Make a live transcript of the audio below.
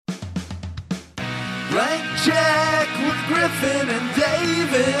Blank check with Griffin and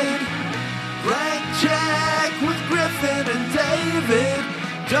David. Blank check with Griffin and David.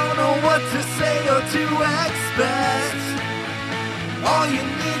 Don't know what to say or to expect. All you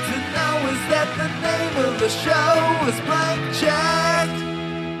need to know is that the name of the show is Blank Check.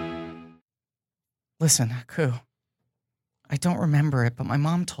 Listen, Haku, I don't remember it, but my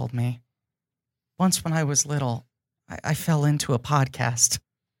mom told me. Once when I was little, I fell into a podcast.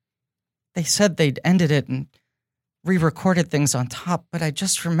 They said they'd ended it and re-recorded things on top, but I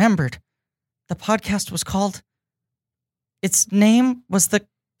just remembered. The podcast was called... Its name was the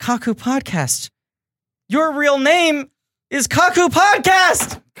Kaku Podcast. Your real name is Kaku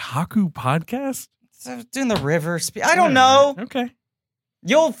Podcast! Kaku Podcast? So doing the river speech. I don't know. Okay.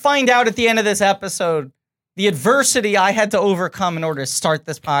 You'll find out at the end of this episode the adversity I had to overcome in order to start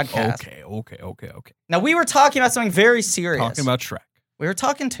this podcast. Okay. Now, we were talking about something very serious. Talking about Shrek. We were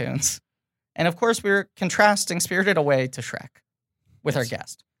talking tunes. And of course, we were contrasting Spirited Away to Shrek with our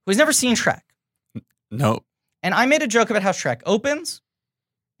guest, who's never seen Shrek. Nope. And I made a joke about how Shrek opens,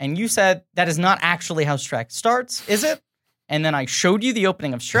 and you said that is not actually how Shrek starts, is it? And then I showed you the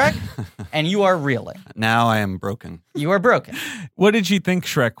opening of Shrek, and you are reeling. Now I am broken. You are broken. What did you think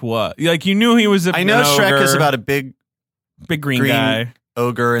Shrek was? Like, you knew he was I know Shrek is about a big green guy.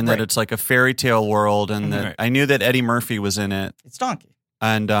 ogre and Right. that it's like a fairy tale world and that Right. I knew that Eddie Murphy was in it. It's Donkey.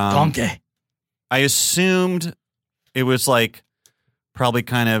 And Donkey. I assumed it was like probably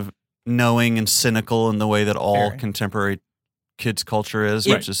kind of knowing and cynical in the way that all Very. contemporary kids culture is,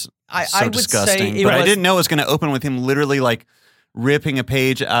 It- which is I so would disgusting. say it But I was- didn't know it was going to open with him literally like ripping a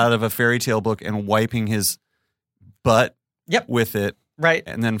page out of a fairy tale book and wiping his butt Yep. with it, Right.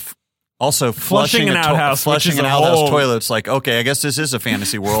 and then also Flushing an outhouse, which flushing is an a outhouse whole- toilet's like, okay, I guess this is a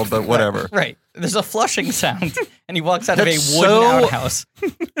fantasy world, but whatever. Right. There's a flushing sound, and he walks out of a That's wooden so- outhouse.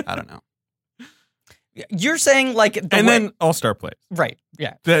 I don't know. You're saying like the And way- then All Star plays. right,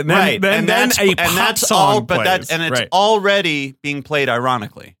 yeah, Then Right, then and then that's a pop and that's song all, but plays. and it's right. already being played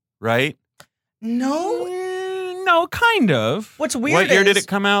ironically, right? no. No, kind of. What's weird? What year is did it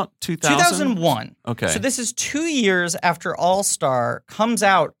come out? 2001. Okay. So this is 2 years after All Star comes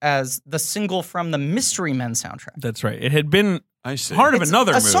out as the single from the Mystery Men soundtrack. That's right. It had been I see. part of It's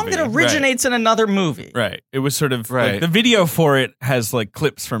another a movie. song that originates in another movie. Right. It was sort of Right. like the video for it has like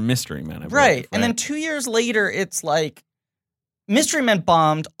clips from Mystery Men. I believe, Right. And then 2 years later, it's like Mystery Men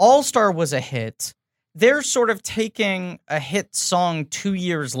bombed. All Star was a hit. They're sort of taking a hit song 2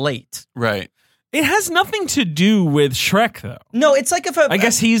 years late. Right. it has nothing to do with Shrek though. No, it's like if a I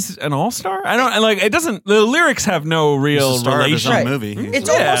guess he's an all-star. I don't like. It doesn't. The lyrics have no He's real the star of his relation. own Right. movie. It's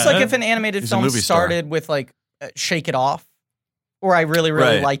Yeah. almost like if an animated He's a film movie star. started with like Shake It Off or I Really,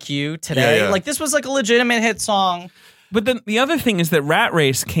 Really Right. Like You today. Yeah, yeah. Like this was like a legitimate hit song. But then the other thing is that Rat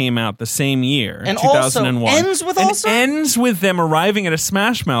Race came out the same year, And also 2001. ends with and All-Star? ends with them arriving at a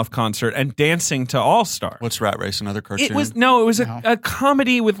Smash Mouth concert and dancing to All Star. What's Rat Race? Another cartoon? It was a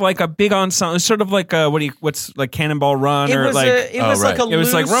comedy with like a big ensemble. It's sort of like what's like Cannonball Run It or was like like a it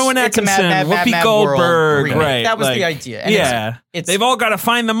was like loose- Rowan it's a Atkinson, Mad, Mad, Whoopi Mad, Mad World Goldberg, remake. right? That was like, the idea. And yeah, it's they've all got to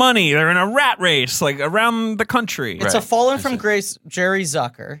find the money. They're in a rat race like around the country. it's a fallen from grace Jerry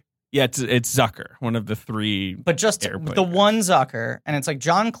Zucker, Yeah, it's Zucker, one of the three. but just airplane the one Zucker, and it's like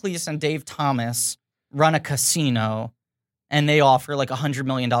John Cleese and Dave Thomas run a casino, and they offer like $100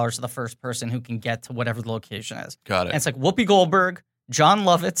 million to the first person who can get to whatever the location is. Got And it. it's like Whoopi Goldberg, John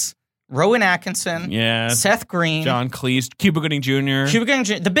Lovitz, Rowan Atkinson, Yeah, Seth Green, John Cleese, Cuba Gooding Jr. Cuba Gooding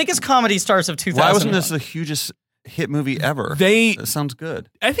Jr., the biggest comedy stars of 2000. Why wasn't this the hugest hit movie ever? That sounds good.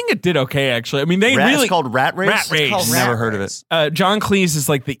 I think it did okay actually. I mean, they It's really called Rat Race? Rat Race. called Never Rat heard of Race. it. John Cleese is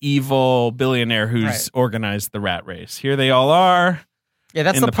like the evil billionaire who's Right. organized the rat race. Here they all are Yeah,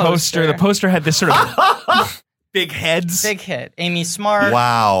 that's in the poster. The poster had this sort of big heads. Big hit. Amy Smart.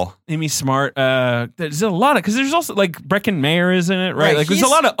 Wow. Amy Smart. There's a lot of because there's also like Breckin Mayer is in it, right? Right, Like there's a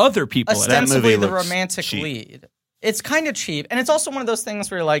he's lot of other people. In it. Ostensibly movie the looks romantic cheap. lead. It's kind of cheap. And it's also one of those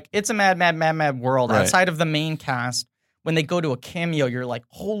things where you're like, it's a mad, mad, mad, mad world Right. outside of the main cast. When they go to a cameo, you're like,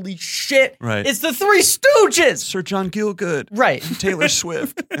 holy shit. Right. It's the Three Stooges. Sir John Gielgud. Right. Taylor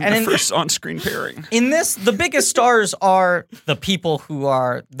Swift. And, And the in- first on-screen pairing. In this, the biggest stars are the people who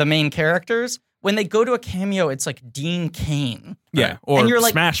are the main characters. When they go to a cameo, it's like Dean Cain. Yeah, or And you're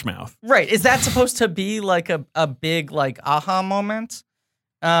like- Smash Mouth. Right. Is that supposed to be like a big like aha moment?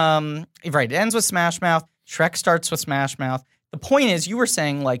 Right. It ends with Smash Mouth. Shrek starts with Smash Mouth. The point is, you were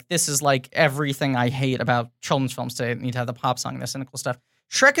saying like this is like everything I hate about children's films today. They need to have the pop song and the cynical stuff.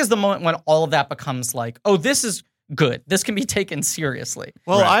 Shrek is the moment when all of that becomes like, oh, this is good. This can be taken seriously.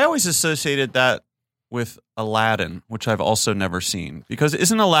 Well, Right. I always associated that with Aladdin, which I've also never seen. Because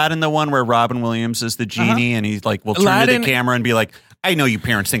isn't Aladdin the one where Robin Williams is the genie and he's like, will turn to Aladdin- the camera and be like, I know you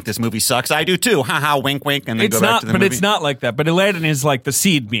parents think this movie sucks. I do too. Ha ha, wink, wink. And then It's go back not, to the but movie. it's not like that. But Aladdin is like the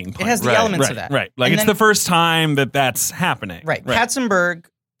seed being planted. It has the Right, elements right, of that. right. Like And it's then- the first time that's happening. Right. Katzenberg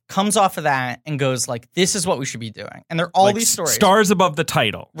comes off of that and goes like, this is what we should be doing. And there are all Like these stories. Stars above the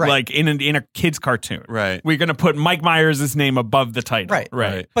title. Right. Like in a kid's cartoon. Right. We're going to put Mike Myers' name above the title. Right.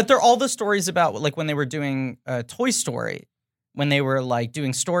 Right. But there are all the stories about like when they were doing Toy Story, when they were like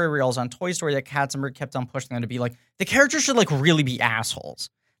doing story reels on Toy Story that Katzenberg kept on pushing them to be like, the characters should like really be assholes.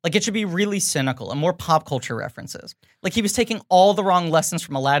 Like it should be really cynical and more pop culture references. Like he was taking all the wrong lessons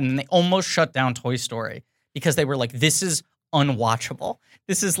from Aladdin and they almost shut down Toy Story because they were like, this is unwatchable.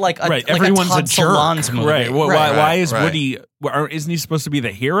 This is like a, Right. like Everyone's a Todd a jerk. Solondz movie. Right. Well, Right. Why is right. Woody, isn't he supposed to be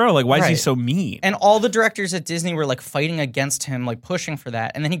the hero? Like, why is he Right. so mean? And all the directors at Disney were like fighting against him, like pushing for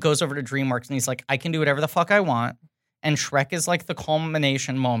that. And then he goes over to DreamWorks and he's like, I can do whatever the fuck I want. And Shrek is like the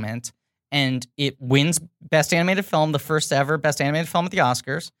culmination moment. And it wins Best Animated Film, the first ever Best Animated Film at the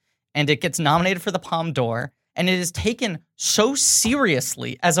Oscars. And it gets nominated for the Palme d'Or. And it is taken so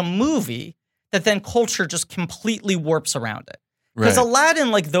seriously as a movie that then culture just completely warps around it. Because Right.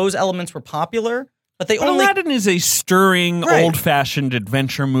 Aladdin, like those elements were popular, but they But only Aladdin is a stirring, Right. old-fashioned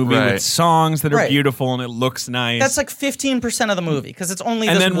adventure movie Right. with songs that are Right. beautiful and it looks nice. that's like 15% of the movie because it's only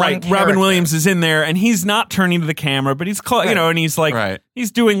and this then one Robin character. Williams is in there and he's not turning to the camera, but he's Right. and he's like Right.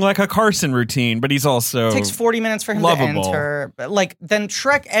 he's doing like a Carson routine, but he's also It takes 40 minutes for him lovable. to enter. But like then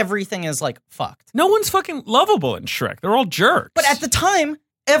Shrek, everything is like fucked. no one's fucking lovable in Shrek. They're all jerks. But at the time,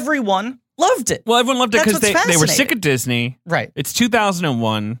 everyone loved it. well, everyone loved it That's because what's they were sick fascinating. of Disney. Right. It's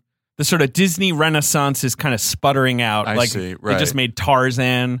 2001. The sort of Disney Renaissance is kind of sputtering out. I like see, they right. just made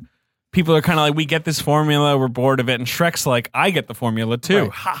Tarzan. People are kind of like, we get this formula, we're bored of it. And Shrek's like, I get the formula too.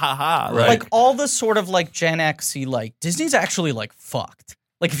 Right. Ha ha ha. Right. Like all the sort of like Gen X-y, like Disney's actually like fucked.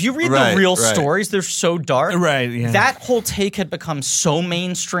 Like if you read Right, the real right. stories, they're so dark. Right. Yeah. That whole take had become so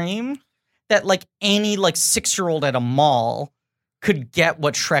mainstream that like any like 6-year-old at a mall could get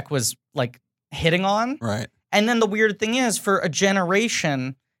what Shrek was like hitting on. Right. And then the weird thing is, for a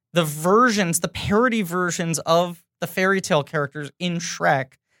generation, the parody versions of the fairy tale characters in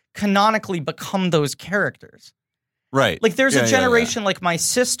Shrek canonically become those characters. Right. Like there's Yeah, a yeah, generation like my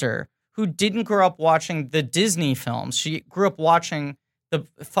sister who didn't grow up watching the Disney films. She grew up watching the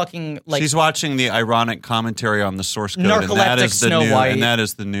fucking like She's watching the ironic commentary on the source code, and that Narcoleptic is the Snow new, White. and that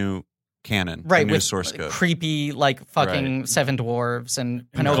is the new canon, right the new with source code. creepy like fucking Right. Seven Dwarves and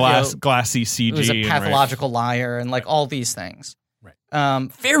And Pinocchio glassy CG. who's a and, pathological liar and like all these things.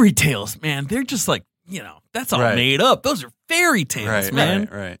 right. Fairy tales, man. They're just like, that's all Right. made up. Those are fairy tales, Right, man.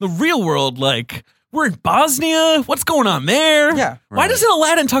 right. The real world, like, we're in Bosnia. What's going on there? Yeah. Why Right. doesn't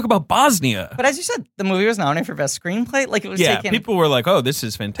Aladdin talk about Bosnia? But as you said, the movie was nominated for best screenplay. Like it was Yeah, taken. people were like, oh, this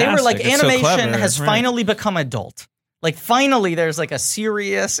is They fantastic. were like, It's so animation clever. has Right. finally become adult. Like finally, there's like a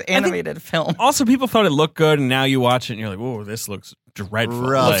serious animated film. Also, people thought it looked good, and now you watch it and you're like, whoa, this looks dreadful.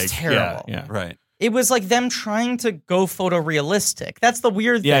 Rough. Like, It's terrible. Yeah. Right. It was like them trying to go photorealistic. That's the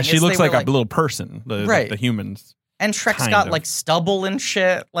weird thing. Yeah, she is looks they like were a little person, the Right. humans. And Shrek's kind got of. like stubble and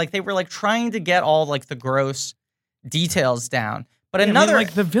shit. Like they were like trying to get all like the gross details down. But Yeah, I mean, another,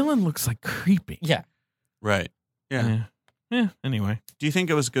 like, the villain looks like creepy. yeah, Right. Yeah. Yeah, anyway. Do you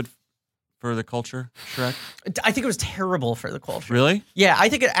think it was good for the culture, Shrek? I think it was terrible for the culture. Really? Yeah, I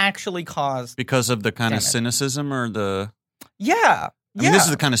think it actually caused. Because of the kind Damn of it. cynicism or the Yeah, I mean, this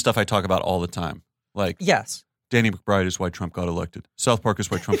is the kind of stuff I talk about all the time. Like yes. Danny McBride is why Trump got elected. South Park is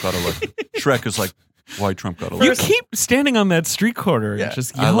why Trump got elected. Shrek is like why Trump got You elected. keep standing on that street corner Yeah. and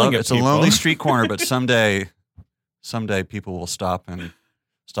just I yelling love it. at It's people. a lonely street corner, but someday people will stop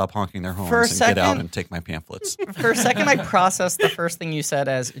honking their horns For a and get out second- and take my pamphlets. For a second, I processed the first thing you said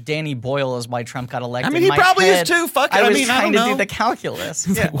as Danny Boyle is why Trump got elected. I mean, he In my probably head, is too. Fuck it. I was mean, I trying don't to know. do the calculus.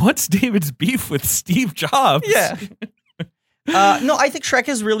 It's Yeah. like, what's David's beef with Steve Jobs? Yeah. No, I think Shrek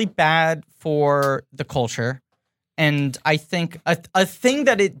is really bad for the culture. And I think a thing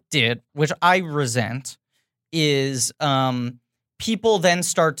that it did, which I resent, is people then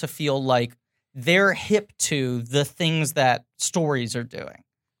start to feel like they're hip to the things that stories are doing.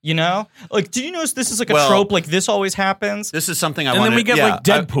 You know? Like, do you notice this is like a Well- trope? Like, this always happens? This is something I And wanted. then we get yeah, like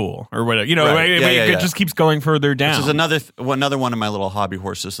Deadpool or whatever. You know, Right. right? Yeah, it, yeah, it yeah. just keeps going further down. Which is another one of my little hobby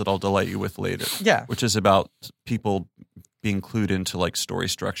horses that I'll delight you with later. Yeah. Which is about people being clued into like story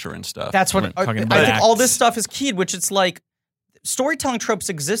structure and stuff. That's what Right, I talking think about all acts. this stuff is keyed, which it's like storytelling tropes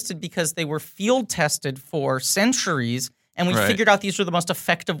existed because they were field tested for centuries, and we Right. figured out these were the most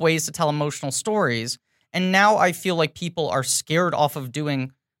effective ways to tell emotional stories. And now I feel like people are scared off of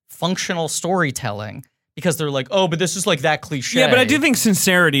doing functional storytelling because they're like, oh, but this is like that cliche. Yeah, but I do think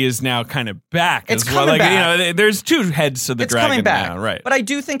sincerity is now kind of back It's as well. coming Like, back. there's two heads to the It's dragon coming back. now, right? But I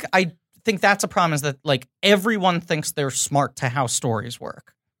think that's a problem is that like everyone thinks they're smart to how stories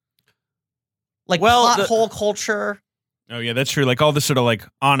work. Like plot hole culture. Oh yeah, that's true. Like all the sort of like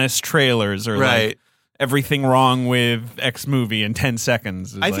honest trailers or Right. like everything wrong with X movie in 10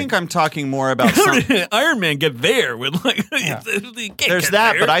 seconds. I think I'm talking more about How did Iron Man get there with like Yeah. there's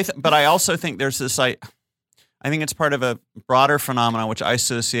that, but I also think there's this I think it's part of a broader phenomenon which I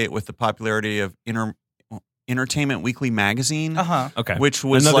associate with the popularity of Entertainment Weekly magazine, okay, which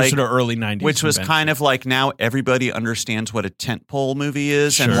was another like sort of early 90s, which was invention. kind of like now everybody understands what a tentpole movie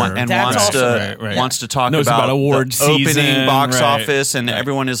is Sure. and That's wants also- to wants to talk Knows about award the opening season, box right, office, and right.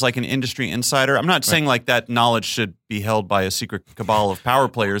 everyone is like an industry insider. I'm not saying like that knowledge should be held by a secret cabal of power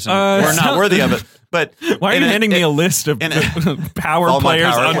players, and we're not worthy of it. But Why are you handing me a list of power all my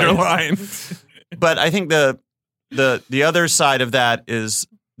players power players. underlined? But I think the other side of that is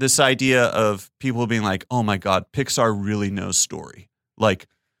this idea of people being like, oh my God, Pixar really knows story. Like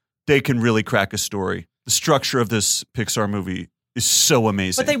they can really crack a story. The structure of this Pixar movie is so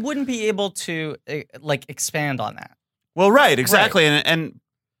amazing. But they wouldn't be able to like expand on that. Well, right, exactly. And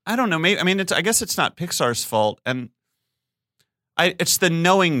I don't know, maybe, I mean, I guess it's not Pixar's fault. And it's the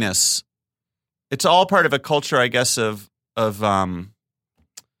knowingness. It's all part of a culture, I guess, of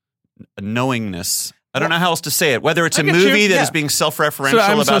knowingness. I don't know how else to say it. Whether it's I a get movie you. that Yeah. is being self-referential So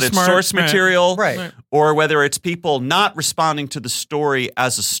I'm so about its smart. source Right. material, Right. or whether it's people not responding to the story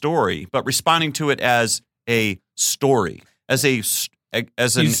as a story, but responding to it as a story, as an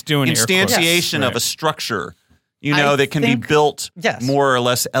He's doing air quotes. instantiation Yes. of a structure, you know, I that can be think- built Yes. more or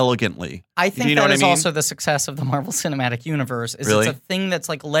less elegantly. I think you know that what I is mean? also the success of the Marvel Cinematic Universe. Is Really? It's a thing that's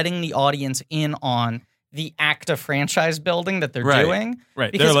like letting the audience in on the act of franchise building that they're Right. doing.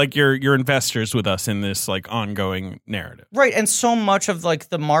 Right, Because- they're like your investors with us in this like ongoing narrative. Right, and so much of like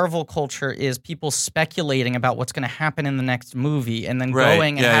the Marvel culture is people speculating about what's going to happen in the next movie, and then Right,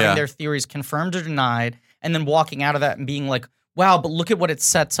 going and yeah, having yeah. their theories confirmed or denied, and then walking out of that and being like, "Wow, but look at what it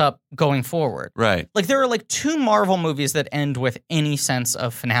sets up going forward." Right. Like there are like 2 Marvel movies that end with any sense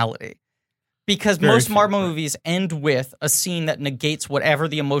of finality. Because Very most few, Marvel right. movies end with a scene that negates whatever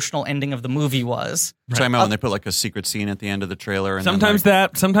the emotional ending of the movie was. Talking about when they put like a secret scene at the end of the trailer. And Sometimes then,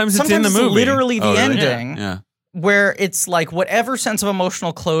 sometimes it's in Sometimes the it's movie. literally the Oh, really? ending. yeah. Where it's like whatever sense of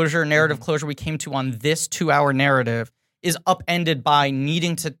emotional closure, narrative closure we came to on this 2-hour narrative is upended by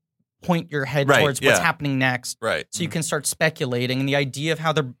needing to point your head Right, towards what's yeah. happening next. Right. So you can start speculating, and the idea of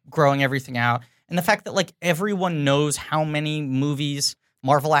how they're growing everything out, and the fact that like everyone knows how many movies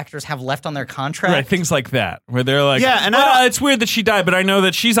Marvel actors have left on their contract. Right, things like that, where they're like, Yeah, and well, it's weird that she died, but I know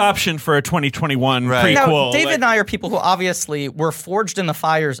that she's optioned for a 2021 Right. Now, prequel. David like, and I are people who obviously were forged in the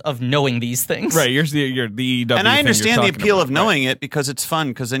fires of knowing these things. right, you're the EW And thing I you're understand the talking appeal about, of knowing it because it's fun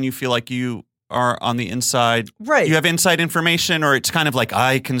because then you feel like you are on the inside. Right. You have inside information, or it's kind of like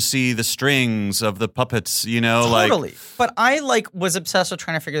I can see the strings of the puppets, you know, Totally. But I like was obsessed with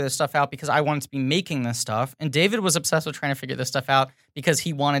trying to figure this stuff out because I wanted to be making this stuff. And David was obsessed with trying to figure this stuff out because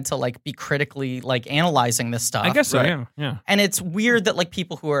he wanted to like be critically like analyzing this stuff. I guess so. Right. Yeah. And it's weird that like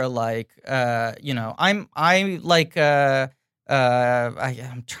people who are like, you know, I'm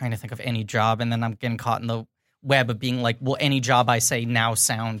trying to think of any job, and then I'm getting caught in the web of being like, will any job I say now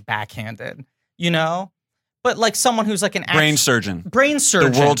sound backhanded? You know? But like someone who's like an brain surgeon. brain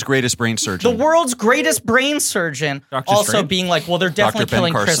surgeon. The world's greatest brain surgeon. The world's greatest brain surgeon. Dr. Also Strange? being like, well, they're definitely Ben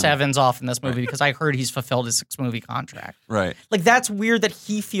killing Chris Carson. Evans off in this movie because I heard he's fulfilled his 6-movie contract. Right. Like that's weird that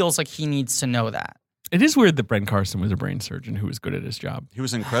he feels like he needs to know that. It is weird that Brent Carson was a brain surgeon who was good at his job. He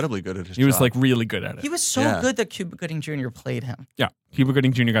was incredibly good at his He was job. like really good at it. He was so Yeah. good that Cuba Gooding Jr. played him. Yeah, Cuba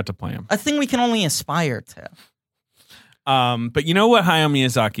Gooding Jr. got to play him. A thing we can only aspire to. But you know what Hayao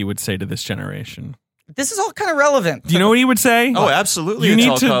Miyazaki would say to this generation? This is all kind of relevant. Do you know what he would say? Oh, absolutely. You it's need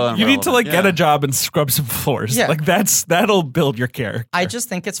all to color you need to like relevant. get a job and scrub some floors. Yeah. Like that'll build your character. I just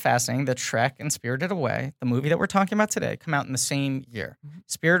think it's fascinating that Shrek and Spirited Away, the movie that we're talking about today, come out in the same year.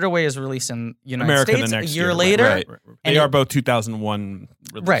 Spirited Away is released in the United America States the next a year year. later. Right. And They it- are both 2001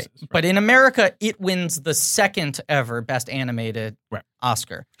 releases. Right. But in America, it wins the second ever Best Animated Right.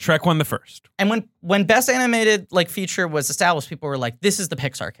 Oscar. Shrek won the first. And when Best Animated like feature was established, people were like, "This is the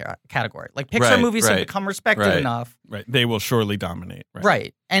Pixar category." Like Pixar Right, movies have right, become respected right. enough, Right. They will surely dominate.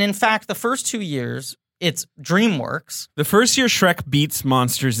 right? And in fact, the first 2 years, it's DreamWorks. The first year Shrek beats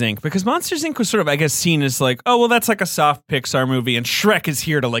Monsters Inc. because Monsters Inc. was sort of, I guess, seen as like, oh, well, that's like a soft Pixar movie, and Shrek is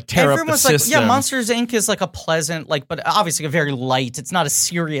here to like tear Everyone up was the like, system. "Yeah, Monsters Inc. is like a pleasant, like, but obviously a very light. It's not a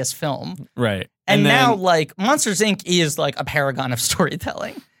serious film." Right. And then, now, like, Monsters Inc. is like a paragon of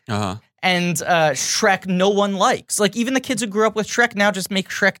storytelling. Uh-huh. And Shrek, no one likes. Like, even the kids who grew up with Shrek now just make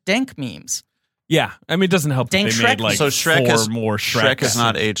Shrek dank memes. Yeah, I mean, it doesn't help that Dank they Shrek? made like So Shrek four has- more Shreks. Shrek has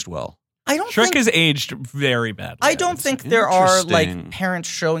not aged well. I don't Shrek think, is aged very badly. I don't think there are, like, Interesting. parents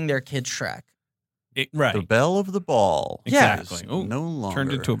showing their kids Shrek. Right. The bell of the ball. Yeah. is Exactly. Ooh, no longer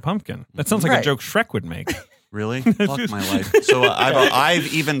turned into a pumpkin. That sounds like Right. a joke Shrek would make. Really? Fuck my life. So I've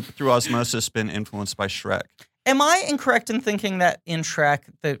even through osmosis been influenced by Shrek. Am I incorrect in thinking that in Shrek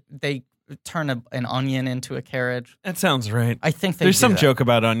that they turn an onion into a carriage? That sounds right. I think they There's do some that. joke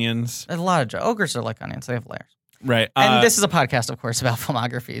about onions. There's a lot of jokes. Ogres are like onions. They have layers. Right. And this is a podcast, of course, about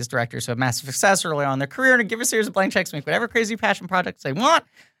filmographies, directors who have massive success early on in their career and give a series of blank checks to make whatever crazy passion projects they want.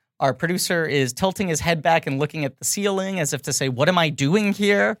 Our producer is tilting his head back and looking at the ceiling as if to say, what am I doing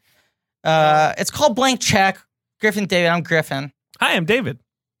here? It's called Blank Check. Griffin, David, I'm Griffin. Hi, I'm David.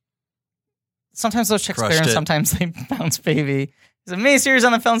 Sometimes those checks Crushed clear and it. sometimes they bounce, baby. It's a mini-series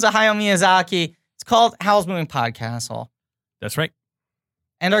on the films of Hayao Miyazaki. It's called Howl's Moving Podcastle. That's right.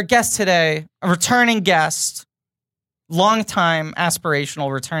 And our guest today, a returning guest, long-time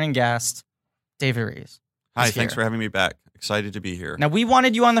aspirational returning guest, David Rees. Hi, He's thanks here. for having me back. Excited to be here. Now, we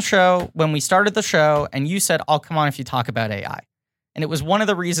wanted you on the show when we started the show, and you said, I'll come on if you talk about AI. And it was one of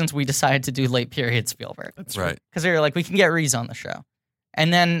the reasons we decided to do late period Spielberg. That's right. Because we were like, we can get Rees on the show.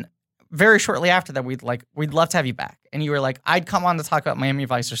 And then very shortly after that, we'd love to have you back. And you were like, I'd come on to talk about Miami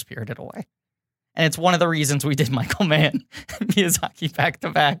Vice or Spirited Away. And it's one of the reasons we did Michael Mann and Miyazaki back to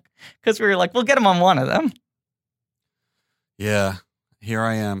back. Because we were like, we'll get him on one of them. Yeah, here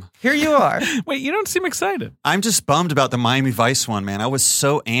I am. Here you are. Wait, you don't seem excited. I'm just bummed about the Miami Vice one, man. I was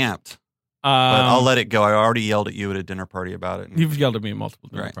so amped. But I'll let it go. I already yelled at you at a dinner party about it. You've yelled at me at multiple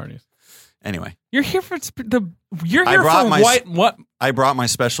dinner Right. parties. Anyway, You're here for You're I here brought for my- what? I brought my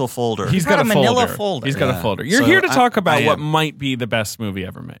special folder. He's brought got a a manila folder. folder. He's got Yeah. a folder. You're So here to talk about I what am. might be the best movie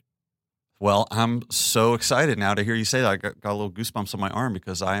ever made. Well, I'm so excited now to hear you say that. I got a little goosebumps on my arm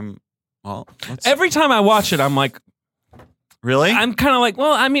because Every time I watch it, I'm like, really? I'm kind of like,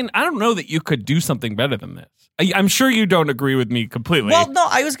 well, I mean, I don't know that you could do something better than this. I'm sure you don't agree with me completely. Well, no,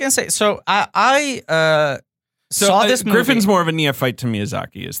 I was going to say, so I saw this movie. Griffin's more of a neophyte to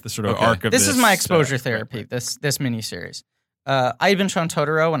Miyazaki. Is the sort of Okay. arc of This is my exposure right, therapy, right. this miniseries. I had been shown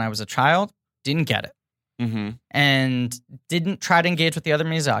Totoro when I was a child, didn't get it, Mm-hmm. and didn't try to engage with the other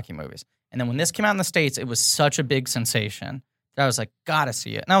Miyazaki movies. And then when this came out in the States, it was such a big sensation that I was like, gotta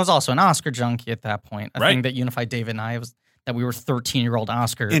see it. And I was also an Oscar junkie at that point, a Right. thing that unified David and I was that we were 13-year-old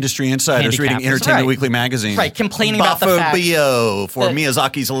Oscar. Industry insiders reading Handicappers. Entertainment Right. Weekly magazine. Right, complaining about the fact Bafo for that-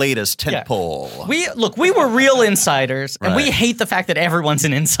 Miyazaki's latest Yeah. tentpole. we were real insiders, and we Right. hate the fact that everyone's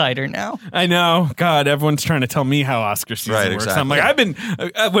an insider now. I know. God, everyone's trying to tell me how Oscar season Right, works. exactly. I'm like, I've been.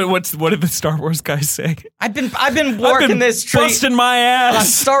 What did the Star Wars guys say? I've been I've working been this tree busting my on ass.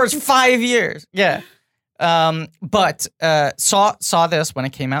 Star Wars 5 years. Yeah. But saw this when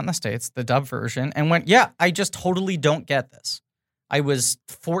it came out in the States, the dub version, and went, yeah, I just totally don't get this. I was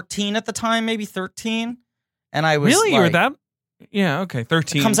 14 at the time, maybe 13, and I was Really, you were like- that? Yeah. Okay.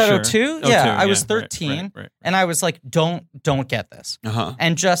 13. It comes out sure. 02? 02, Yeah, I was right, 13. right. and I was like, don't get this, Uh-huh.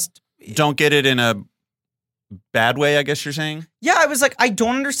 and just Don't get it in a bad way, I guess you're saying? yeah, I was like, I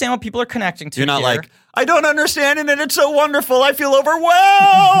don't understand what people are connecting to. You're not here. like, I don't understand it and it's so wonderful. I feel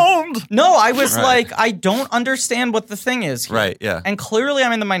overwhelmed. No, I was Right. like, I don't understand what the thing is here. Right, yeah. And clearly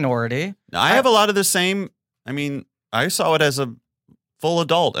I'm in the minority. I have a lot of the same. I mean, I saw it as a full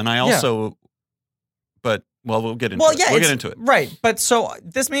adult, and I also, but well, we'll get into Well, it. yeah, We'll it's- get into it. Right. But so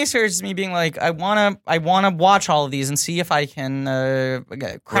this miniseries is me being like, I wanna watch all of these and see if I can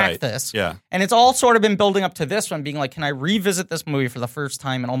crack Right. this. Yeah. And it's all sort of been building up to this one, being like, can I revisit this movie for the first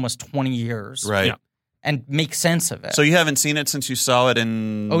time in almost 20 years Right. Yeah. and make sense of it? So you haven't seen it since you saw it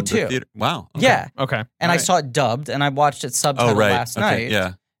in the 02. theater? Wow. Okay. Yeah. Okay. And I Right. saw it dubbed, and I watched it subtitled Oh, right. last Okay. night.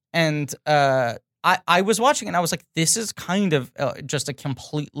 Yeah. And I was watching it, and I was like, this is kind of just a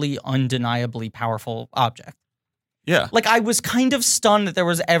completely undeniably powerful object. Yeah. Like, I was kind of stunned that there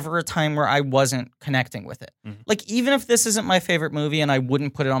was ever a time where I wasn't connecting with it. Mhm. Like, even if this isn't my favorite movie and I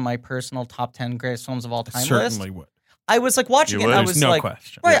wouldn't put it on my personal top 10 greatest films of all time Certainly list, would. I was like watching You it and I would. was There's no like,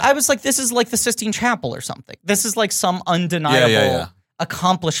 question. right, Yeah. I was like, this is like the Sistine Chapel or something. This is like some undeniable yeah.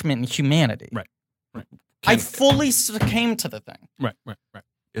 accomplishment in humanity. Right. Right. I fully came to the thing. Right.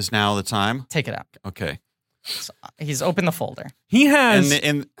 Is now the time? Take it out. Okay. So, he's opened the folder. He has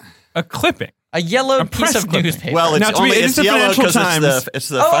And a clipping, A yellow A piece press of clipping. newspaper. well, Now, it's to me, only it is it's the yellow Financial because Times, it's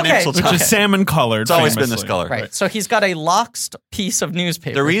the Oh, okay. Financial which Times. is salmon colored. It's always been this famously. color. right. So he's got a locked piece of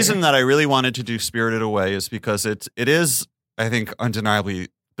newspaper. The reason here. that I really wanted to do Spirited Away is because it is, I think, undeniably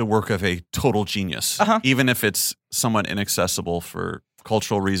the work of a total genius, Uh-huh. even if it's somewhat inaccessible for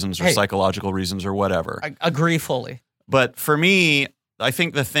cultural reasons or Hey. psychological reasons or whatever. I agree fully. But for me, I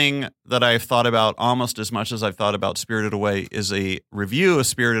think the thing that I've thought about almost as much as I've thought about Spirited Away is a review of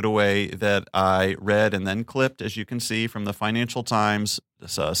Spirited Away that I read and then clipped, as you can see, from the Financial Times,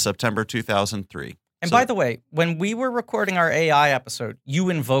 September 2003. And So- by the way, when we were recording our AI episode, you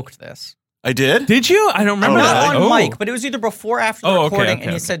invoked this. I did? Did you? I don't remember Oh, that. Not on Oh. mic, but it was either before or after the Oh, okay, recording, okay,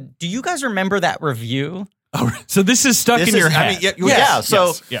 and you okay. said, "Do you guys remember that review?" So this is stuck This in is- your I head. mean, yeah, Yes. yeah.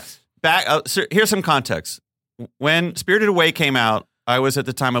 So yes. so here's some context. When Spirited Away came out, I was at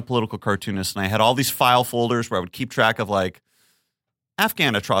the time a political cartoonist, and I had all these file folders where I would keep track of like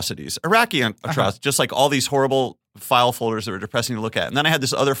Afghan atrocities, Iraqi atrocities, just like all these horrible file folders that were depressing to look at. And then I had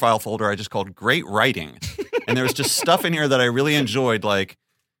this other file folder I just called Great Writing, and there was just stuff in here that I really enjoyed. Like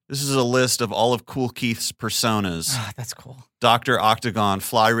this is a list of all of Kool Keith's personas. Ah, that's cool. Dr. Octagon,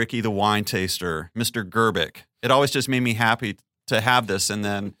 Fly Ricky the Wine Taster, Mr. Gerbic. It always just made me happy to have this. And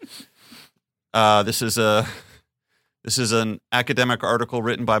then this is an academic article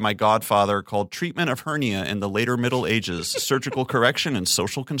written by my godfather called Treatment of Hernia in the Later Middle Ages, Surgical Correction and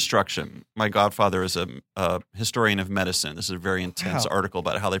Social Construction. My godfather is a historian of medicine. This is a very intense Wow. article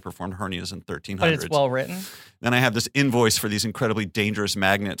about how they performed hernias in 1300s. But it's well written. Then I have this invoice for these incredibly dangerous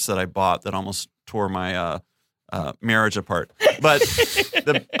magnets that I bought that almost tore my marriage apart. But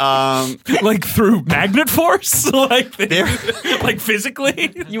Like through magnet force? like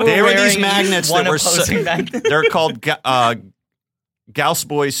physically? You were They were these wearing magnets one that were so- opposing magnet. they're called Gauss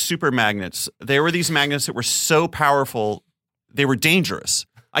Boys super magnets. They were these magnets that were so powerful, they were dangerous.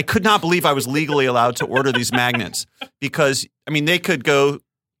 I could not believe I was legally allowed to order these magnets because, I mean, they could go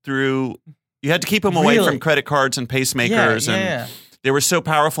through. You had to keep them away Really? from credit cards and pacemakers, and yeah. they were so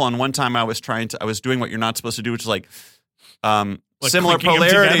powerful. And one time I was doing what you're not supposed to do, which is like similar clinking them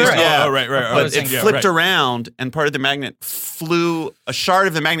polarities. together? Yeah. Oh, right. But Opposing. it Yeah, flipped right. around, and part of the magnet a shard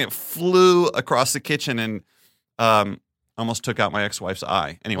of the magnet flew across the kitchen and almost took out my ex-wife's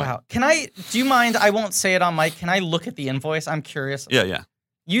eye. Anyway. Wow. Do you mind? I won't say it on mic. Can I look at the invoice? I'm curious. Yeah.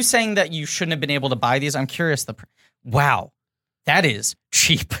 You saying that you shouldn't have been able to buy these? I'm curious. Wow. That is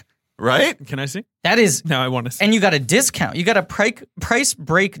cheap. Right? Can I see? That is, No, I want to see. and you got a discount. You got a price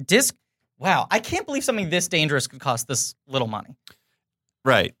break disc. Wow. I can't believe something this dangerous could cost this little money.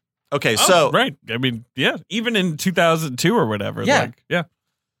 Right. Okay, Oh, so right. I mean, yeah. Even in 2002 or whatever. Yeah. Like, yeah.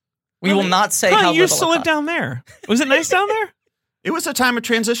 We will not say how you little used to it live cost. down there. Was it nice down there? it was a time of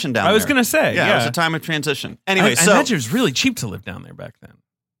transition down there. I was going to say. Yeah, Yeah. it was a time of transition. Anyway, I so imagine it was really cheap to live down there back then.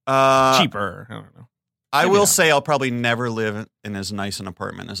 Cheaper. I don't know. I Maybe will not. say I'll probably never live in as nice an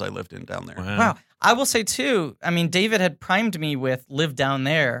apartment as I lived in down there. Wow. I will say, too, I mean, David had primed me with live down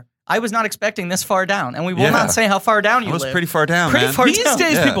there. I was not expecting this far down, and we will Yeah. not say how far down you I was live. pretty far down, Pretty man. far These down.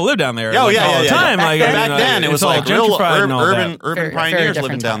 days, Yeah. people live down there. Oh, like, yeah, all yeah, the yeah. time. Back Like, then- I mean, Back then, it it's was all like real gentrified and all urban that. Very pioneers different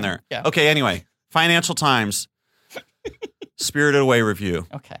living down time. there. Yeah. Okay, anyway, Financial Times, Spirited Away review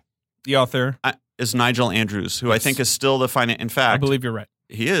Okay. The author, is Nigel Andrews, who I Yes. think is still the In I fact, believe you're right.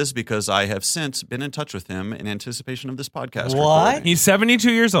 he is because I have since been in touch with him in anticipation of this podcast. What? recording. He's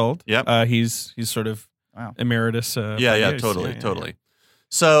 72 years old. Yep. He's sort of Wow. emeritus. Yeah, totally.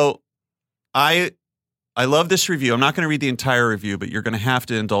 So I love this review. I'm not going to read the entire review, but you're going to have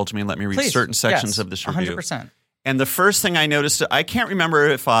to indulge me and let me read Please. certain sections Yes. of this review. 100%. And the first thing I noticed, I can't remember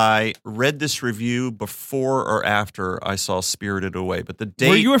if I read this review before or after I saw Spirited Away, but the date.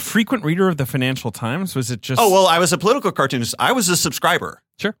 Were you a frequent reader of the Financial Times? Was it just? Oh, well, I was a political cartoonist. I was a subscriber.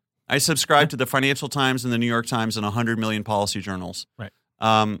 Sure. I subscribed to the Financial Times and the New York Times and 100 million policy journals. Right.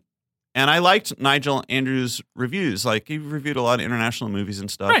 And I liked Nigel Andrews' reviews. Like, he reviewed a lot of international movies and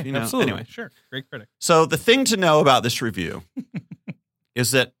stuff. right. You know? Absolutely. Anyway, Sure. Great critic. so the thing to know about this review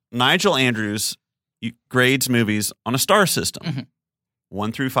is that Nigel Andrews grades movies on a star system, Mhm.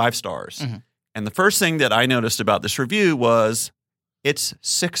 1 through 5 stars. Mhm. And the first thing that I noticed about this review was it's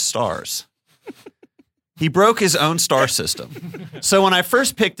 6 stars. He broke his own star system. So when I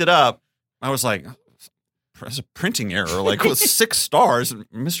first picked it up, I was like, there's a printing error. Like, with 6 stars,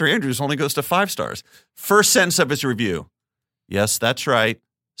 Mr. Andrews only goes to 5 stars. First sentence of his review. Yes, that's right.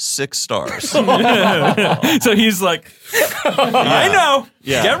 6 stars. So he's like, I know.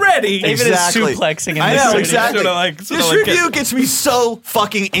 Yeah. Get ready. David Exactly. is suplexing in I this know, studio. exactly. Sorta like This review gets me so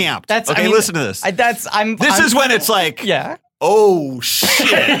fucking amped. Okay, listen to this. This Is when it's like, Yeah. oh shit,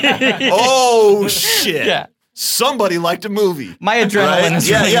 oh shit. Yeah. Somebody liked a movie. My adrenaline Right? is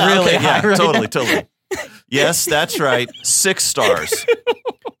really okay, high right totally, now. totally. Yes, that's right. 6 stars.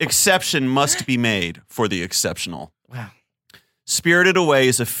 Exception must be made for the exceptional. Wow. Spirited Away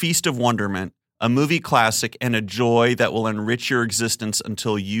is a feast of wonderment, a movie classic, and a joy that will enrich your existence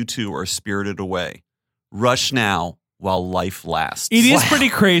until you too are spirited away. Rush now while life lasts. It is pretty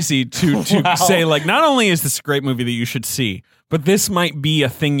crazy to say, like, not only is this a great movie that you should see, but this might be a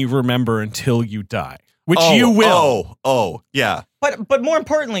thing you remember until you die, which you will. Yeah. But more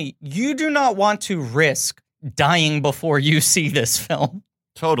importantly, you do not want to risk dying before you see this film.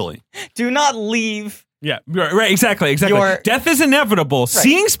 Totally. Do not leave. Yeah, right, exactly. Your- Death is inevitable.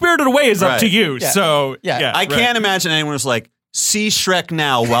 Seeing Spirited Away is up to you. Yeah. So, Yeah. I can't imagine anyone who's like, see Shrek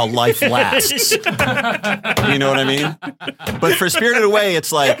now while life lasts. You know what I mean? But for Spirited Away,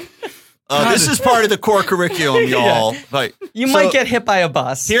 it's like, this is part of the core curriculum, y'all. Like, You might get hit by a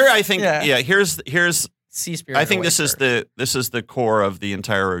bus. Here, I think, here's. See Spirited I think Away this is the core of the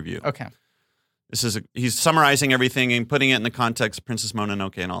entire review. Okay. He's summarizing everything and putting it in the context of Princess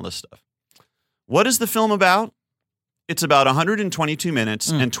Mononoke and all this stuff. What is the film about? It's about 122 minutes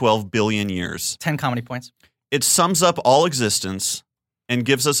and 12 billion years. 10 comedy points. It sums up all existence and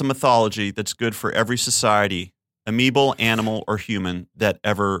gives us a mythology that's good for every society, amoebal, animal, or human that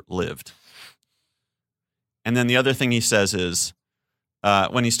ever lived. And then the other thing he says is,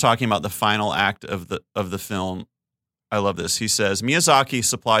 when he's talking about the final act of the film, I love this. He says, Miyazaki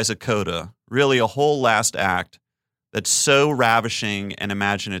supplies a coda, really a whole last act, that's so ravishing and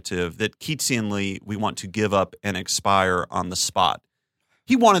imaginative that Keatsianly we want to give up and expire on the spot.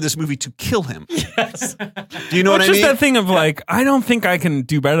 He wanted this movie to kill him. Yes. Do you know what I It's mean? just that thing of like, I don't think I can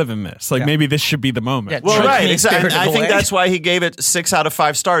do better than this. Like maybe this should be the moment. Yeah, Well, Trick right, Me, exactly. Spirited I think Away. that's why he gave it 6 out of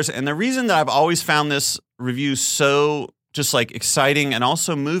 5 stars. And the reason that I've always found this review so just like exciting and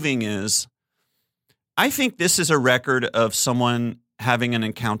also moving is I think this is a record of someone having an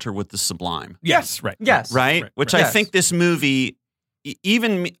encounter with the sublime. Yes, right. Yes. Right? Which I Yes. think this movie,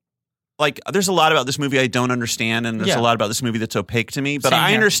 there's a lot about this movie I don't understand, and there's a lot about this movie that's opaque to me. But Same I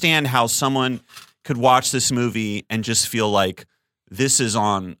here. understand how someone could watch this movie and just feel like this is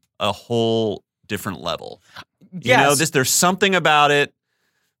on a whole different level. You know, there's something about it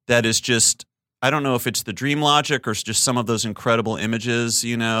that is just, I don't know if it's the dream logic or it's just some of those incredible images,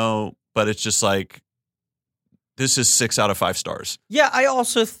 you know, but it's just like, this is 6 out of 5 stars. Yeah, I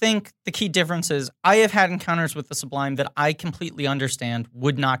also think the key difference is I have had encounters with the sublime that I completely understand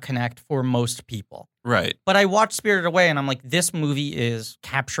would not connect for most people. Right. But I watched Spirited Away and I'm like, this movie is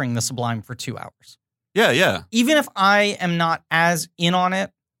capturing the sublime for 2 hours. Yeah, yeah. Even if I am not as in on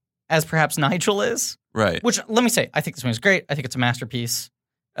it as perhaps Nigel is, Right. which let me say, I think this movie is great. I think it's a masterpiece.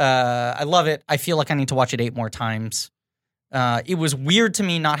 I love it. I feel like I need to watch it 8 more times. It was weird to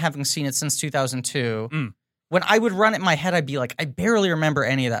me not having seen it since 2002. When I would run it in my head, I'd be like, I barely remember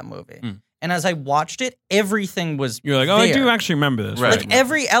any of that movie. And as I watched it, everything was You're like, oh, I there. do actually remember this. Right. Like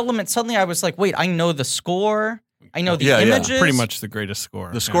every element, suddenly I was like, wait, I know the score. I know the images. Pretty much the greatest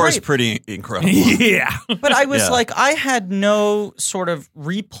score. The score is Right. pretty incredible. Yeah. But I was Yeah. like, I had no sort of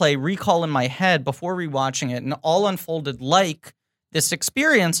recall in my head before rewatching it, and all unfolded like this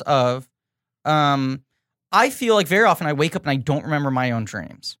experience of, I feel like very often I wake up and I don't remember my own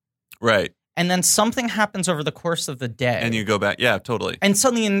dreams. Right. And then something happens over the course of the day. And you go back. Yeah, totally. And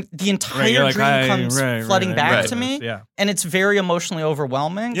suddenly the entire Right, you're like, dream comes flooding back right. to me. Yeah. And it's very emotionally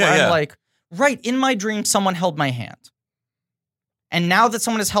overwhelming. Yeah, where yeah. I'm like, right, in my dream, someone held my hand. And now that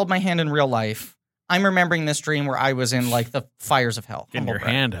someone has held my hand in real life, I'm remembering this dream where I was in like the fires of hell. Getting Humble your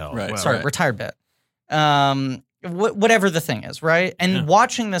brag. hand held. Right. Wow. Sorry, Right. retired bit. Whatever the thing is, right? And Yeah.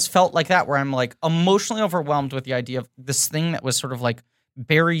 watching this felt like that, where I'm like emotionally overwhelmed with the idea of this thing that was sort of like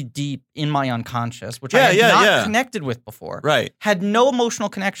buried deep in my unconscious, which I had not connected with before. Right. Had no emotional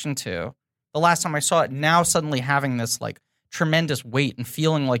connection to the last time I saw it. Now suddenly having this like tremendous weight and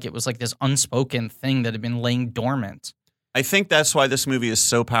feeling like it was like this unspoken thing that had been laying dormant. I think that's why this movie is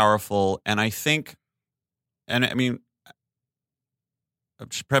so powerful. And I think, and I mean, I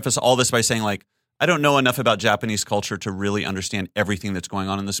should preface all this by saying, like, I don't know enough about Japanese culture to really understand everything that's going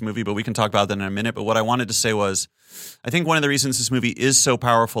on in this movie, but we can talk about that in a minute. But what I wanted to say was, I think one of the reasons this movie is so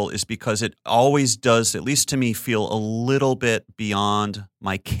powerful is because it always does, at least to me, feel a little bit beyond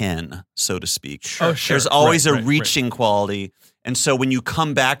my ken, so to speak. Oh, sure. There's always Right, a right, reaching quality. And so when you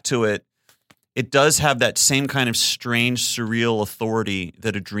come back to it, it does have that same kind of strange, surreal authority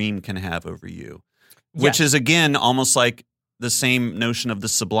that a dream can have over you, which Yes. is, again, almost like the same notion of the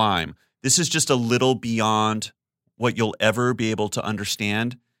sublime. This is just a little beyond what you'll ever be able to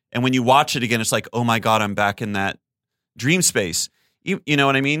understand. And when you watch it again, it's like, oh my God, I'm back in that dream space. You know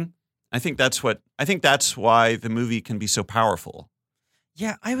what I mean? I think that's why the movie can be so powerful.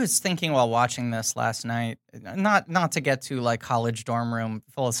 Yeah, I was thinking while watching this last night, not to get too like college dorm room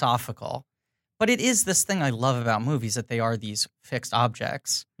philosophical, but it is this thing I love about movies, that they are these fixed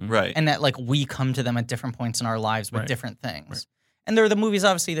objects Right. and that like we come to them at different points in our lives with Right. different things. Right. And there are the movies,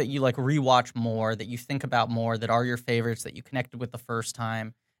 obviously, that you like rewatch more, that you think about more, that are your favorites, that you connected with the first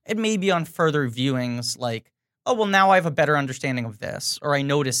time. It may be on further viewings, like, oh, well, now I have a better understanding of this, or I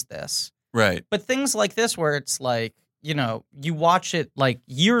noticed this. Right. But things like this, where it's like, you know, you watch it like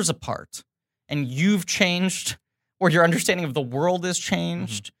years apart, and you've changed, or your understanding of the world has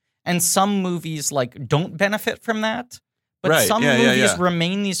changed. Mm-hmm. And some movies like don't benefit from that, but some movies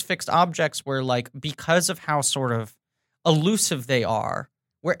remain these fixed objects where, like, because of how sort of elusive they are,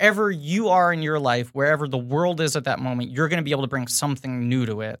 wherever you are in your life, wherever the world is at that moment, you're going to be able to bring something new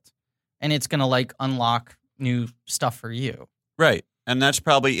to it, and it's going to like unlock new stuff for you. Right. And that's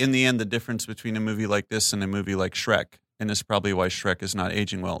probably in the end the difference between a movie like this and a movie like Shrek. And it's probably why Shrek is not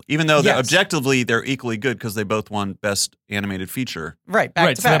aging well, even though objectively they're equally good because they both won Best Animated Feature. Right,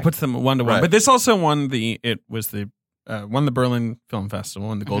 back to so back. that puts them 1-1. Right. But this also won the Berlin Film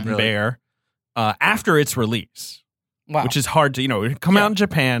Festival and the Golden Bear after its release, which is hard to, it come out in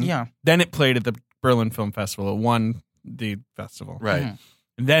Japan, then it played at the Berlin Film Festival, it won the festival, right,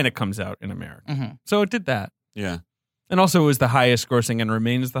 and then it comes out in America. So it did that, And also, it was the highest grossing and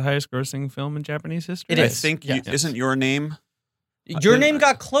remains the highest grossing film in Japanese history. It is. I think, isn't Your Name? Your Name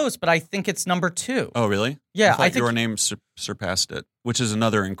got close, but I think it's number 2. Oh, really? Yeah. I think Your Name surpassed it, which is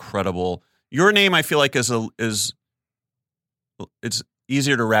another incredible. Your Name, I feel like, is it's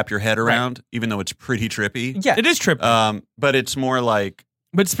easier to wrap your head around, even though it's pretty trippy. Yeah. It is trippy. But it's more like.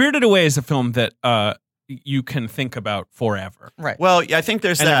 But Spirited Away is a film that you can think about forever. Right. Well, I think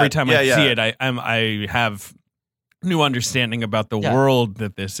there's and that. Every time I see it, I have new understanding about the world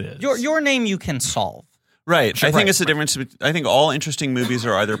that this is. Your Name you can solve. Right. I think it's the difference. I think all interesting movies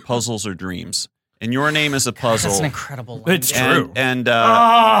are either puzzles or dreams. And Your Name is a puzzle. That's an incredible line. It's true. And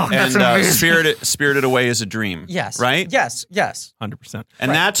Spirited Away is a dream. Yes. Right? Yes. 100%.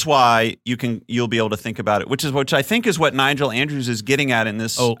 And that's why you'll be able to think about it, which I think is what Nigel Andrews is getting at in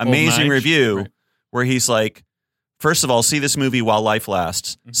this amazing review, where he's like, first of all, see this movie while life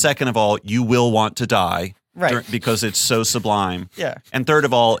lasts. Mm-hmm. Second of all, you will want to die. Right. Because it's so sublime. Yeah. And third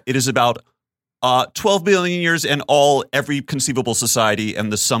of all, it is about 12 billion years and every conceivable society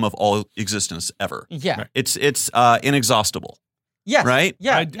and the sum of all existence ever. Yeah. Right. It's inexhaustible. Yes. Right?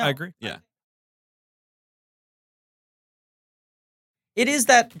 Yeah. I agree. Yeah. It is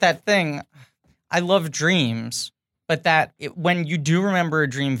that thing. I love dreams, but when you do remember a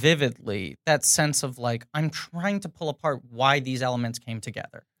dream vividly, that sense of like, I'm trying to pull apart why these elements came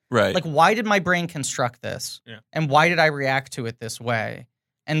together. Right. Like, why did my brain construct this? Yeah. And why did I react to it this way?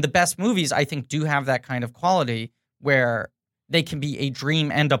 And the best movies, I think, do have that kind of quality where they can be a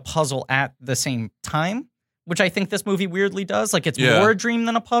dream and a puzzle at the same time, which I think this movie weirdly does. Like, it's more a dream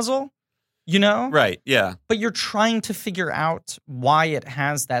than a puzzle, Right, yeah. But you're trying to figure out why it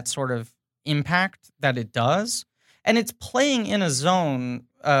has that sort of impact that it does. And it's playing in a zone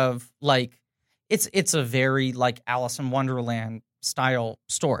of, like, it's a very, like, Alice in Wonderland style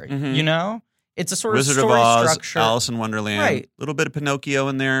story, It's a sort Wizard of story of Oz, structure. Alice in Wonderland, Right. A little bit of Pinocchio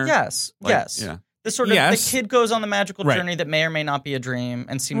in there. Yes. Yeah. The sort of the kid goes on the magical journey that may or may not be a dream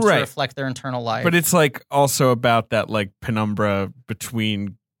and seems to reflect their internal life. But it's like also about that like penumbra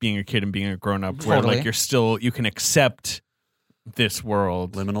between being a kid and being a grown up, where like you can accept this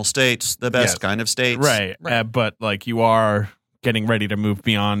world. Liminal states, the best kind of states, right? But like you are getting ready to move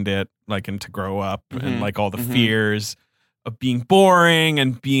beyond it, like and to grow up, and like all the fears of being boring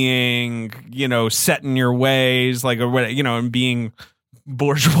and being, set in your ways, like, and being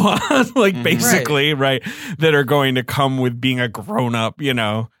bourgeois, like basically, right, that are going to come with being a grown up,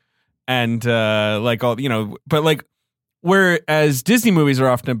 and like all, but like, whereas Disney movies are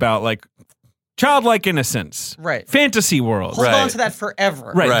often about like childlike innocence, right, fantasy world, hold on to that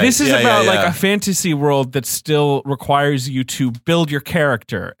forever, right. This is about like a fantasy world that still requires you to build your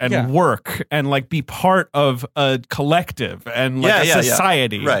character and work and like be part of a collective and like a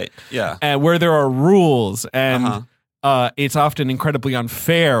society, right? Yeah, and where there are rules and it's often incredibly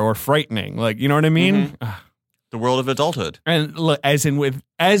unfair or frightening. Like, you know what I mean? The world of adulthood. And look, as with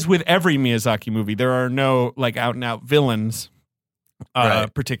every Miyazaki movie, there are no like out and out villains.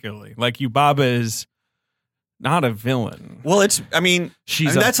 Particularly, like Yubaba is not a villain. Well, that's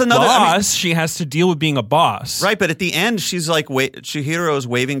another boss. She has to deal with being a boss, right? But at the end, she's like, Chihiro is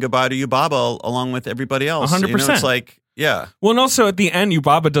waving goodbye to Yubaba along with everybody else. 100%. It's like, yeah. Well, and also at the end,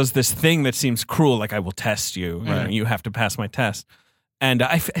 Yubaba does this thing that seems cruel, like I will test you. You have to pass my test. And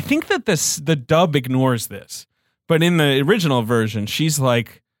I think that the dub ignores this, but in the original version, she's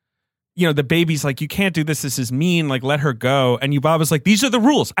like, the baby's like, you can't do this. This is mean. Like, let her go. And Yubaba's like, these are the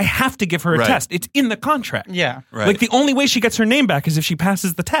rules. I have to give her a test. It's in the contract. Yeah. Right. Like, the only way she gets her name back is if she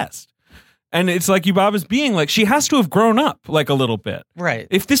passes the test. And it's like Yubaba's being like, she has to have grown up like a little bit. Right.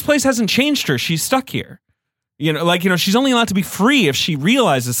 If this place hasn't changed her, she's stuck here. She's only allowed to be free if she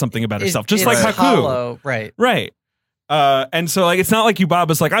realizes something about herself, just like Haku. Hollow. Right. Right. And so like, it's not like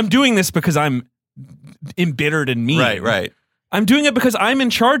Yubaba's like, I'm doing this because I'm embittered and mean. Right. I'm doing it because I'm in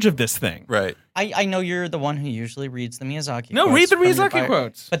charge of this thing. Right. I know you're the one who usually reads the Miyazaki No, quotes. read the from your Miyazaki bio.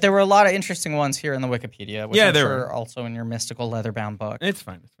 quotes. But there were a lot of interesting ones here in the Wikipedia, which Yeah, I'm there sure were. are also in your mystical leather-bound book. It's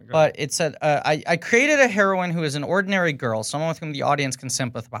fine. Go ahead. But it said, I created a heroine who is an ordinary girl, someone with whom the audience can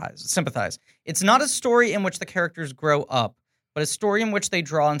sympathize. It's not a story in which the characters grow up, but a story in which they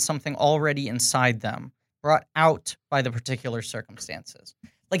draw on something already inside them, brought out by the particular circumstances.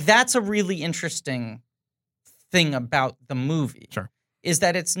 Like, that's a really interesting thing about the movie. Sure. Is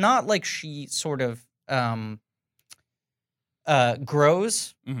that it's not like she sort of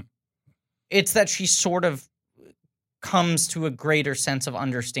grows. Mm-hmm. It's that she sort of comes to a greater sense of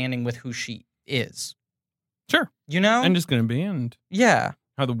understanding with who she is. Sure. You know? And just going to be, and Yeah.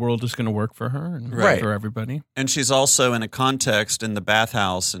 how the world is going to work for her and Right. for everybody. And she's also in a context in the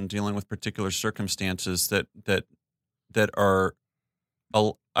bathhouse and dealing with particular circumstances that are,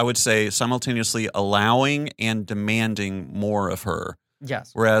 I would say, simultaneously allowing and demanding more of her.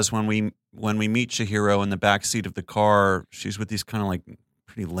 Yes. Whereas when we meet Chihiro in the backseat of the car, she's with these kind of like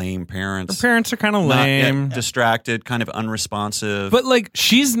pretty lame Her parents. parents are kind of Not yet lame. distracted, kind of unresponsive. But like,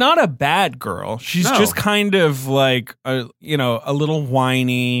 she's not a bad girl. She's No. just kind of like a little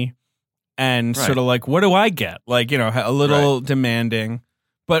whiny and Right. sort of like, what do I get? Like, a little demanding.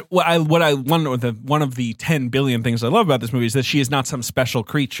 But one of the 10 billion things I love about this movie is that she is not some special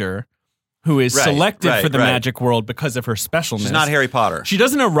creature who is Right, selected right, for the right. magic world because of her specialness. she's not Harry Potter. She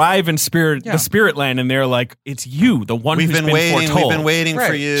doesn't arrive in Yeah. the spirit land, and they're like, "It's you, the one We've who's been waiting. foretold." We've been waiting for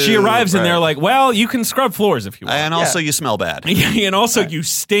Right. you. She arrives, and Right. they're like, "Well, you can scrub floors if you want." and also you smell bad. And also, you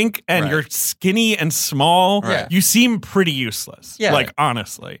stink, and Right. you're skinny and small. Right. You seem pretty useless. Yeah. Like,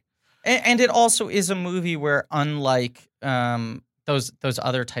 honestly. And it also is a movie where, unlike those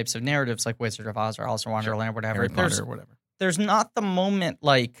other types of narratives like Wizard of Oz or Alice in Wonderland or whatever, Harry Potter or whatever. there's not the moment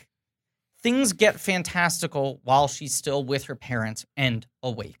like things get fantastical while she's still with her parents and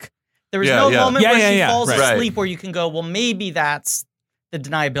awake. There is Yeah, no yeah. moment Yeah, where yeah, she yeah. falls Right. asleep where you can go, well, maybe that's the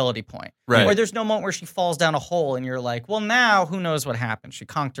deniability point. Right. Or there's no moment where she falls down a hole and you're like, well, now who knows what happened? She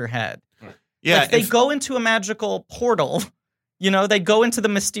conked her head. Yeah, Like, they if- go into a magical portal. They go into the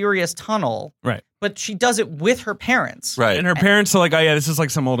mysterious tunnel. Right. But she does it with her parents. right. And her parents are like, "Oh yeah, this is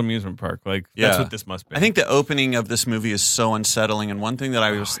like some old amusement park. Like, that's Yeah. what this must be." I think the opening of this movie is so unsettling, and one thing that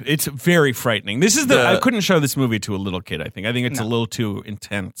I was it's very frightening. This is The- I couldn't show this movie to a little kid. I think it's a No. little too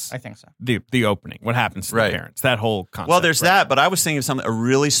intense. I think so. The opening, what happens to Right. the parents, that whole concept. well, there's right? that, but I was thinking of a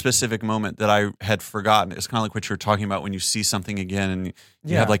really specific moment that I had forgotten. It's kind of like what you're talking about when you see something again and you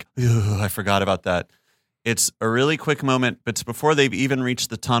Yeah. have like, "Ugh, I forgot about that." It's a really quick moment, but it's before they've even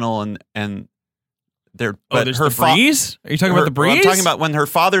reached the tunnel and they're. but there's her the breeze. Are you talking about the breeze? I'm talking about when her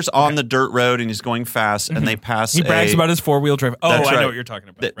father's on the dirt road and he's going fast, and they pass. He brags about his 4-wheel drive. Oh, That's I know right. what you're talking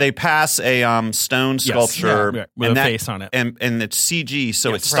about. They pass a stone sculpture Yeah, with and a face on it. and it's CG, so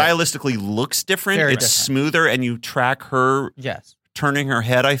Yes. it stylistically looks different. Very It's different. smoother, and you track her Yes. turning her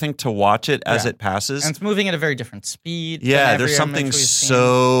head, I think, to watch it as Yeah. it passes. And it's moving at a very different speed. Yeah, than there's every something image we've seen.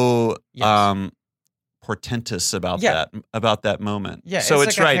 so Yes. portentous about Yeah. that moment. Yeah, so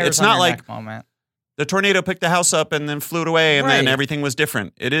it's like a right. hairs It's on not your like neck moment. the tornado picked the house up and then flew it away, and then Right. everything was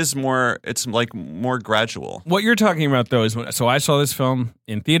different. It is more. It's like more gradual. What you're talking about, though, is so I saw this film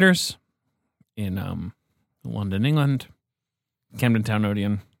in theaters in London, England, Camden Town,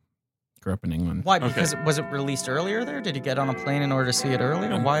 Odeon. Grew up in England. Why? Because was it released earlier there? Did you get on a plane in order to see it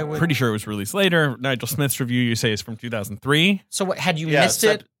earlier? Why would? Pretty sure it was released later. Nigel Smith's review, you say, is from 2003. So what, had you missed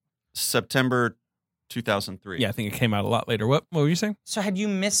it? September 2003. Yeah, I think it came out a lot later. What were you saying? So had you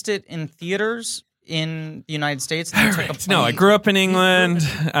missed it in theaters in the United States? And you took a plane? No, I grew up in England.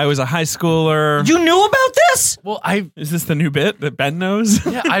 I was a high schooler. You knew about this? Well, Is this the new bit that Ben knows?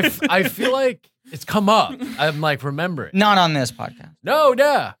 I feel like it's come up. I'm like remembering. Not on this podcast. No,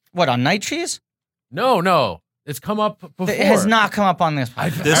 yeah. What, on Night Cheese? No. It's come up before. It has not come up on this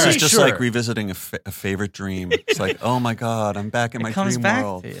podcast. This Pretty is just sure. like revisiting a favorite dream. It's like, oh my god, I'm back in my It comes dream back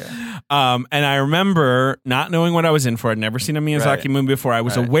world. to you. And I remember not knowing what I was in for. I'd never seen a Miyazaki Right. movie before. I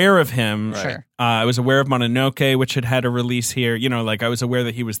was Right. aware of him. Right. Sure. I was aware of Mononoke, which had a release here. Like I was aware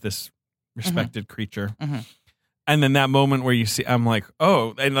that he was this respected creature. Mhm. And then that moment where you see, I'm like,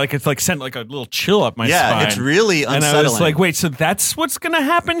 oh, and like it's like sent like a little chill up my Yeah, spine. it's really and unsettling. I was like, wait, so that's what's gonna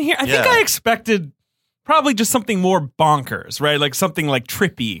happen here? I think Yeah. I expected probably just something more bonkers, right? Like something like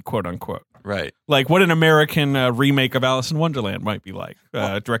trippy, quote unquote. Right. Like what an American remake of Alice in Wonderland might be like,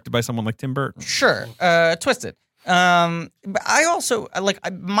 directed by someone like Tim Burton. Sure, Twisted. But I also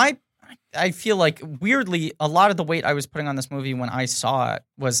I feel like weirdly a lot of the weight I was putting on this movie when I saw it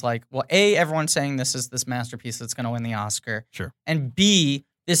was like, well, A, everyone's saying this is this masterpiece that's going to win the Oscar. Sure. And B,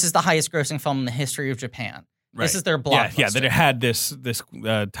 this is the highest grossing film in the history of Japan. Right. This is their blockbuster. Yeah, that it had this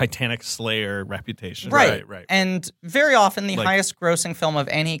Titanic Slayer reputation. Right. Right. And very often the Like- highest grossing film of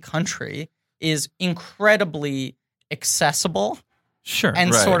any country is incredibly accessible Sure.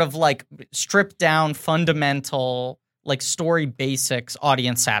 and Right. sort of like stripped down fundamental like story basics,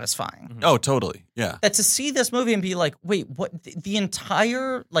 audience satisfying. Oh, totally. Yeah. That to see this movie and be like, wait, what? The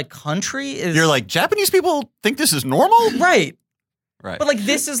entire like country is You're like, Japanese people think this is normal? right, Right. but like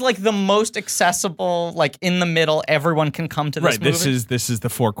this is like the most accessible, like in the middle, everyone can come to this Right. movie. This is the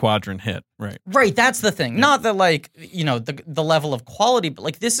 4-quadrant hit. Right. Right, that's the thing. Not that like, you know, the level of quality, but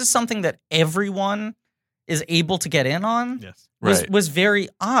like this is something that everyone is able to get in on. Yes. Right. Was very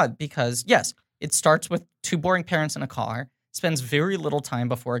odd because yes, it starts with two boring parents in a car, spends very little time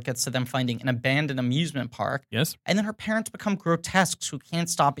before it gets to them finding an abandoned amusement park, Yes. and then her parents become grotesques who can't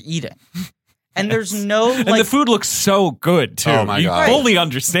stop eating. And there's no And like the food looks so good too. Oh, my you God. fully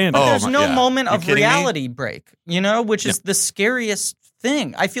understand. but it. there's no yeah. moment You of kidding me? reality break, you know, which is the scariest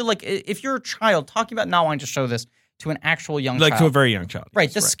thing. I feel like if you're a child talking about not wanting to show this to an actual young Like child. to a very young child. Right.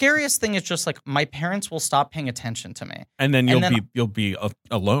 yes, The scariest thing is just like my parents will stop paying attention to me. And then and you'll be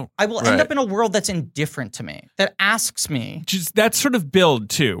alone. I will Right. end up in a world that's indifferent to me, that asks me. Just that sort of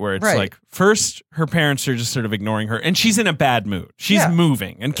build too, where it's Right. like first her parents are just sort of ignoring her, and she's in a bad mood. She's Yeah.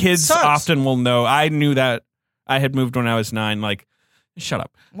 moving, and kids Sucks. often will know. I knew that I had moved when I was 9. Like, shut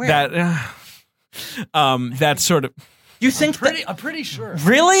up. Where? That sort of You think I'm pretty sure.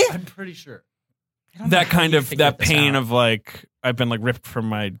 Really? I'm pretty sure. I don't know that how kind you of figured that this pain out. of like I've been like ripped from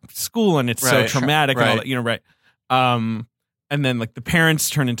my school, and it's so Right. traumatic, and all Right. that. You know, right? And then like the parents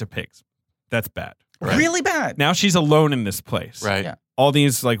turn into pigs. That's bad. Right. really bad. Now she's alone in this place. Right. Yeah. All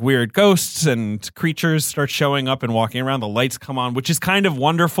these like weird ghosts and creatures start showing up and walking around. The lights come on, which is kind of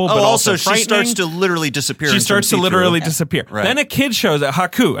wonderful, Oh, but also, also she starts frightening. to literally disappear. She and starts to turn literally see-through. disappear. Right. Then a kid shows up,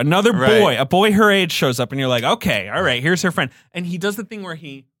 Haku, another Right. boy, a boy her age shows up, and you're like, okay, all right, here's her friend. And he does the thing where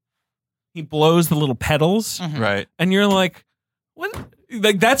he blows the little petals, Mhm. Right. and you're like, what?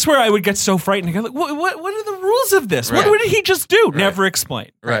 Like that's where I would get so frightened. Like, what are the rules of this? Right. What did he just do? Never explain.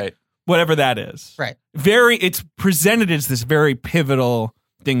 Right. Whatever that is. Right. It's presented as this very pivotal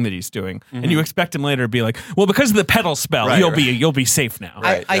thing that he's doing, and you expect him later to be like, well, because of the petal spell, Right, you'll be safe now.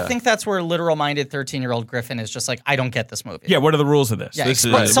 Right. I yeah. think that's where literal-minded 13-year-old Griffin is just like, I don't get this movie. Yeah, what are the rules of this? Yeah, This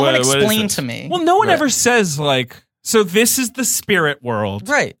expl- is- someone what is explain this? to me. Well, no one Right. ever says like, so this is the spirit world.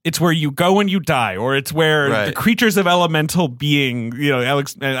 Right. It's where you go and you die, or it's where Right. the creatures of elemental being,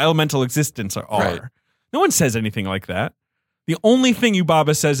 elemental existence are. Right. No one says anything like that. The only thing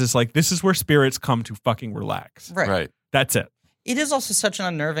Yubaba says is like, this is where spirits come to fucking relax. Right. Right. That's it. It is also such an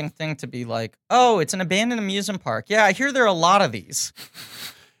unnerving thing to be like, oh, it's an abandoned amusement park. Yeah, I hear there are a lot of these.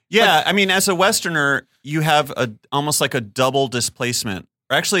 Yeah, I mean, as a Westerner, you have almost like a double displacement.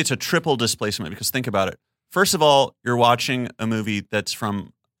 Or actually, it's a triple displacement because think about it. First of all, you're watching a movie that's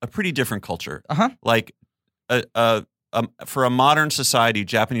from a pretty different culture. Uh-huh. Like, for a modern society,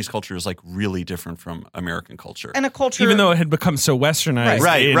 Japanese culture is like really different from American culture. And a culture. Even though it had become so westernized.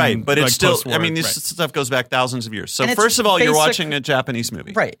 Right. But it's like, still, post-war, I mean, this right. stuff goes back thousands of years. So And it's first of all, you're basic- watching a Japanese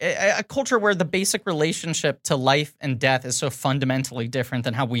movie. Right. A culture where the basic relationship to life and death is so fundamentally different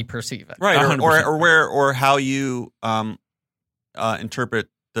than how we perceive it. Right. 100%. Or how you interpret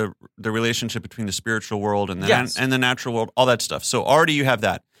the relationship between the spiritual world and the Yes. and the natural world, all that stuff. So already you have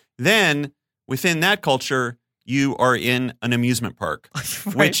that. Then within that culture, you are in an amusement park,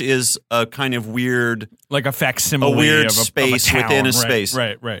 Right. which is a kind of weird. Like a facsimile A weird of space town. within a Right, space.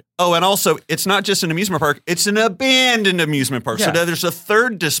 Right. Oh, and also it's not just an amusement park; it's an abandoned amusement park. So Yeah. now there's a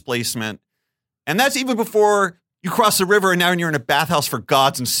third displacement, and that's even before you cross the river, and now you're in a bathhouse for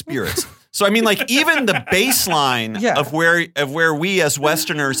gods and spirits. So I mean, like even the baseline Yeah. of where we as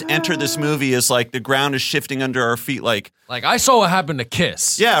Westerners enter this movie is like the ground is shifting under our feet. Like, Like, I saw what happened to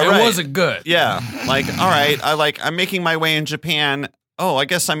Kiss. Yeah, It right. wasn't good. yeah, like all right, I'm making my way in Japan. Oh, I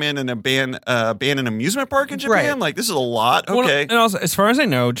guess I'm in an abandoned amusement park in Japan. Right. Like this is a lot. Well, Okay, and also, as far as I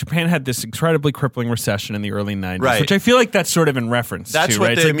know, Japan had this incredibly crippling recession in the early 90s, Right. which I feel like that's sort of in reference that's to, what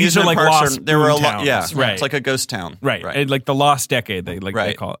right? the It's like these are amusement like parks lost are. There were a boom lot. Yeah, towns. Right. It's like a ghost town. Right. And like the lost decade, they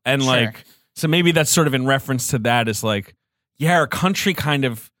Right. call it. And Sure. like, so maybe that's sort of in reference to that is like, yeah, our country kind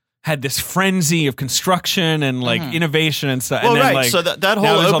of had this frenzy of construction and like innovation and stuff. Well, and then, right. like, So that now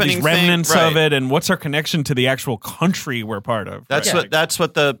whole there's all opening these remnants thing, of right. it, and what's our connection to the actual country we're part of? That's right? what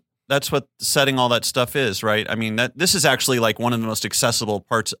that's what setting all that stuff is, right? I mean, this is actually like one of the most accessible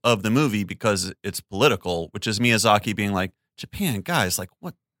parts of the movie because it's political, which is Miyazaki being like, Japan, guys, like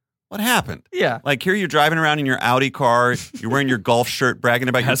what happened? Yeah. Like here you're driving around in your Audi car, you're wearing your golf shirt, bragging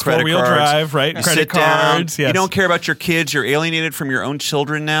about your Has credit four-wheel cards. drive, right? You Credit sit down. cards. Yes. You don't care about your kids. You're alienated from your own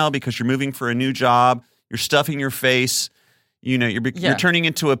children now because you're moving for a new job. You're stuffing your face. You know, you're turning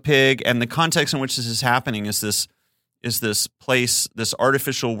into a pig. And the context in which this is happening is this place, this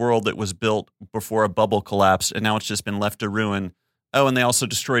artificial world that was built before a bubble collapsed, and now it's just been left to ruin. Oh, and they also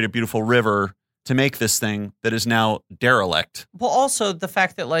destroyed a beautiful river to make this thing that is now derelict. Well, also the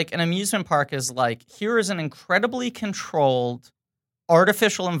fact that like an amusement park is like, here is an incredibly controlled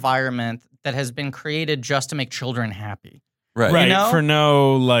artificial environment that has been created just to make children happy. Right. You know? For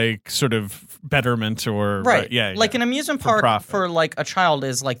no like sort of betterment or Right. yeah. Like an amusement park profit. for like a child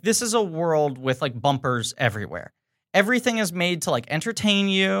is like, this is a world with like bumpers everywhere. Everything is made to like entertain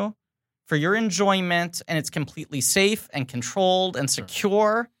you for your enjoyment, and it's completely safe and controlled and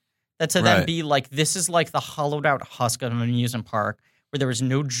secure. That to then Right. be like, this is like the hollowed out husk of an amusement park where there is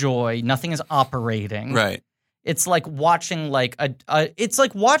no joy, nothing is operating. Right. It's like watching like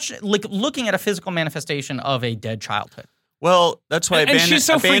looking at a physical manifestation of a dead childhood. Well, that's why And she's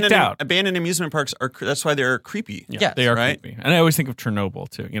so freaked out. abandoned amusement parks are. That's why they're creepy. Yeah, Yes. they are Right? creepy. And I always think of Chernobyl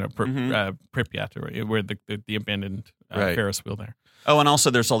too. You know, Mhm. Pripyat, where the abandoned Right. Ferris wheel there. Oh, and also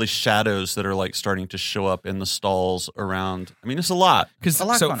there's all these shadows that are like starting to show up in the stalls around. I mean, it's a lot. Because A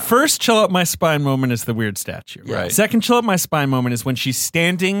lot so going on. first chill up my spine moment is the weird statue. Right. Second chill up my spine moment is when she's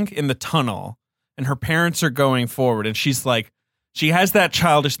standing in the tunnel and her parents are going forward, and she's like, she has that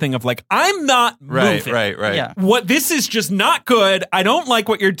childish thing of like, I'm not moving. Right. Yeah. What this is just not good. I don't like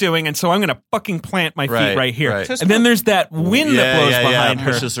what you're doing, and so I'm going to fucking plant my feet right here. Right. Just And then there's that wind that blows behind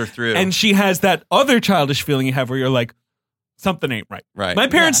her, pushes her through. and she has that other childish feeling you have where you're like, something ain't right. Right. My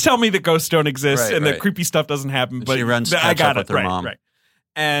parents tell me that ghosts don't exist Right, and right. that creepy stuff doesn't happen, And but she runs to I catch got up it. with her right, mom. right.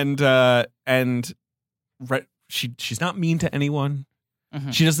 And she's not mean to anyone.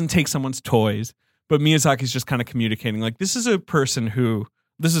 Mhm. She doesn't take someone's toys. But Miyazaki's just kind of communicating like, this is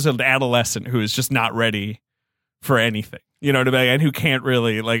an adolescent who is just not ready for anything. You know what I mean? And who can't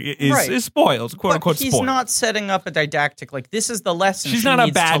really like is spoiled, quote But unquote he's spoiled. not setting up a didactic like this is the lesson. She's she not a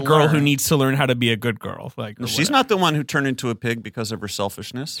needs bad to girl who learn. needs to learn how to be a good girl. Like or She's whatever. not the one who turned into a pig because of her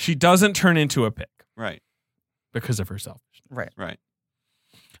selfishness. She doesn't turn into a pig Right. because of herself. Right. Right.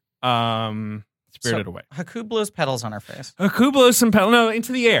 Spirited So, Away. Haku blows petals on her face. Haku blows some pedal, no,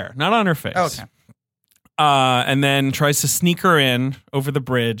 into the air, not on her face. Oh, okay. And then tries to sneak her in over the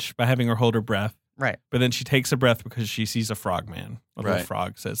bridge by having her hold her breath. Right. But then she takes a breath because she sees a frogman. A little Right.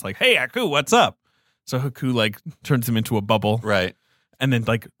 frog says like, "Hey, Haku, what's up?" So Haku like turns him into a bubble, Right. and then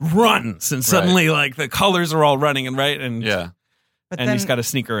like runs, and suddenly like the colors are all running and right, and Yeah. But and then he's got to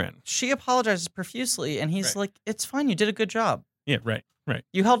sneak her in. she apologizes profusely, and he's Right. like, "It's fine. You did a good job. Yeah, right.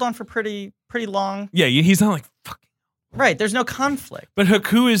 You held on for pretty long. Yeah, he's not like fuck. Right. There's no conflict. But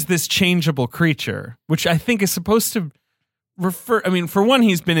Haku is this changeable creature, which I think is supposed to refer. I mean, for one,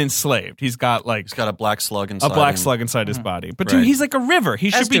 he's been enslaved. He's got like He's got a black slug inside a black him. slug inside his Mhm. body. But Right. dude, he's like a river. He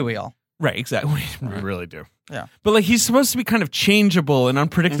As should be do we all. right. Exactly. We Right. really do. Yeah. But like he's supposed to be kind of changeable and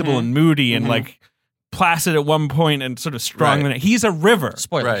unpredictable Mhm. and moody and Mhm. like placid at one point and sort of strong. Right. He's a river.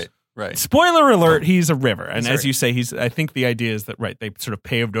 Spoilers. Right. Right. Spoiler alert: he's a river. And He's a as river. you say, I think the idea is that they sort of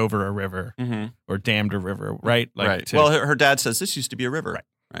paved over a river Mm-hmm. or dammed a river, right? Like right. to- Well, her dad says this used to be a river.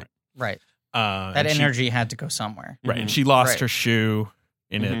 Right. that That energy had to go somewhere. Right. And Mhm. she lost Right. her shoe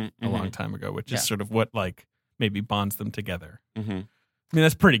in it Mhm, a long mhm. time ago, which Yeah. is sort of what like maybe bonds them together. Mm-hmm. I mean,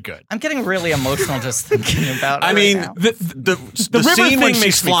 that's pretty good. I'm getting really emotional just thinking about it. I mean, right now. the river scene when thing she's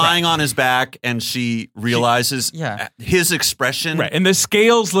makes me cry. flying on his back and she realizes Yeah. his expression. Right. And the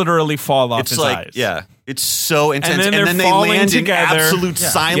scales literally fall off It's his like, eyes. yeah, it's so intense. then And they're they falling land together. in absolute Yeah.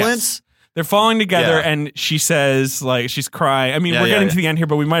 silence. They're falling together, Yeah. and she says, like, she's crying. I mean, Yeah, we're yeah, getting yeah. to the end here,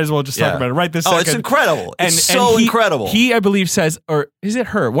 but we might as well just talk Yeah. about it right this Oh, second. it's incredible. And It's so he, incredible. He, I believe, says, or is it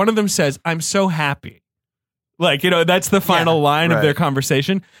her? One of them says, "I'm so happy." Like, that's the final line of right. their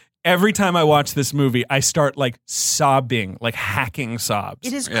conversation. Every time I watch this movie, I start like sobbing, like hacking sobs.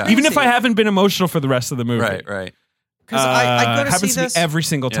 it is Yeah. crazy. Even if I haven't been emotional for the rest of the movie. right, right. because I go to see happens this. to me every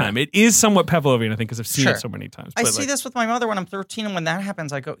single Yeah. time. It is somewhat Pavlovian, I think, because I've seen Sure. it so many times. I but, see like, this with my mother when I'm 13, and when that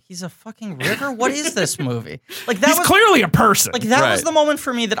happens, I go, "He's a fucking river. What is this movie?" Like that He's was clearly a person. like that was Right. the moment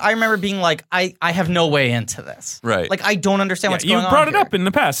for me that I remember being like, I have no way into this. Right. Like I don't understand Yeah, what's you going on. brought it here. up in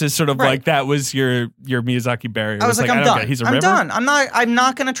the past. It's sort of Right. like that was your Miyazaki barrier. I was like, I'm I don't done. get it. He's a I'm river. done. I'm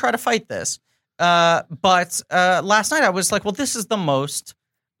not going to try to fight this. But last night I was like, well, this is the most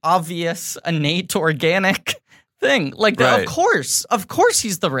obvious, innate, organic thing. Like, Right. of course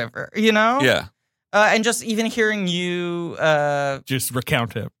he's the river, you know? Yeah. And just even hearing you, Just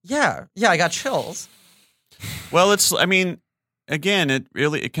recount it. yeah, I got chills. Well, I mean, again,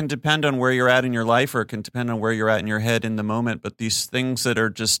 it can depend on where you're at in your life, or it can depend on where you're at in your head in the moment. But these things that are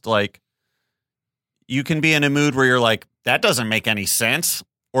just like, you can be in a mood where you're like, that doesn't make any sense.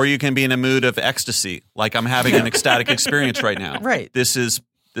 Or you can be in a mood of ecstasy, like I'm having an ecstatic experience right now. Right. This is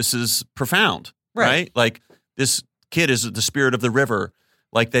profound, right? Like this kid is the spirit of the river.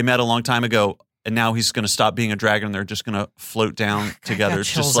 Like they met a long time ago, and now he's going to stop being a dragon. And they're just going to float down together. got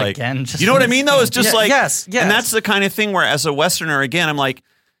It's chills just like, again, just you know what I when mean? you Though say it's just it. like, yes, and that's the kind of thing where, as a Westerner, again, I'm like,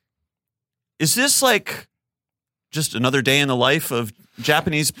 is this like just another day in the life of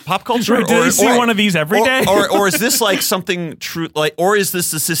Japanese pop culture? Right, do they see one of these every day? or is this like something true? Like, or is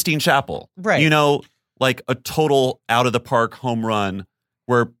this the Sistine Chapel? Right. You know, like a total out of the park home run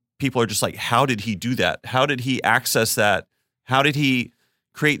where people are just like, how did he do that? How did he access that? How did he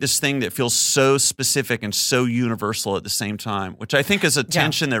create this thing that feels so specific and so universal at the same time? Which I think is a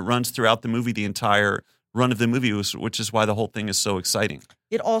tension that runs throughout the movie, the entire run of the movie, which is why the whole thing is so exciting.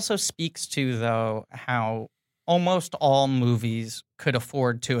 It also speaks to, though, how almost all movies could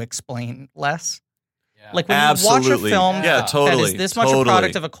afford to explain less. Yeah. Like when Absolutely. you watch a film Yeah, that totally, is this much a totally.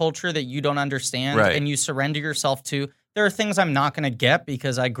 product of a culture that you don't understand, Right. and you surrender yourself to, there are things I'm not going to get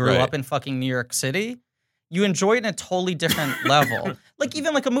because I grew Right. up in fucking New York City. You enjoy it in a totally different level. Like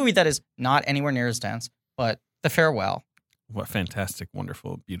even like a movie that is not anywhere near as dense, but The Farewell. What fantastic,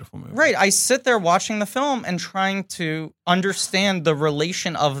 wonderful, beautiful movie. Right. I sit there watching the film and trying to understand the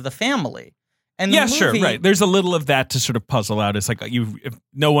relation of the family. And Yeah, the sure, movie, right. There's a little of that to sort of puzzle out. It's like if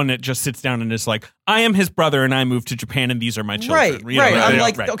no one that just sits down and is like, I am his brother and I moved to Japan and these are my children. Right, You know, right. I'm they-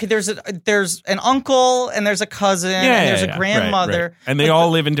 like, right. okay, there's an uncle and there's a cousin and there's a grandmother. right. And they Like, all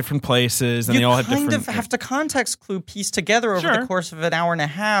live in different places and they all have kind different. of have to context clue piece together over Sure. the course of an hour and a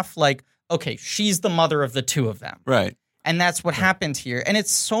half. Like, okay, she's the mother of the two of them, Right. and that's what happened here. And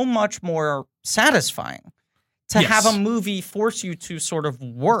it's so much more satisfying to Yes. have a movie force you to sort of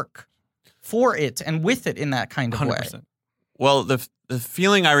work for it and with it in that kind of 100%. way. Well, the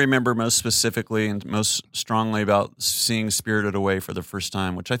feeling I remember most specifically and most strongly about seeing Spirited Away for the first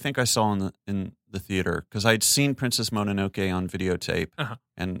time, which I think I saw in the theater, because I'd seen Princess Mononoke on videotape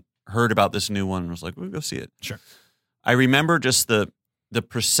and heard about this new one and was like, we'll go see it. Sure. I remember just the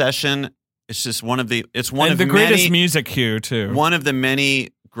procession. It's just one of the greatest greatest music cue too. one of the many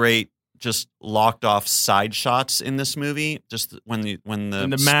great just locked off side shots in this movie. Just when the When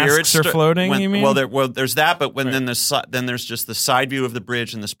the spirits masks are floating, you mean? Well, there's that, but when Right. then there's just the side view of the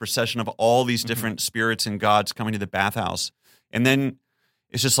bridge and this procession of all these different spirits and gods coming to the bathhouse, and then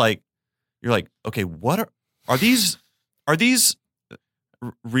it's just like you're like, okay, what are these? Are these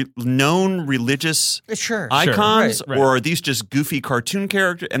known religious Sure. icons, Right. or are these just goofy cartoon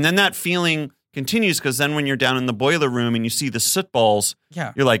characters? And then that feeling continues because then when you're down in the boiler room and you see the soot balls,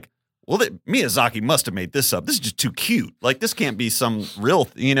 Yeah. you're like, well, Miyazaki must have made this up. This is just too cute. Like, this can't be some real,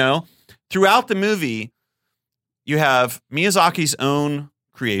 Throughout the movie, you have Miyazaki's own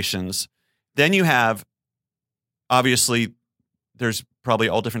creations. Then you have, obviously, there's probably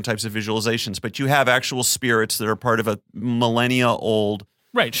all different types of visualizations, but you have actual spirits that are part of a millennia-old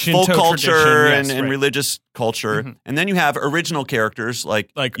Right, Shinto folk culture tradition, yes, and right. religious culture. Mhm. And then you have original characters like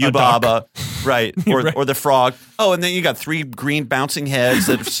a duck. Yubaba, right, Right. or the frog. Oh, and then you got 3 green bouncing heads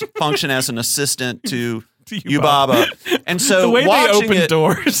that function as an assistant to Yubaba. And so the way they watching open it,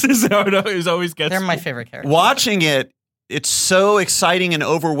 doors is how it always gets. They're my favorite characters. watching it, it's so exciting and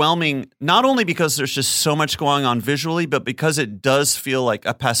overwhelming, not only because there's just so much going on visually, but because it does feel like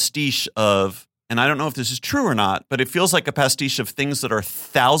a pastiche of, and I don't know if this is true or not, but it feels like a pastiche of things that are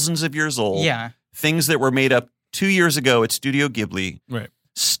thousands of years old. Yeah. Things that were made up 2 years ago at Studio Ghibli. Right.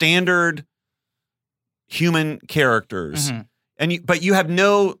 Standard human characters. Mhm. But you have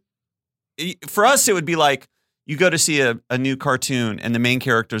no, for us, it would be like you go to see a new cartoon and the main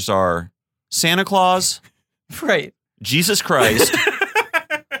characters are Santa Claus, Right. Jesus Christ,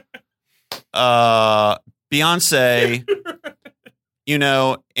 Beyonce,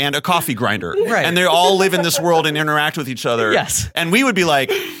 and a coffee grinder. Right. And they all live in this world and interact with each other. Yes. And we would be like,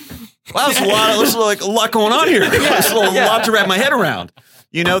 wow, there's a lot going on here. There's a lot to wrap my head around.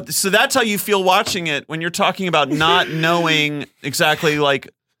 So that's how you feel watching it when you're talking about not knowing exactly like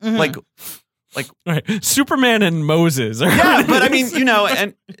Right. Superman and Moses. yeah, but I mean,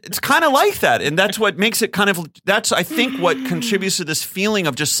 and it's kind of like that. And that's what makes it that's, I think, what contributes to this feeling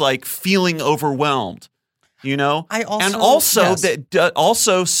of just like feeling overwhelmed, I also, and also yes. that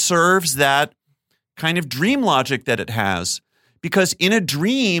also serves that kind of dream logic that it has. Because in a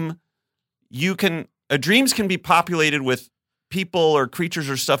dream, you can, dreams can be populated with people or creatures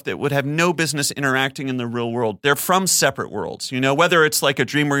or stuff that would have no business interacting in the real world. They're from separate worlds, whether it's like a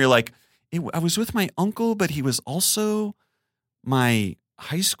dream where you're like, I was with my uncle, but he was also my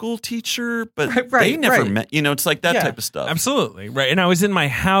high school teacher, but they never met. It's like that type of stuff. Absolutely. Right. And I was in my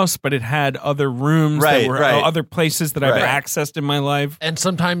house, but it had other rooms that were other places that I've accessed in my life. And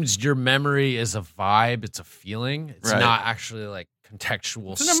sometimes your memory is a vibe. It's a feeling. It's not actually like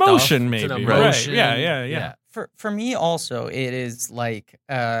contextual It's an emotion, maybe. It's an emotion. Right. Yeah. For me also, it is like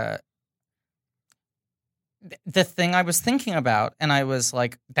the thing I was thinking about, and I was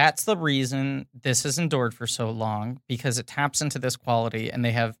like, that's the reason this has endured for so long, because it taps into this quality, and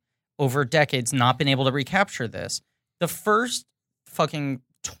they have over decades not been able to recapture this. The first fucking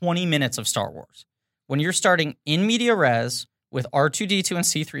 20 minutes of Star Wars, when you're starting in media res with R2-D2 and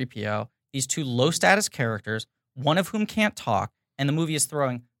C-3PO, these two low status characters, one of whom can't talk, and the movie is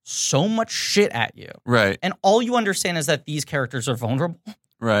throwing so much shit at you. Right. And all you understand is that these characters are vulnerable.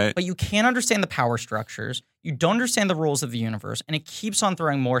 Right. But you can't understand the power structures. You don't understand the rules of the universe. And it keeps on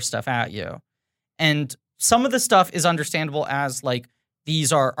throwing more stuff at you. And some of the stuff is understandable as like,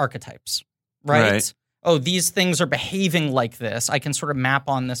 these are archetypes, right? Oh, these things are behaving like this. I can sort of map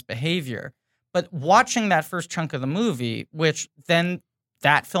on this behavior. But watching that first chunk of the movie, which then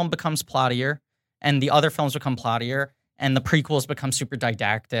that film becomes plottier and the other films become plottier and the prequels become super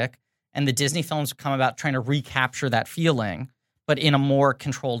didactic and the Disney films come about trying to recapture that feeling, but in a more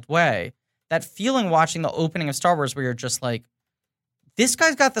controlled way. That feeling watching the opening of Star Wars where you're just like, this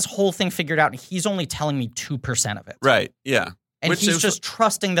guy's got this whole thing figured out and he's only telling me 2% of it. Right, yeah. And he's just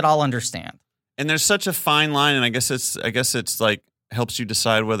trusting that I'll understand. And there's such a fine line, and I guess it's like helps you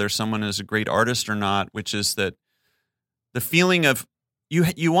decide whether someone is a great artist or not, which is that the feeling of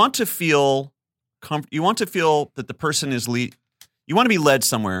you want to feel that the person is you want to be led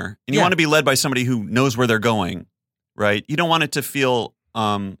somewhere, and you want to be led by somebody who knows where they're going, right? You don't want it to feel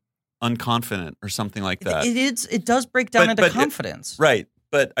unconfident or something like that. It does break down into confidence. Right.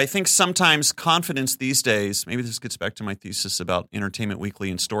 But I think sometimes confidence these days, maybe this gets back to my thesis about Entertainment Weekly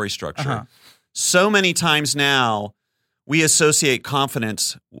and story structure. Uh-huh. So many times now we associate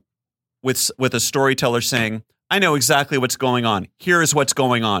confidence with a storyteller saying, I know exactly what's going on. Here is what's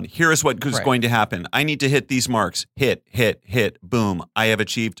going on. Here is what is going to happen. I need to hit these marks. Hit, boom. I have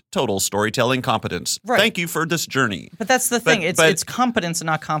achieved total storytelling competence. Right. Thank you for this journey. But that's the thing. It's competence and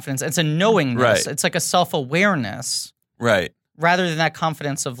not confidence. It's a knowingness. Right. It's like a self-awareness. Right. Rather than that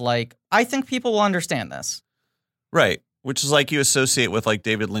confidence of like, I think people will understand this. Right. Which is like you associate with like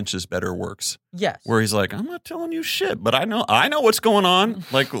David Lynch's better works. Yes. Where he's like, I'm not telling you shit, but I know what's going on.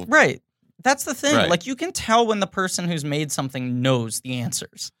 Like, right. That's the thing. Right. Like you can tell when the person who's made something knows the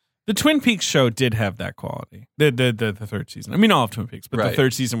answers. The Twin Peaks show did have that quality. The third season. I mean, all of Twin Peaks, but the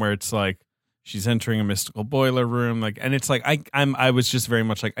third season where it's like she's entering a mystical boiler room, like, and it's like I was just very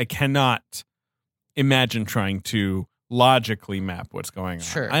much like I cannot imagine trying to logically map what's going on.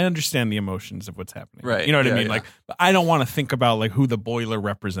 Sure. I understand the emotions of what's happening. Right. You know what I mean? Yeah. Like, but I don't want to think about like who the boiler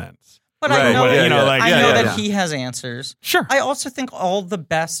represents. But Right. I know, Yeah, you know, yeah. like, Yeah, I know yeah, that yeah. he has answers. Sure. I also think all the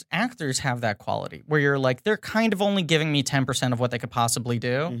best actors have that quality where you're like, they're kind of only giving me 10% of what they could possibly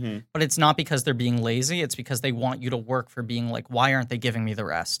do. Mm-hmm. But it's not because they're being lazy. It's because they want you to work for being like, why aren't they giving me the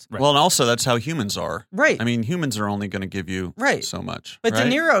rest? Right. Well, and also that's how humans are. Right. I mean, humans are only going to give you so much. But right?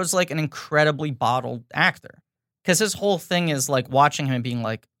 De Niro's like an incredibly bottled actor because his whole thing is like watching him and being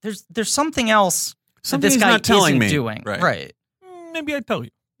like, there's something else Something that this he's guy not telling isn't me. doing. Right. Maybe I'd tell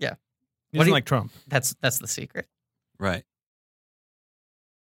you. Yeah. He What doesn't do you- like Trump. That's the secret. Right.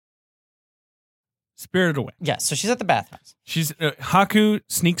 Spirited Away. Yeah. So she's at the bathhouse. She's Haku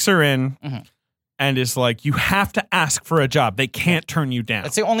sneaks her in Mhm. and is like, you have to ask for a job. They can't turn you down.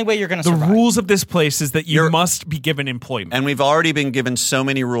 That's the only way you're going to The survive. rules of this place is that you You're- must be given employment. And we've already been given so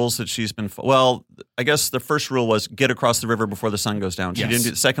many rules that she's been. Well, I guess the first rule was get across the river before the sun goes down. She Yes. didn't do.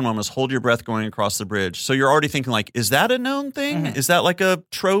 The second one was hold your breath going across the bridge. So you're already thinking like, is that a known thing? Mhm. Is that like a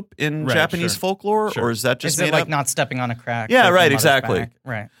trope in Right, Japanese sure. folklore, Sure. or is that just Is it made like up? not stepping on a crack? Yeah, taking right, the mother's exactly. back?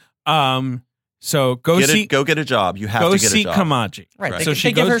 Right. So go Get a job. You have go to get see a job. Kamaji. Right. Right. They, So they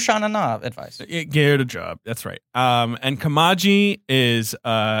she give her goes- Shana Na advice. Get a job. That's right. And Kamaji is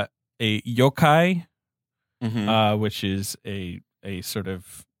a yokai, Mhm. which is a sort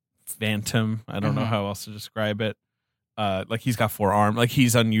of phantom. I don't know Mhm. how else to describe it. Like he's got 4 arms. Like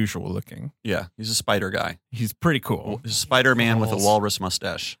he's unusual looking. Yeah, he's a spider guy. He's pretty cool. He's a Spider Man with a Balls. walrus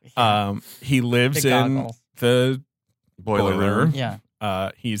mustache. He lives Big in goggles. the Boiler boiler. room. Yeah.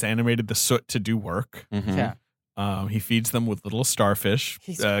 He's animated the soot to do work. Mhm. Yeah. He feeds them with little starfish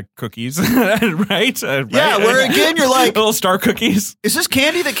cookies, right? Yeah, where again you're like, little star cookies. is this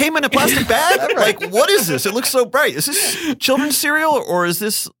candy that came in a plastic bag? Like, what is this? It looks so bright. Is this children's cereal or is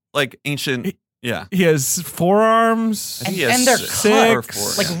this like ancient? Yeah. He has forearms. And, He has and they're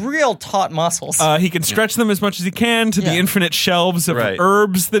six. cut like real taut muscles. He can stretch them as much as he can to the Yeah. infinite shelves of Right.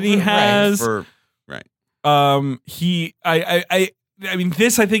 herbs that he has. I mean,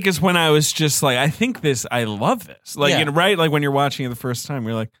 this I think is when I was just like, I love this. Like, Yeah. you know, right? Like when you're watching it the first time,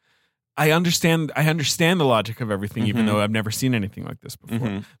 you're like, I understand the logic of everything, even though I've never seen anything like this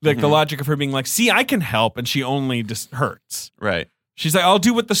before. Like the logic of her being like, see, I can help, and she only just hurts. Right. She's like, I'll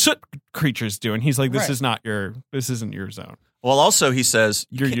do what the soot creatures do, and he's like, this Right. isn't your zone. Well, also he says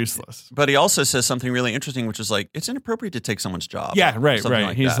You're useless. but he also says something really interesting, which is like, it's inappropriate to take someone's job. Yeah, right. Something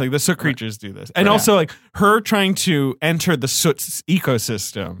like He's that. like, the soot creatures do this, and Right. also like her trying to enter the soot's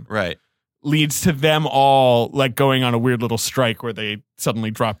ecosystem Right. leads to them all like going on a weird little strike where they suddenly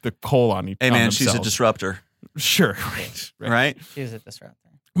drop the coal on each. Hey on man, she's a themselves. disruptor, Sure, right? She was a disruptor.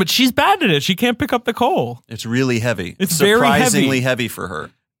 But she's bad at it. She can't pick up the coal. It's really heavy. It's very surprisingly heavy. heavy for her.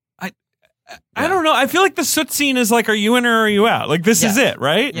 I don't know. I feel like the soot scene is like, are you in or are you out? Like this is Yeah. it,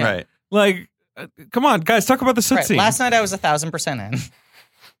 right? Yeah. Right. Like, come on, guys, talk about the soot Right. scene. Last night I was 1,000% in.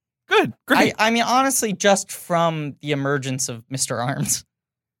 Good, great. I mean, honestly, just from the emergence of Mr. Arms.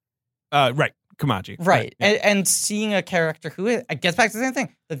 Right, Kamaji. Right. Yeah. And seeing a character who is, it gets back to the same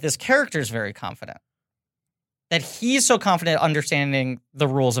thing, that this character is very confident. That he's so confident understanding the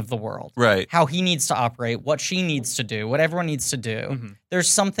rules of the world. Right. How he needs to operate, what she needs to do, what everyone needs to do. Mhm. There's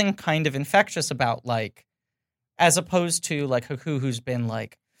something kind of infectious about, like, as opposed to, like, Haku, who's been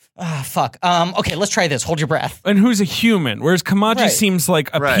like, fuck. Okay, let's try this. Hold your breath. And who's a human, whereas Kamaji Right. seems like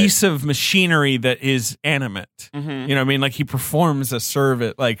a Right. piece of machinery that is animate. Mm-hmm. You know what I mean? Like he performs a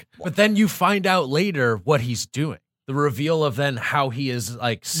service. Like But then you find out later what he's doing. The reveal of then how he is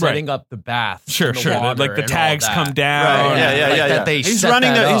like setting up the bath. sure. Like the tags come down. Right. Yeah. Like Yeah. that they He's set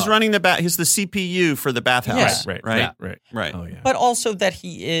running that the. He's up. running the bath. He's the CPU for the bathhouse. Yeah. Right. Right. Oh yeah. But also that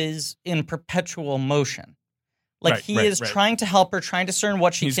he is in perpetual motion. Like Right, he right, is right. trying to help her, trying to discern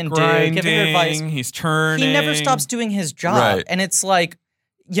what she He's can grinding, do, giving her advice. He's turning. He never stops doing his job. Right. And it's like,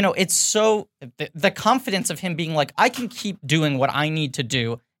 you know, it's so the confidence of him being like, I can keep doing what I need to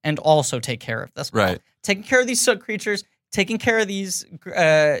do and also take care of this world. Right. Taking care of these soot creatures, taking care of these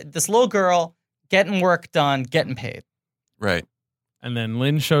this little girl, getting work done, getting paid. Right. And then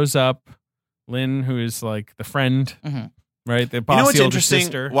Lynn shows up. Lynn, who is like the friend, Mhm. right? The You know bossy what's older interesting?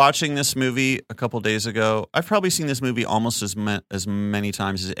 sister. Watching this movie a couple days ago, I've probably seen this movie almost as many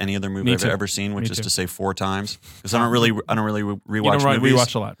times as any other movie Me I've too. ever seen, which Me is too. to say 4 times, because I don't really You rewatch don't movies.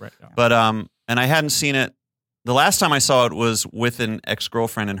 rewatch a lot, right? Yeah. But and I hadn't seen it. The last time I saw it was with an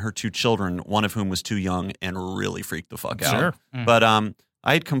ex-girlfriend and her 2 children, one of whom was too young and really freaked the fuck out. Sure. But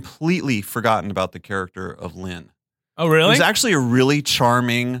I had completely forgotten about the character of Lynn. Oh, It really? was actually a really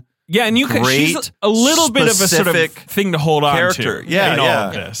charming Yeah, and you could. She's great, a little bit of a sort of specific thing to hold on character. to. Yeah, in all yeah.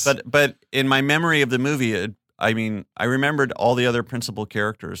 of this. But in my memory of the movie, I remembered all the other principal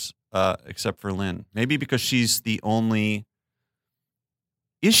characters except for Lynn. Maybe because she's the only.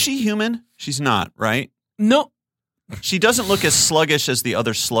 Is she human? She's not, right? no, She doesn't look as sluggish as the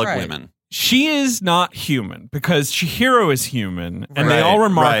other slug Right. women. she is not human because Chihiro is human, and they Right, all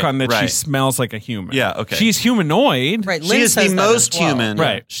remark right, on that she right. smells like a human. Yeah, okay. She's humanoid. Right. She Lynn is the says that as most well. human.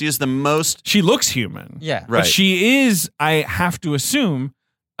 Right. She is the most. She looks human. Yeah. Right. But she is, I have to assume,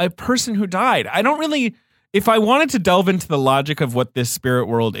 a person who died. I don't really, if I wanted to delve into the logic of what this spirit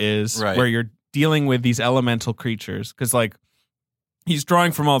world is, Right. where you're dealing with these elemental creatures, because like he's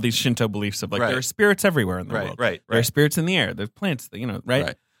drawing from all these Shinto beliefs of like Right. there are spirits everywhere in the Right, world. right, There are right. spirits in the air. There's plants, you know, right?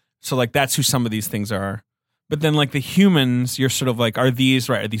 Right. So like that's who some of these things are. But then like the humans, you're sort of like, are these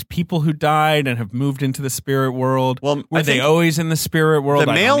people who died and have moved into the spirit world? Well, Were I they think always in the spirit world?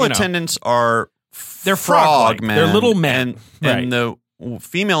 the I don't- male you know. attendants are They're frog frog-like. men. They're little men. And the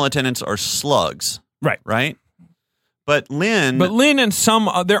female attendants are slugs. Right. Right. But Lynn. But Lynn and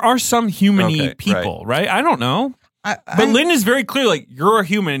there are some human-y Okay, people, right? I don't know. But Lynn is very clear, like, you're a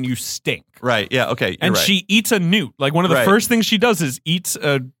human and you stink. Right. Yeah. Okay. You're And right. she eats a newt. Like, one of the Right. first things she does is eats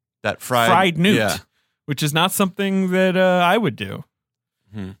a that fried newt, Yeah. which is not something that I would do.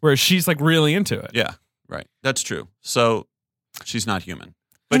 Hmm. Whereas she's, like, really into it. Yeah. Right. That's true. So she's not human,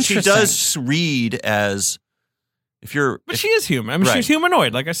 but she Interesting. does read as if you're. But if- she is human. I mean, Right. she's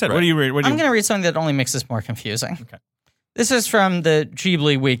humanoid. Like I said, what Right. do you read? I'm going to read something that only makes this more confusing. Okay. This is from the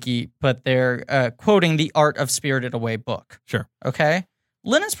Ghibli Wiki, but they're quoting the Art of Spirited Away book. Sure. Okay.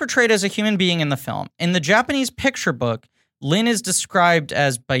 Lynn is portrayed as a human being in the film. In the Japanese picture book, Lynn is described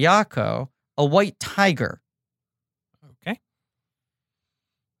as Bayako, a white tiger.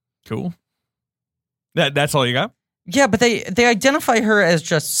 Cool. That's all you got? Yeah, but they identify her as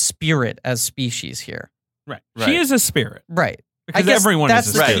just spirit as species here. Right. Right. She is a spirit. Right. Because I guess everyone that's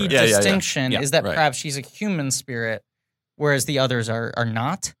is a the spirit. key Yeah, distinction Yeah. is that Right. perhaps she's a human spirit, whereas the others are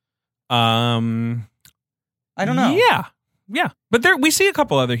not. I don't know. Yeah. But there we see a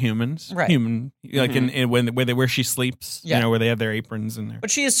couple other humans. Right. Human, like in where she sleeps, Yeah. where they have their aprons in there. But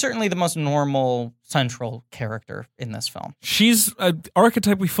she is certainly the most normal central character in this film. She's an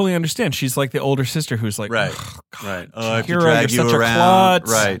archetype we fully understand. She's like the older sister who's like, Right. "Ugh, God, Right. Oh, I have to Hero, drag you're you such a around.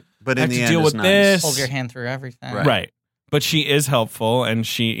 klutz." Right. But I in have the to end, deal it's with nice. this. Hold your hand through everything. Right. But she is helpful, and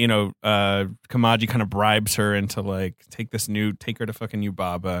she, Kamaji kind of bribes her into like, take her to fucking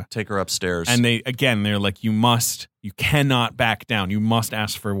Yubaba. Take her upstairs. And they're like, you cannot back down. You must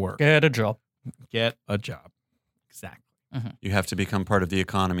ask for work. Get a job. Get a job. Exactly. you have to become part of the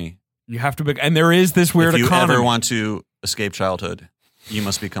economy. You have to be, and there is this weird if you economy. ever want to escape childhood, you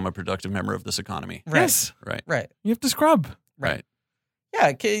must become a productive member of this economy. Right. Yes. Right. Right. You have to scrub. Right.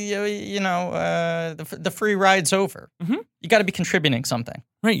 Yeah, the free ride's over. Mhm. You got to be contributing something.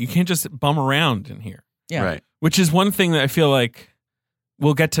 Right. You can't just bum around in here. Yeah. Right. Which is one thing that I feel like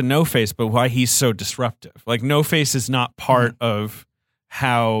we'll get to No Face, but why he's so disruptive. Like No Face is not part of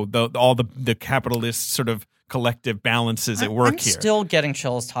how all the capitalist sort of collective balances at work I'm here. still getting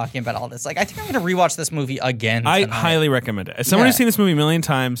chills talking about all this. Like, I think I'm going to rewatch this movie again. I tonight. highly recommend it. As someone who's seen this movie a million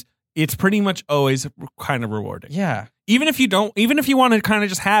times, it's pretty much always kind of rewarding. Yeah. Even if you want to kind of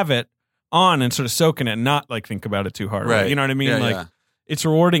just have it on and sort of soak in it and not like think about it too hard. Right. You know what I mean? Yeah, like yeah. it's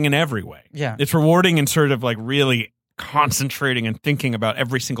rewarding in every way. Yeah. It's rewarding in sort of like really concentrating and thinking about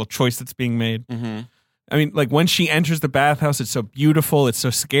every single choice that's being made. Mm-hmm. I mean, like when she enters the bathhouse, it's so beautiful. It's so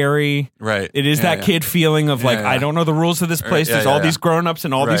scary. Right. It is Yeah, that yeah. kid feeling of like, Yeah, yeah. I don't know the rules of this place. Yeah, There's yeah, all yeah. these grown-ups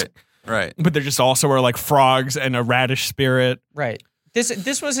and all these, Right. but there just also are like frogs and a radish spirit. Right.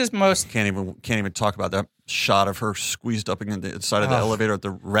 This was his most. Can't even talk about that shot of her squeezed up against the side of the Oh. elevator at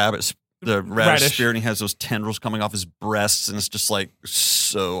the radish Radish. spirit, and he has those tendrils coming off his breasts, and it's just like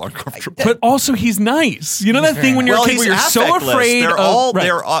so uncomfortable. But also he's nice. You know He's that thing when you're very a kid where you're so affectless. afraid They're of all right.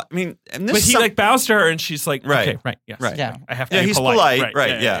 they're all, I mean, and this But is he some- like bows to her and she's like, Right. okay, right, yes. Right. Yeah. I have to Yeah, be he's polite.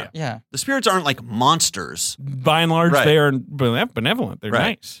 polite, yeah. Yeah. the spirits aren't like monsters. By and large, Right. they are benevolent. They're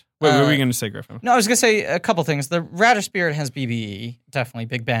Right. nice. Wait, what were we going to say, Griffin? No, I was going to say a couple things. The Radish Spirit has BBE, definitely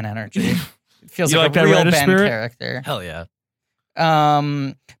Big Ben energy. It feels You like like a that real Radish Ben Spirit? character. Hell yeah.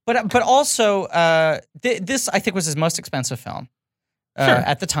 But also, this I think was his most expensive film Sure.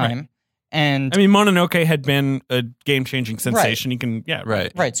 at the time. And I mean, Mononoke had been a game-changing sensation. You can,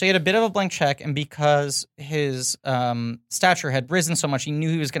 Right. right, so he had a bit of a blank check, and because his stature had risen so much, he knew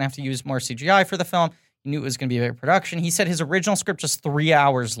he was going to have to use more CGI for the film. He knew it was going to be a big production. He said his original script was 3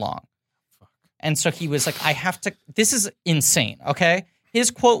 hours long. And so he was like, I have to, this is insane, okay?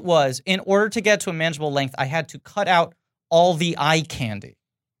 His quote was, in order to get to a manageable length, I had to cut out all the eye candy.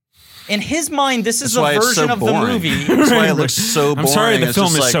 In his mind, this is That's why the it's version so of the boring. movie. That's why it looks so boring. I'm sorry the It's film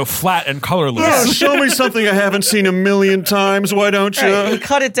just is like, so flat and colorless. "Oh, show me something I haven't seen a million times. Why don't you? Right, he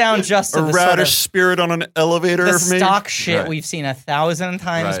cut it down just to A the radish sort of spirit on an elevator the for me. stock shit Right. we've seen 1,000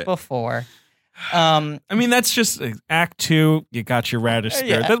 times Right. before. I mean, that's just Act 2. You got your radish spirit.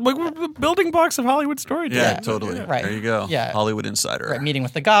 Yeah. That's like the building blocks of Hollywood storytelling. Yeah, Yeah. totally. Right. There you go. Yeah. Hollywood Insider. Right, meeting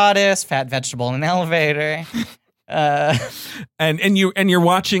with the goddess, fat vegetable in an elevator. And you're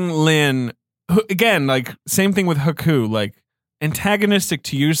watching Lin who, again, like same thing with Haku, like antagonistic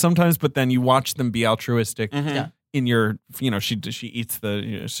to you sometimes, but then you watch them be altruistic. Mhm. Yeah. In your, she eats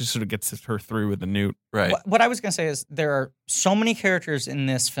she sort of gets her through with the newt. Right. What I was going to say is there are so many characters in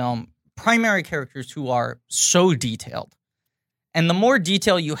this film, primary characters who are so detailed. And the more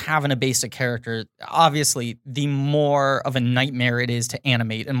detail you have in a basic character, obviously, the more of a nightmare it is to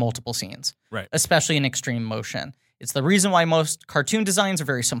animate in multiple scenes. Right. Especially in extreme motion. It's the reason why most cartoon designs are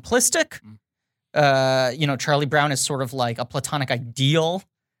very simplistic. Charlie Brown is sort of like a platonic ideal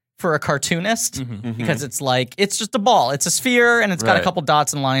for a cartoonist Mhm. because it's like, it's just a ball. It's a sphere and it's got a Right. couple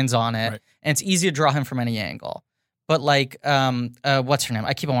dots and lines on it. Right. And it's easy to draw him from any angle. But like, what's her name?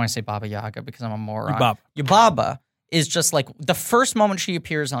 I keep on wanting to say Baba Yaga because I'm a moron. Yubaba is just like the first moment she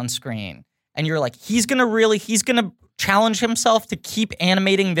appears on screen, and you're like, he's gonna challenge himself to keep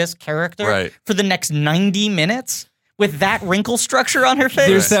animating this character Right. for the next 90 minutes with that wrinkle structure on her face.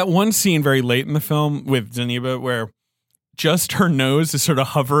 There's that one scene very late in the film with Zeniba where just her nose is sort of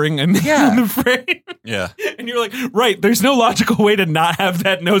hovering in, Yeah. in the frame. Yeah. And you're like, right, there's no logical way to not have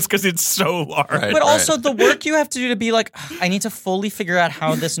that nose because it's so large. Right. But also the work you have to do to be like, I need to fully figure out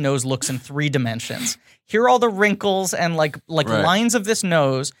how this nose looks in 3 dimensions. Here are all the wrinkles and like Right. lines of this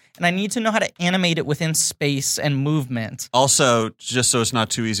nose, and I need to know how to animate it within space and movement. Also, just so it's not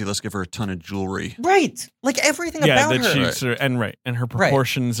too easy, let's give her a ton of jewelry. Right. Like everything Yeah, about that her. she's and her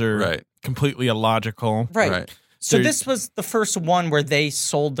proportions are Right. completely illogical. Right. So There- this was the first one where they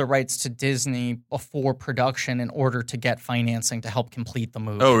sold the rights to Disney before production in order to get financing to help complete the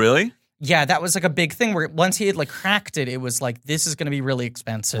movie. Oh, really? Yeah, that was like a big thing where once he had like cracked it, it was like, this is going to be really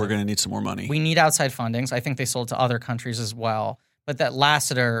expensive. We're going to need some more money. We need outside fundings. I think they sold to other countries as well. But that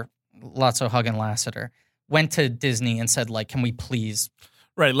Lasseter, Lotso Huggin Lasseter, went to Disney and said, like, can we please?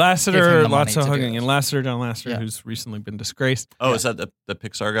 Right, Give him Lasseter, the money lots to of do hugging, this. and Lasseter, John Lasseter, Yeah. who's recently been disgraced. Oh, is that the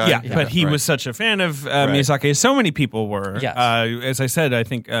Pixar guy? Yeah, but he was such a fan of Miyazaki, as so many people were. Yes. As I said, I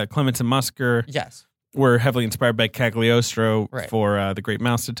think Clements and Musker Yes. were heavily inspired by Cagliostro Right. for The Great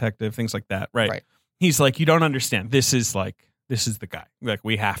Mouse Detective, things like that. Right. Right. He's like, you don't understand. This is the guy. Like,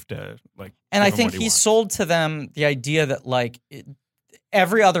 we have to like. And give I him think what he wants. sold to them the idea that like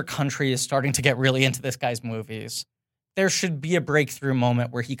every other country is starting to get really into this guy's movies. There should be a breakthrough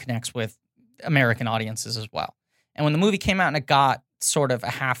moment where he connects with American audiences as well. And when the movie came out and it got sort of a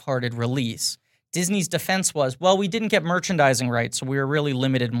half-hearted release, Disney's defense was, well, we didn't get merchandising rights, so we were really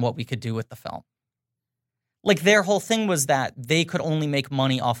limited in what we could do with the film. Like their whole thing was that they could only make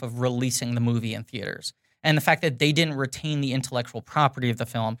money off of releasing the movie in theaters. And the fact that they didn't retain the intellectual property of the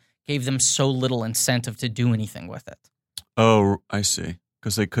film gave them so little incentive to do anything with it. Oh, I see.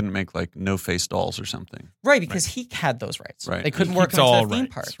 Because they couldn't make like no-face dolls or something. Right, because he had those rights. Right. They couldn't He work keeps them into all the theme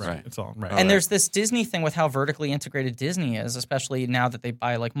rights, parks. Right. It's all right. And there's this Disney thing with how vertically integrated Disney is, especially now that they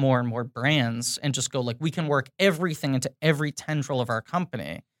buy like more and more brands and just go like, we can work everything into every tendril of our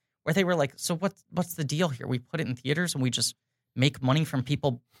company. Where they were like, so what's the deal here? We put it in theaters and we just make money from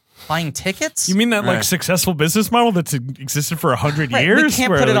people buying tickets? You mean that like Right. successful business model that's existed for 100 Right, years? we can't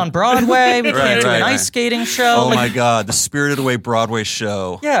where, put it like- on Broadway. We Right, can't do right, an right. ice skating show. Oh Like, my God, the Spirited Away Broadway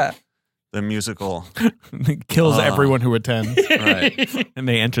show, yeah. the musical. It kills everyone who attends, Right. and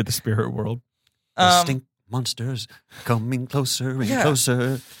they enter the spirit world. Distinct monsters coming closer and Yeah.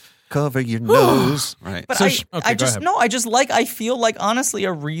 closer. Cover your nose. Right. But So I okay, go ahead. I feel like honestly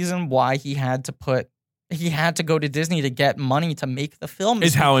a reason why he had to go to Disney to get money to make the film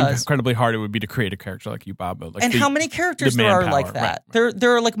Is how because- incredibly hard it would be to create a character like Yubaba. Like and how many characters the there are manpower, like that. right.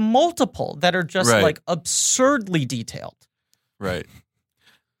 There are like multiple that are just Right. like absurdly detailed. Right.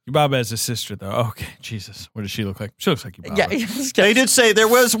 Yubaba has a sister, though. Okay, Jesus, what does she look like? She looks like Yubaba. Yeah, They did say there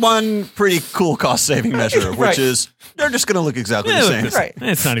was one pretty cool cost-saving measure, which Right. is they're just going to look exactly Yeah, the look, same. it's, Right.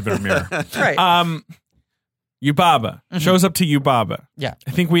 it's not even a mirror. right. Yubaba shows up to Yubaba. Yeah.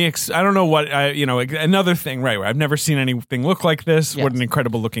 I think I don't know what, another thing, right, where I've never seen anything look like this. What Yes. an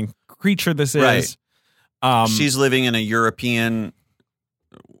incredible looking creature this is. Right. She's living in a European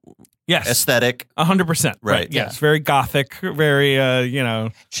yes, aesthetic. 100%. Right. Yes. Very gothic, very,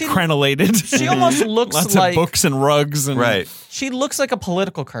 She- crenellated. she almost looks Lots like of books and rugs. And, Right. she looks like a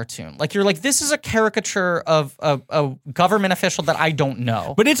political cartoon. Like you're like, this is a caricature of a government official that I don't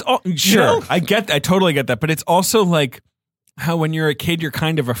know. But it's all, sure, know? I totally get that. But it's also like how when you're a kid, you're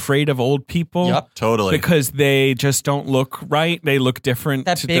kind of afraid of old people. Yep. Totally. Because they just don't look right. They look different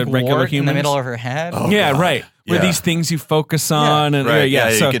That to big the regular wart humans. in the middle of her head. Oh, yeah, God. right. Where Yeah. these things you focus on, and Right.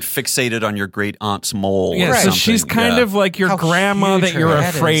 Yeah. so, you get fixated on your great aunt's mole. yeah, Or so something. she's kind Yeah. of like your How grandma huge that her you're head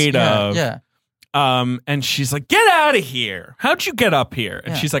is. afraid Yeah, of. Yeah. And she's like, "Get out of here! How'd you get up here?"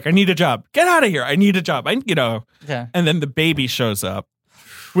 And Yeah. she's like, "I need a job. Get out of here! I need a job. Yeah. And then the baby shows up,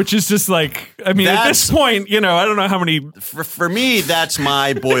 which is just like, I mean, at this That's- point, I don't know how many. For me, that's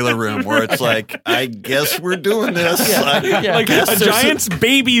my boiler room where it's like, I guess we're doing this. Yeah. Like guess a there's giant's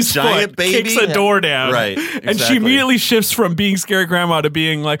baby's giant foot baby? kicks a Yeah. door down, Right, And she exactly. immediately shifts from being scary grandma to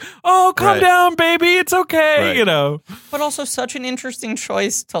being like, "Oh, calm Right. down, baby, it's okay," Right. But also such an interesting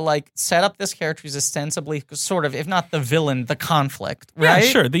choice to like set up this character who's ostensibly sort of, if not the villain, the conflict, right? Yeah,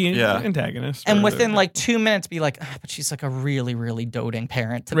 sure, the Yeah. antagonist, And or within the- like 2 minutes be like, but she's like a really, really doting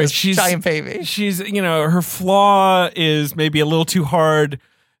parent to Right, this she's- giant baby. she's her flaw is maybe a little too hard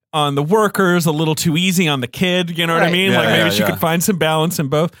on the workers, a little too easy on the kid. You know what I Right. mean? Yeah, Like maybe yeah, she yeah. could find some balance in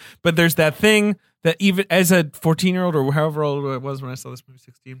both. But there's that thing that even as a 14-year-old or however old it was when I saw this movie,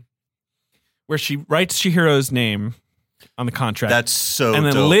 16, where she writes Chihiro's name on the contract. That's so and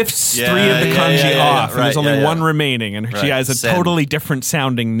then dope. lifts Yeah, 3 of the yeah, kanji yeah, yeah, off, and right, there's only yeah, one yeah. remaining, and she Right. has a Sen. totally different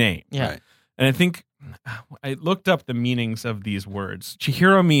sounding name. Yeah. Right. And I think I looked up the meanings of these words.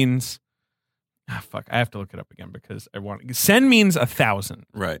 Chihiro means Fuck, I have to look it up again because I want. Sen means 1,000.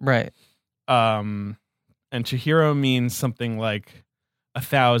 Right. Right. And Chihiro means something like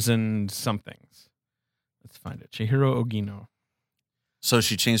 1,000 somethings. Let's find it. Chihiro Ogino. So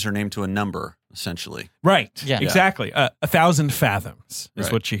she changed her name to a number, essentially. Right. Yeah. Exactly. 1,000 fathoms is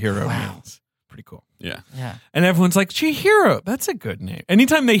Right. what Chihiro Wow. means. Pretty cool. Yeah. Yeah. And everyone's like, Chihiro, that's a good name.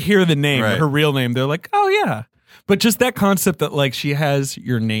 Anytime they hear the name, Right. her real name, they're like, oh, yeah. But just that concept that, like, she has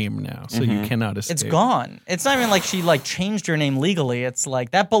your name now, so you cannot escape. It's gone. It's not even like she like changed your name legally. It's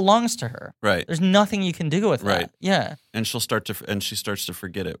like that belongs to her. Right. There's nothing you can do with Right. that. Yeah. And she starts to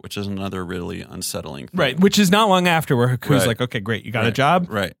forget it, which is another really unsettling thing. Right, which is not long after where Haku's Right. like, okay, great, you got a Right. job,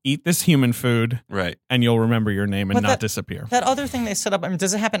 Right. eat this human food, Right. and you'll remember your name and But not that- disappear. That other thing they set up, I mean,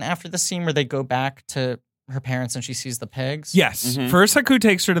 does it happen after the scene where they go back to her parents and she sees the pigs? Yes. Mhm. First, Haku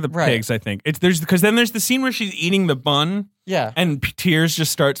takes her to the Right. pigs, I think. Because then there's the scene where she's eating the bun Yeah. and tears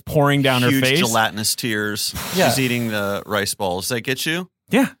just starts pouring down Huge her face. gelatinous tears. Yeah. She's eating the rice balls. Does that get you?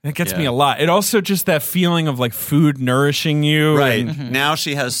 Yeah, that gets me Yeah. a lot. It also just that feeling of like food nourishing you. Right. And Now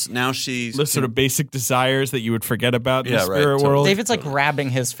she's the sort of basic desires that you would forget about in Yeah, the right, spirit totally. world. David's like grabbing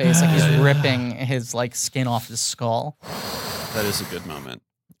his face, like he's ripping his like skin off his skull. that is a good moment.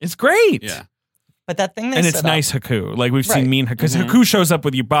 It's great. Yeah. But that thing they And set it's up, nice Haku. Like we've Right. seen mean Haku. Because Mhm. Haku shows up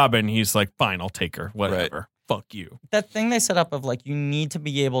with Yubaba and he's like, fine, I'll take her. Whatever. Fuck you. that thing they set up of like you need to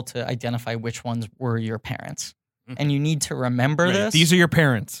be able to identify which ones were your parents. Mhm. And you need to remember Right. this. These are your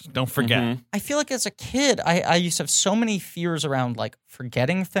parents. Don't forget. Mhm. I feel like as a kid, I used to have so many fears around like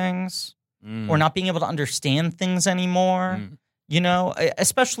forgetting things Mm. or not being able to understand things anymore. Mm. You know,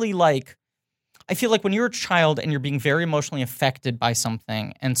 especially like, I feel like when you're a child and you're being very emotionally affected by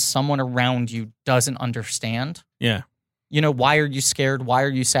something and someone around you doesn't understand, Yeah. you know, why are you scared? Why are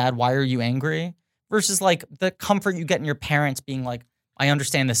you sad? Why are you angry? Versus like the comfort you get in your parents being like, I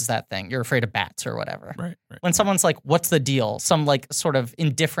understand this is that thing. You're afraid of bats or whatever. Right. Right. When someone's like, what's the deal? Some like sort of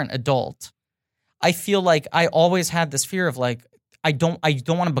indifferent adult. I feel like I always had this fear of like, I don't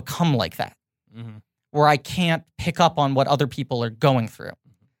want to become like that, Mhm. where I can't pick up on what other people are going through,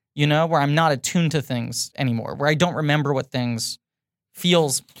 you know, where I'm not attuned to things anymore, where I don't remember what things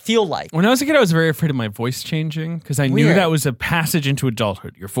feel like. When I was a kid, I was very afraid of my voice changing because I knew Weird. that was a passage into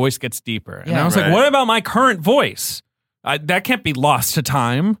adulthood. Your voice gets deeper. And Yeah. I was Right. like, what about my current voice? That can't be lost to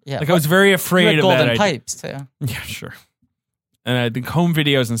time. Yeah. Like I was very You afraid had of golden that. pipes too. Yeah, sure. And I think home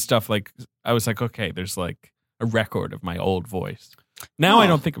videos and stuff, like, I was like, okay, there's like a record of my old voice. Now I Oh.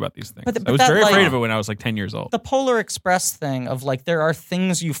 don't think about these things. But I was that, very like- afraid of it when I was like 10 years old. The Polar Express thing of like, there are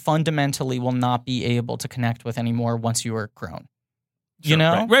things you fundamentally will not be able to connect with anymore once you are grown. You Sure,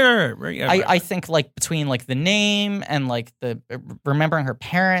 know? Right. Yeah, right. I think like between like the name and like the remembering her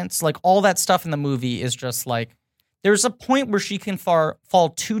parents, like all that stuff in the movie is just like there's a point where she can fall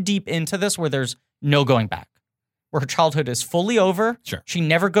too deep into this where there's no going back, where her childhood is fully over. Sure. She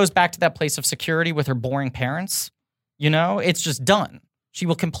never goes back to that place of security with her boring parents. You know, it's just done. She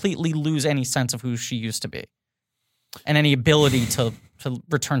will completely lose any sense of who she used to be and any ability to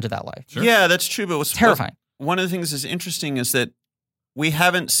return to that life. Sure. Yeah, that's true. But what's Terrifying. one of the things that's interesting is that we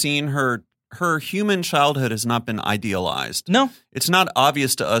haven't seen her human childhood has not been idealized. No, It's not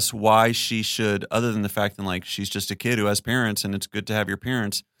obvious to us why she should, other than the fact that like she's just a kid who has parents and it's good to have your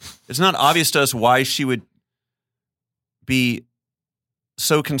parents. It's not obvious to us why she would be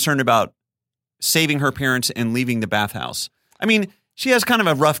so concerned about saving her parents and leaving the bathhouse. I mean, she has kind of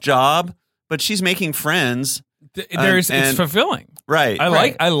a rough job, but she's making friends. It's and- fulfilling. Right.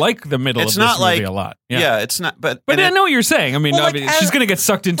 I like the middle It's of this not movie like- a lot. Yeah, it's not, but But I know what you're saying. I mean, Well, like, obviously, she's as- going to get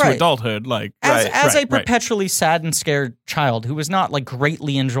sucked into Right. adulthood. Like, As a right. perpetually sad and scared child who was not like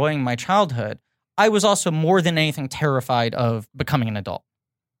greatly enjoying my childhood, I was also more than anything terrified of becoming an adult.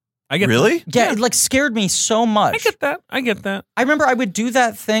 I get really? Yeah, it like scared me so much. I get that. I remember I would do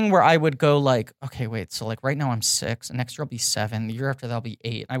that thing where I would go like, okay, wait, so like right now I'm 6, and next year I'll be 7, the year after that I'll be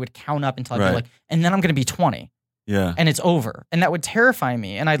 8. I would count up until I'd Right. be like, and then I'm going to be 20, Yeah. and it's over. And that would terrify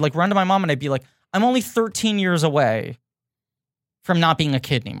me. And I'd like run to my mom and I'd be like, I'm only 13 years away from not being a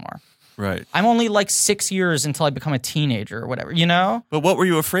kid anymore. Right. I'm only like 6 years until I become a teenager or whatever, you know? But what were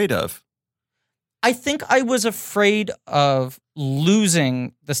you afraid of? I think I was afraid of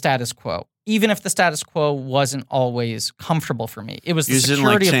losing the status quo, even if the status quo wasn't always comfortable for me. It was the You didn't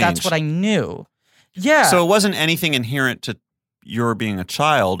like security of that's change. what I knew. Yeah. So it wasn't anything inherent to your being a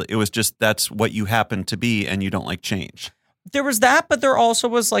child. It was just that's what you happen to be and you don't like change. there was that, but there also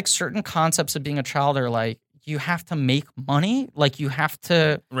was like certain concepts of being a child are like, you have to make money. Like you have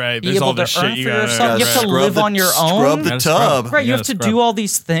to Right. be There's all able to this shit earn you for gotta- yourself. You have to Scrub live the- on your Scrub own. the Gotta scrub. tub. Right, you Yeah, have to scrub. do all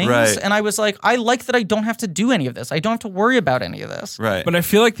these things. Right. And I was like, I like that I don't have to do any of this. I don't have to worry about any of this. Right. But I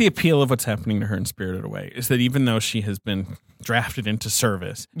feel like the appeal of what's happening to her in Spirited Away is that even though she has been drafted into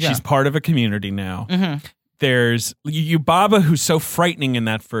service, Yeah. she's part of a community now. Mhm. There's Yubaba, who's so frightening in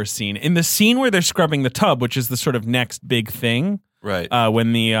that first scene. In the scene where they're scrubbing the tub, which is the sort of next big thing, right.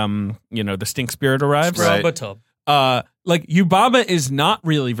 when the the stink spirit arrives. Right. Like Yubaba is not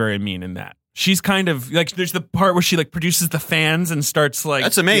really very mean in that. She's kind of like, there's the part where she like produces the fans and starts like,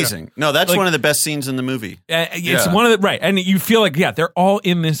 That's amazing. No, that's like- one of the best scenes in the movie. It's Yeah. one of the right, and you feel like they're all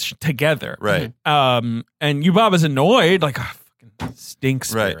in this together, Right. And Yubaba's annoyed, like fucking stink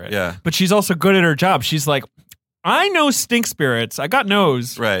spirit, Right. Yeah. but she's also good at her job. She's like, I know stink spirits. I got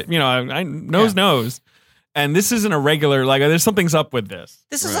nose, Right. I knows, and this isn't a regular. Like, there's something's up with this.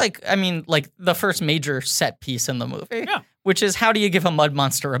 This is Right. like the first major set piece in the movie. Yeah. Which is, how do you give a mud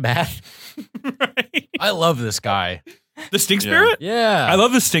monster a bath? Right? I love this guy. The stink Yeah. spirit. Yeah. I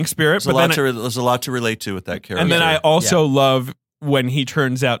love the stink spirit, There's but there's a lot to relate to with that character. and then I also love when he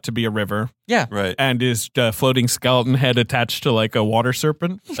turns out to be a river Yeah. right. and is floating skeleton head attached to like a water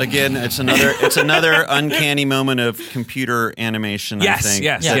serpent. Again, it's another uncanny moment of computer animation. Yes, I think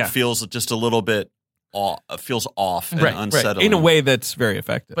yes, that yeah. feels just a little bit feels off and Right, unsettling in a way that's very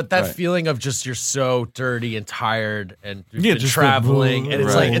effective. But that Right. feeling of just you're so dirty and tired and you've Yeah, been just traveling, the- and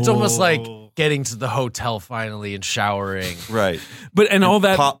it's Right. like it's almost like getting to the hotel finally and showering. Right. But all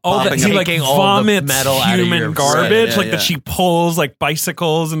that popping he up. like Taking all the vomits metal out of human your- garbage, Right, yeah, like yeah. that she pulls like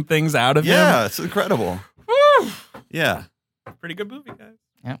bicycles and things out of Yeah, him. it's incredible. Yeah. Pretty good movie,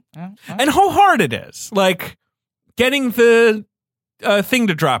 guys. Yeah. And how hard it is, like getting the thing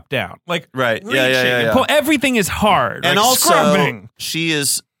to drop down, like Right. reaching, Yeah. everything is hard, And like, also, scrubbing. she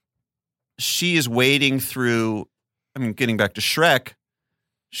is wading through. I mean, getting back to Shrek,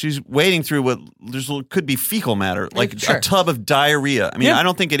 she's wading through what could be fecal matter, like Sure. a tub of diarrhea. I mean, Yeah. I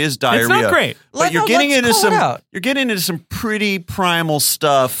don't think it is diarrhea. It's not great. but you're Let's getting into call it out. you're getting into some pretty primal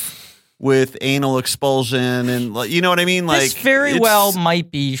stuff with anal expulsion and you know what I mean. Like This very it's- well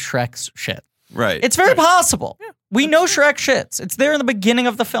might be Shrek's shit. right. It's very possible. We know Shrek shits. It's there in the beginning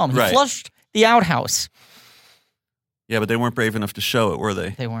of the film. He Right. flushed the outhouse. yeah, but they weren't brave enough to show it, were they?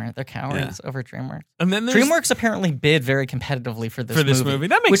 They weren't. They're cowards over DreamWorks. And then there's DreamWorks apparently bid very competitively for this movie.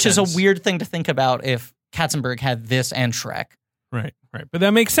 That makes which sense. is a weird thing to think about if Katzenberg had this and Shrek. right. But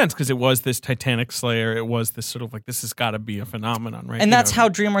that makes sense because it was this Titanic Slayer. It was this sort of like, this has got to be a phenomenon, right? And You that's know? how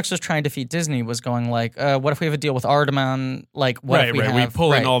DreamWorks was trying to defeat Disney, was going like, what if we have a deal with Aardman? Like, what if we have... We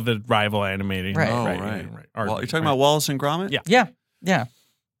pull in right. all the rival animating. Right. Oh, right. Well, Art- you're talking about Wallace and Gromit? Yeah. Yeah.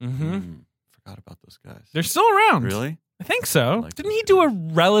 Mm-hmm. Forgot about those guys. They're still around. Really? I think so. Like Didn't he do a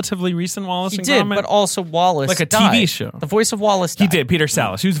relatively recent Wallace He and did, Gromit? but also Wallace Like a died. TV show. The voice of Wallace He died. did, Peter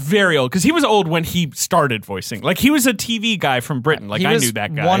Sallis. He was very old because he was old when he started voicing. Like he was a TV guy from Britain. Like He I was knew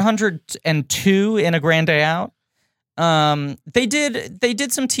that guy. 102 in A Grand Day Out. They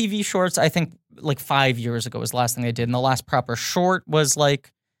did some TV shorts. I think like 5 years ago was the last thing they did, and the last proper short was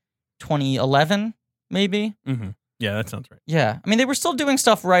like 2011, maybe. Mm-hmm. Yeah, that sounds right. Yeah, I mean they were still doing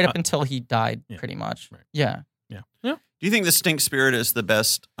stuff right up until he died, yeah. pretty much. Right. Yeah. Do you think the Stink Spirit is the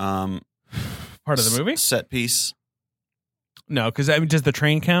best Part of the movie? set piece? No, because I mean, does the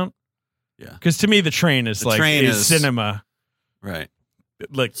train count? Yeah. Because to me, the train is The train is- cinema. Right.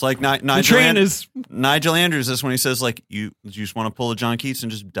 Like It's like the Nigel, train is. Nigel Andrews is when he says like you just want to pull a John Keats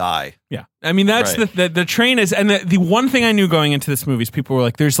and just die. Yeah, I mean that's Right. the train is, and the one thing I knew going into this movie is people were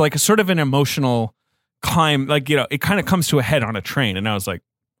like, there's like a sort of an emotional climb, like it kind of comes to a head on a train, and I was like,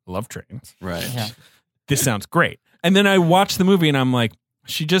 I love trains. Right. Yeah. This sounds great. And then I watched the movie and I'm like,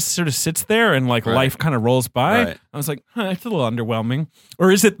 she just sort of sits there and like Right. life kind of rolls by. Right. I was like, it's a little underwhelming.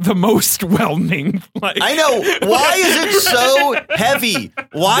 Or is it the most whelming? Like, I know. Why is it so heavy?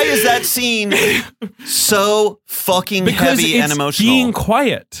 Why is that scene so fucking because heavy it's and emotional? being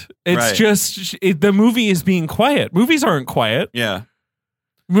quiet. It's Right. just the movie is being quiet. Movies aren't quiet. Yeah.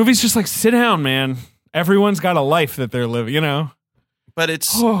 Movies just like sit down, man. Everyone's got a life that they're living, you know. But it's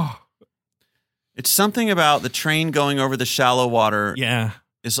Oh, something about the train going over the shallow water yeah.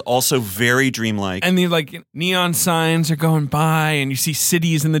 is also very dreamlike. And the like neon signs are going by, and you see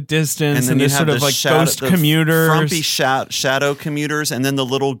cities in the distance, then and you there's have sort of the like shadow- ghost the commuters. frumpy shadow commuters, and then the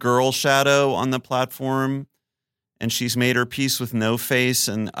little girl shadow on the platform, and she's made her peace with No Face,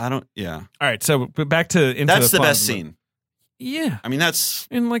 and I don't. Yeah, All right, so but back to into that's the plot best of the movie. scene. Yeah, I mean, that's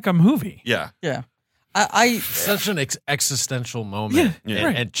in like a movie. yeah, Yeah. I Such an existential moment. Yeah, Yeah. and,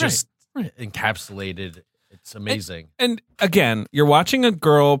 right, and just right. encapsulated It's amazing. And again, you're watching a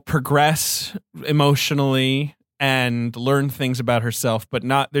girl progress emotionally and learn things about herself, but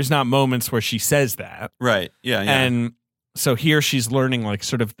there's not moments where she says that. Right. Yeah. Yeah. And so here she's learning like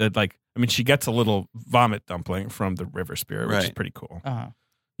sort of the like, I mean, she gets a little vomit dumpling from the river spirit, which is Right. pretty cool. Uh-huh.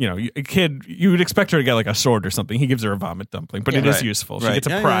 You know, a kid, you would expect her to get like a sword or something. He gives her a vomit dumpling, but Yeah. it is Right. useful. She Right. gets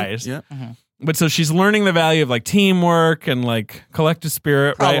a Yeah, prize. Yeah. But so she's learning the value of like teamwork and like collective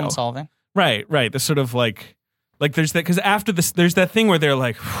spirit, Problem right? solving. Right. The sort of like there's that, because after this, there's that thing where they're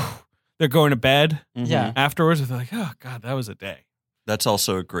like, they're going to bed Mhm. Yeah. afterwards. They're like, oh God, that was a day. That's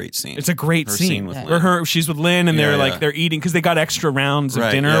also a great scene. It's a great Her scene. scene with Yeah. Where Lynn. she's with Lynn and Yeah, they're yeah. like, they're eating because they got extra rounds of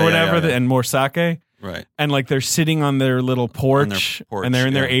Right, dinner yeah, or yeah, whatever yeah. and more sake. Right. And like they're sitting on their little porch, porch, and they're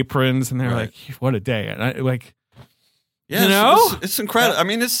in their yeah. aprons and they're Right. like, what a day. And I, like, Yeah. You know? It's incredible. I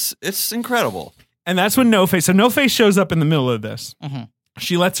mean, it's incredible. and that's when No Face. So No Face shows up in the middle of this. Mhm.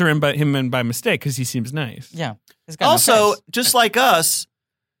 She lets him in by mistake because he seems nice. Yeah. He's got no Also, face. just like us,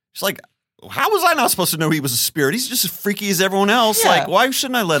 she's like, how was I not supposed to know he was a spirit? He's just as freaky as everyone else. Yeah. Like, why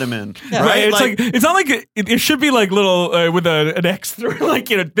shouldn't I let him in? Yeah. Right? It's like it's not like it should be like little with an X through like,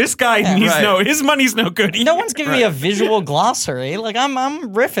 you know, this guy Yeah. his money's no good. No one's giving me a visual glossary. Like I'm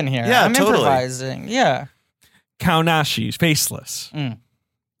riffing here. Yeah, I'm totally. improvising. Yeah. Kaunashi, Faceless Mm.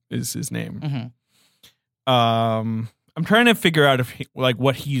 is his name. Mhm. I'm trying to figure out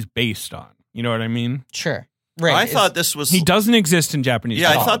what he's based on. You know what I mean? Sure. Right. I It's- thought this was. He doesn't exist in Japanese. Yeah,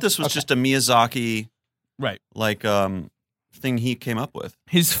 I culture. thought this was Okay. just a Miyazaki Right. like thing he came up with.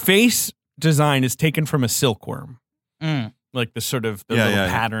 His face design is taken from a silkworm, Mm. like the sort of the Yeah, little yeah,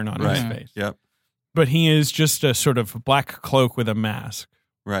 yeah. pattern on Right. his face. Yep. But he is just a sort of black cloak with a mask,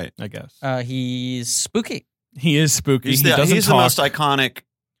 Right. I guess. He's spooky. He is spooky. He's he doesn't the talk. most iconic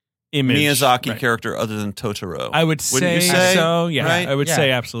Image. Miyazaki Right. character other than Totoro. I would Wouldn't you say, say? so. Yeah, Right? I would Yeah.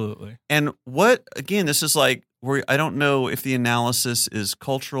 say absolutely. And what, again, this is like where I don't know if the analysis is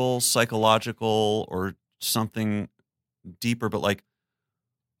cultural, psychological, or something deeper, but like,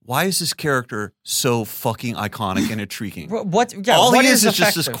 why is this character so fucking iconic and intriguing? What? Yeah. All what he is just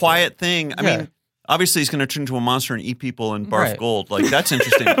this effective? quiet thing. I Yeah. mean, obviously he's going to turn into a monster and eat people and barf Right. gold. Like, that's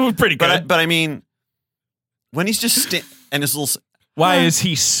interesting. Pretty good. but I mean, when he's just and his little. Why is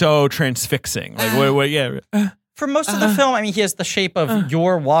he so transfixing? Like, what? Yeah. For most of the film, I mean, he has the shape of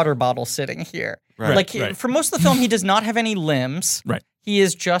your water bottle sitting here. Right, Like right. for most of the film, he does not have any limbs. Right. He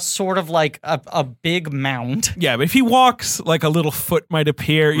is just sort of like a big mound. Yeah, but if he walks, like a little foot might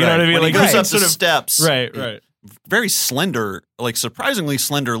appear. You know Right. what I mean? When Like he goes he's up sort the of steps. right. Very slender, like surprisingly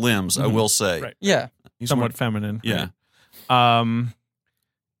slender limbs, I will say. Right. Yeah. He's Somewhat feminine. Yeah.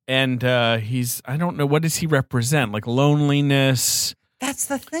 And he's, I don't know, what does he represent? Like loneliness. That's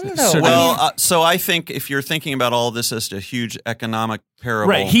the thing, though. Sort of- Well, so I think if you're thinking about all this as a huge economic parable,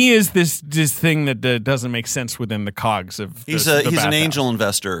 Right. He is this thing that doesn't make sense within the cogs of he's the an bathhouse. angel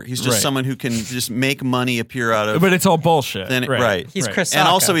investor. He's just Right. someone who can just make money appear out of. But it's all bullshit. Right. He's right. Chris and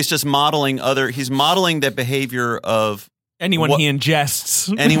Sacca. also, he's just modeling he's modeling the behavior of Anyone what- he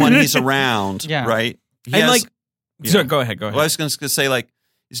ingests. anyone he's around. Yeah. Right. He And has- like, yeah. so go ahead. Well, I was going to say, like,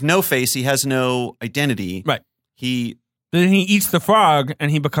 he's no face. He has no identity. Right. He Then he eats the frog and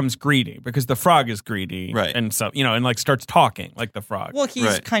he becomes greedy because the frog is greedy. Right. And so, you know, and like starts talking like the frog. Well, he's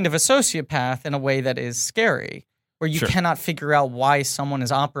Right. kind of a sociopath in a way that is scary, where you Sure. cannot figure out why someone is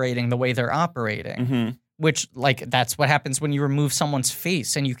operating the way they're operating. mhm. Which, like, that's what happens when you remove someone's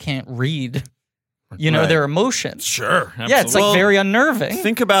face and you can't read, you know, Right. their emotions. Sure. Yeah, it's like Well, very unnerving.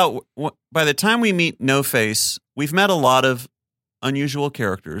 Think about by the time we meet No Face, we've met a lot of unusual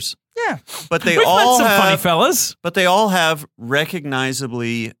characters, Yeah. but they We've all met some funny have fellas. but they all have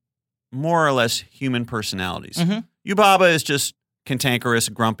recognizably more or less human personalities. Mhm. Yubaba is just cantankerous,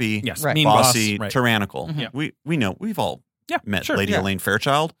 grumpy, Yes. Right. Mean bossy, boss. Right. tyrannical. Mhm. Yeah. We know we've all Yeah. met Sure. Lady Yeah. Elaine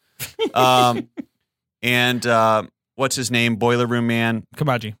Fairchild. And what's his name? Boiler Room Man.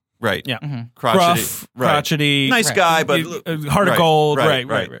 Kamaji. Right. Yeah. Mhm. Crotchety. Rough, Right. crotchety. Nice Right. guy, but Heart of right, gold. Right.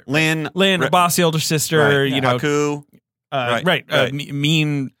 Right. Lynn. Lynn, Right. bossy older sister, Right. you know, Haku. Right, right. right.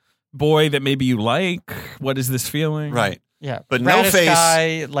 Mean boy that maybe you like. What is this feeling? Right. Yeah. But No Radish Face-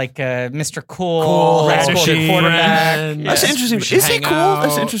 guy, like Mr. Cool, Cool, high school radishy, quarterback. man. Yeah. That's Yes. interesting. We should Is he hang cool?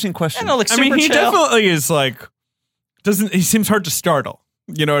 That's an out. interesting question. I know, like I super mean, he chill. definitely is like, he seems hard to startle.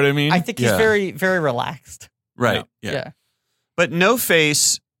 You know what I mean? I think he's Yeah. very, very relaxed. Right. Yeah. Yeah. But No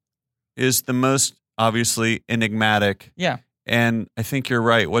Face is the most obviously enigmatic. Yeah. And I think you're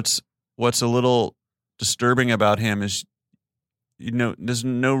right. What's a little disturbing about him is, you know, there's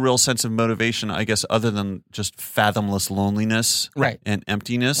no real sense of motivation, I guess, other than just fathomless loneliness Right. and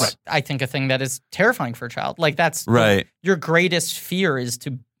emptiness. Right. I think a thing that is terrifying for a child. Like that's Right. your greatest fear is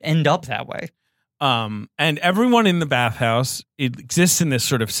to end up that way. And everyone in the bathhouse, it exists in this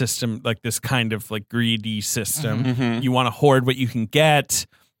sort of system, like this kind of like greedy system. Mhm. You want to hoard what you can get.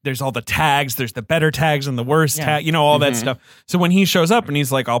 There's all the tags. There's the better tags and the worse tag. You know, all that stuff. So when he shows up and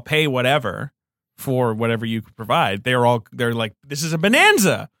he's like, "I'll pay whatever for whatever you could provide," they're like, "This is a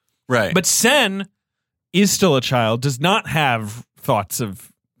bonanza." Right. But Sen is still a child. Does not have thoughts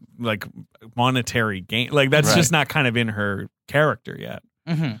of like monetary gain. Like that's Right. just not kind of in her character yet.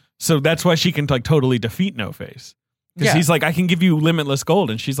 Mm-hmm. So that's why she can like totally defeat No Face. Because Yeah. he's like, "I can give you limitless gold,"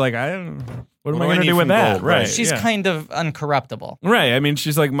 and she's like, "I don't. What am What I do I going to need do with from that?" gold? Right? Right. She's yeah. kind of uncorruptible. Right. I mean,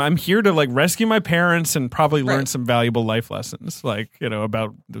 she's like, "I'm here to like rescue my parents and probably learn Right. some valuable life lessons, like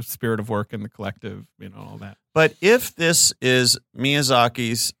about the spirit of work and the collective, all that." But if this is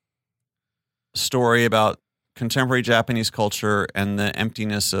Miyazaki's story about contemporary Japanese culture and the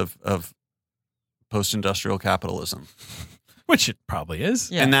emptiness of post-industrial capitalism, Which it probably is.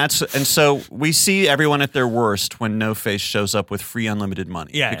 Yeah. and so we see everyone at their worst when No Face shows up with free unlimited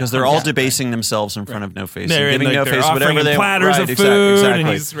money, Yeah, because they're all yeah. debasing themselves in front of No Face They're and giving No they're Face offering whatever him they platters right, of exactly, food, exactly. and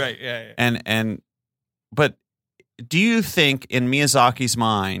he's right. Yeah. But do you think in Miyazaki's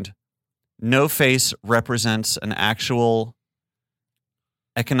mind, No Face represents an actual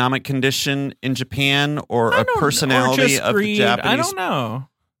economic condition in Japan or a personality of the Japanese?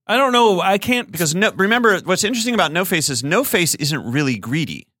 I don't know. I can't Because remember, what's interesting about No Face is No Face isn't really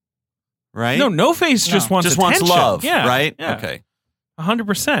greedy, right? No Face just No. wants just wants attention. love, Yeah, right? Yeah. Okay.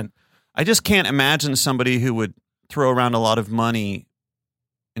 100%. I just can't imagine somebody who would throw around a lot of money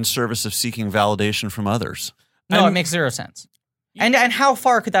in service of seeking validation from others. No, I'm- it makes zero sense. And how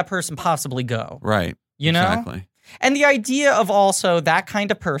far could that person possibly go? Right. You know? Exactly. And the idea of also that kind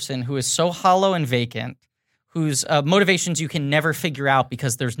of person who is so hollow and vacant, whose motivations you can never figure out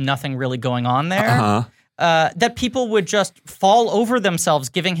because there's nothing really going on there, Uh-huh. that people would just fall over themselves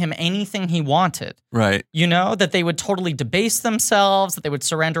giving him anything he wanted. Right. You know, that they would totally debase themselves, that they would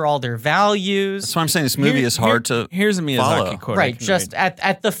surrender all their values. That's why I'm saying this movie is hard to Here's a Miyazaki follow. quote. I Right, can just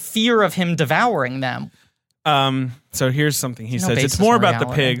at the fear of him devouring them. So here's something he No says. basis It's more in about the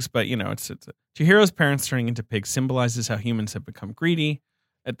reality. pigs, but it's Chihiro's parents turning into pigs symbolizes how humans have become greedy.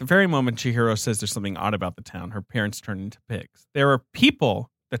 At the very moment Chihiro says there's something odd about the town, her parents turn into pigs. There are people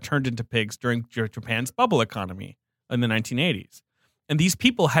that turned into pigs during Japan's bubble economy in the 1980s. And these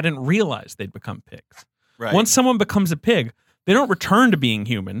people hadn't realized they'd become pigs. Right. Once someone becomes a pig, they don't return to being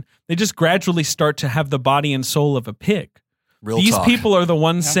human. They just gradually start to have the body and soul of a pig. Real These talk. people are the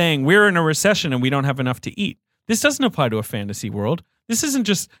ones saying we're in a recession and we don't have enough to eat. This doesn't apply to a fantasy world. This isn't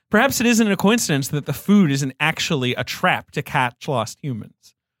just, perhaps it isn't a coincidence that the food isn't actually a trap to catch lost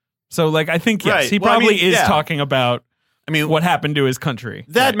humans. So, I think, yes, Right. he Well, I probably mean, is yeah. talking about I mean, what happened to his country.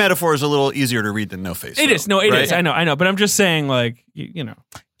 that Right. metaphor is a little easier to read than No Face. It though, is. No, it right? is. I know. But I'm just saying, you know.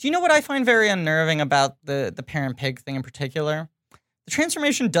 Do you know what I find very unnerving about the parent pig thing in particular? The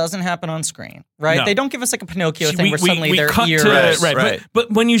transformation doesn't happen on screen, right? No. They don't give us like a Pinocchio thing where suddenly their cut ears. to, Right. right.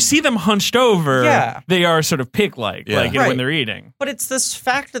 But when you see them hunched over, Yeah. they are sort of pig-like, Yeah. when Right. they're eating. But it's this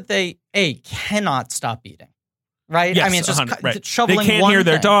fact that they cannot stop eating, right? Yes, I mean, it's just 100, right. shoveling. They can't one hear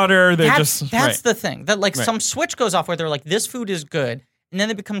their thing. daughter. They're That's right. the thing that Right. some switch goes off where they're like, this food is good, and then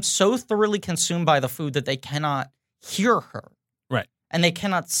they become so thoroughly consumed by the food that they cannot hear her, Right. and they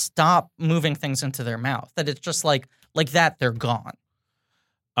cannot stop moving things into their mouth. That it's just like that they're gone.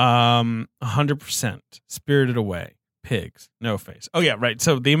 100%. Spirited Away. Pigs. No Face. Oh, yeah, right.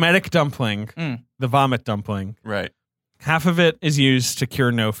 So the emetic dumpling, the vomit dumpling, Right. half of it is used to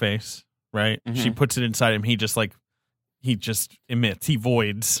cure No Face, right? Mhm. She puts it inside him. He just emits. He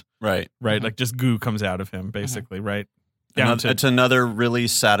voids, Right. right? Like just goo comes out of him, basically, right? It's another really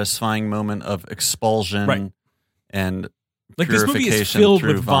satisfying moment of expulsion Right. and Like this movie is purification filled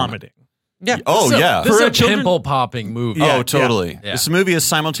through with vomit. vomiting. Yeah. Oh, So, yeah. This is For a a children- pimple popping movie. Yeah. Oh, totally. yeah. This movie is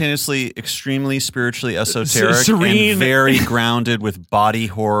simultaneously extremely spiritually esoteric serene. and very grounded with body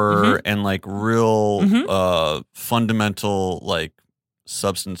horror and real fundamental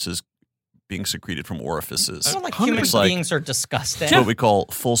substances being secreted from orifices. It's not like 100%. human beings are disgusting. It's what we call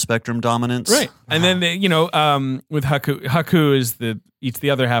full spectrum dominance. Right. And then, with Haku eats the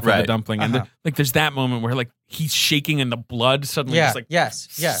other half of Right. the dumpling. And there's that moment where he's shaking and the blood suddenly Yeah. just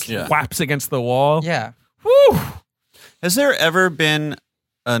Yes. Yeah. whaps against the wall. Yeah. Woo! Has there ever been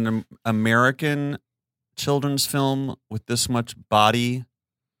an American children's film with this much body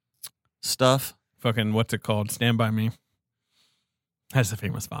stuff? Fucking, what's it called? Stand By Me. Has the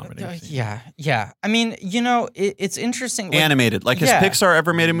famous vomiting scene. Yeah. I mean, it's interesting. Animated. Has Yeah. Pixar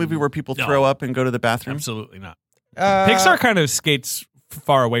ever made a movie where people No. throw up and go to the bathroom? Absolutely not. Pixar Pixar kind of skates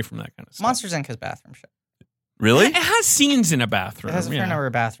far away from that kind of stuff. Monsters Inc. has bathroom shit. Really? It has scenes in a bathroom. It has a fair yeah. number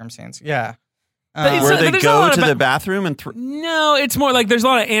of bathroom scenes. Yeah. But it's- Where they there's a lot go of to ba- the bathroom and No, it's more like there's a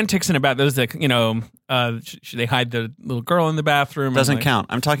lot of antics in about those that they hide the little girl in the bathroom. and, doesn't like- count.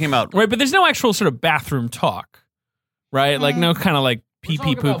 I'm talking about right? But there's no actual sort of bathroom talk, right? Like no kind of like pee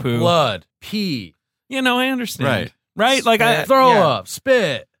pee poo poo. blood, pee, I understand, Right. Like I throw Yeah. up,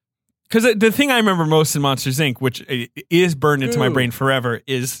 spit. because the thing I remember most in Monsters Inc., which is burned into my Ooh. brain forever,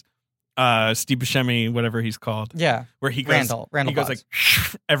 is Steve Buscemi, whatever he's called, Yeah. where he goes, Randall he goes Boggs.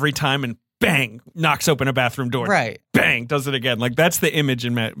 like every time and bang knocks open a bathroom door, Right. bang does it again. Like that's the image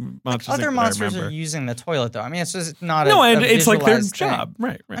in Monsters Inc. Other that I monsters remember. are using the toilet though. I mean, it's just not No, a and it's like their visualized thing. job,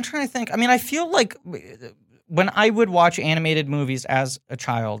 right? I'm trying to think. I mean, I feel like when I would watch animated movies as a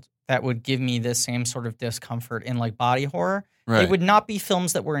child that would give me this same sort of discomfort in like body horror, right. they would not be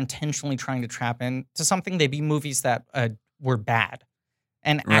films that were intentionally trying to trap into something. They'd be movies that were bad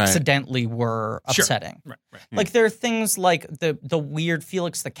and Right. accidentally were Sure. upsetting. Right. Like there are things like the weird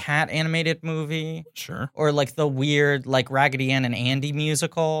Felix the Cat animated movie, Sure, or like the weird like Raggedy Ann and Andy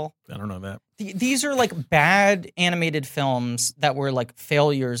musical. I don't know that. These are like bad animated films that were like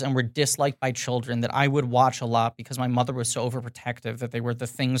failures and were disliked by children that I would watch a lot because my mother was so overprotective that they were the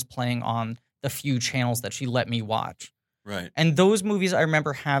things playing on the few channels that she let me watch. Right. And those movies I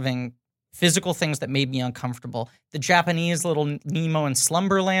remember having physical things that made me uncomfortable. The Japanese little Nemo and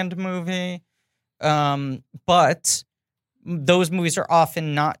Slumberland movie. But those movies are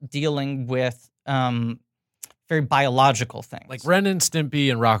often not dealing with very biological things. Like Ren and Stimpy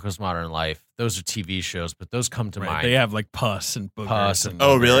and Rocko's Modern Life. Those are TV shows, but those come to Right. mind. They have like pus and boogers. Pus and,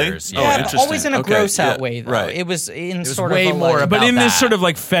 Oh, really? boogers, Oh, yeah, but interesting. always in a Okay, gross out yeah, way, though. right. It was in was sort way of a, more like, about but in this that. sort of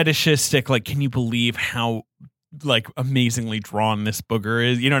like fetishistic, like, can you believe how like amazingly drawn this booger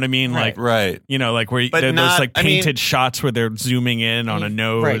is? You know what I mean? Right. Like, Right. where But those not- like I mean- painted shots where they're zooming in on a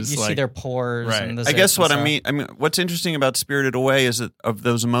nose. Right, you see like, their pores. Right. And the I guess zits what and I mean, what's interesting about Spirited Away is that of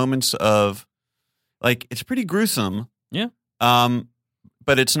those moments of, like, it's pretty gruesome. Yeah.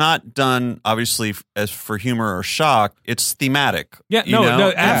 But it's not done obviously as for humor or shock. It's thematic. yeah, you no, know? no.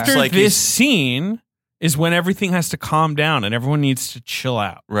 It's After like this he's- scene is when everything has to calm down and everyone needs to chill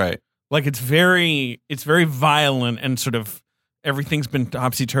out. right. Like it's very violent and sort of everything's been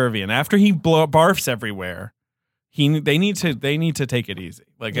topsy turvy. And after he barfs everywhere, they need to take it easy.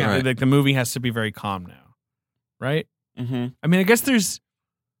 Like, Yeah. like the movie has to be very calm now, right? Mm-hmm. I mean, I guess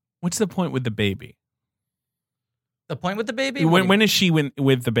what's the point with the baby? The point with the baby? When is she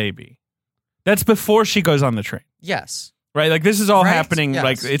with the baby? That's before she goes on the train. Yes. Right, like this is all Right? happening. Yes.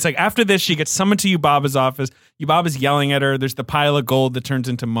 Like it's like after this, she gets summoned to Yubaba's office. Yubaba's yelling at her. There's the pile of gold that turns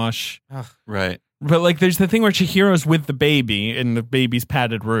into mush. Right. But like, there's the thing where Chihiro's with the baby in the baby's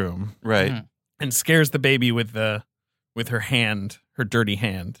padded room Right. Mhm. and scares the baby with her hand, her dirty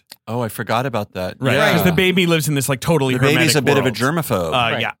hand. Oh, I forgot about that. Right, Yeah. because the baby lives in this like totally The baby's hermetic a bit of a world. germaphobe.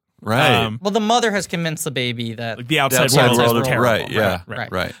 Right. Yeah, right. Well, the mother has convinced the baby that like the outside, outside world, world is is terrible. right, yeah.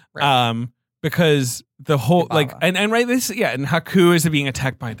 right. Right. Because the whole Yubaba. like and right this and Haku is being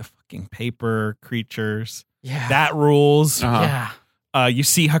attacked by the fucking paper creatures. yeah. That rules. Uh-huh. Yeah. You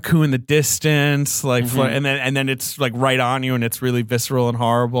see Haku in the distance, like Mhm. and then it's like right on you, and it's really visceral and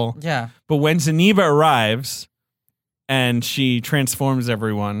horrible. Yeah. But when Zeniba arrives and she transforms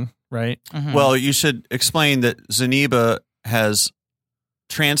everyone, right? Mhm. Well, you should explain that Zeniba has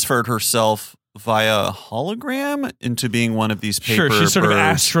transferred herself via a hologram into being one of these paper Sure, she sort of birds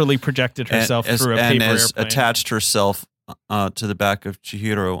astrally projected herself through a paper has airplane. attached herself to the back of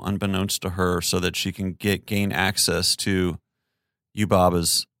Chihiro, unbeknownst to her, so that she can gain access to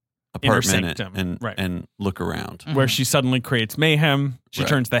Yubaba's apartment sanctum, and right. and look around. where she suddenly creates mayhem. She Right.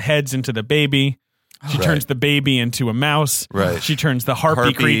 turns the heads into the baby. She Right. turns the baby into a mouse. Right. She turns the harpy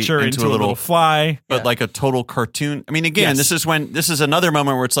Harpy creature into a little fly. But Yeah. like a total cartoon. I mean, again, Yes. this is another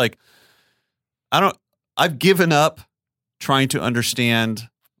moment where it's like, I've given up trying to understand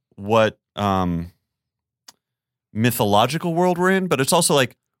what mythological world we're in, but it's also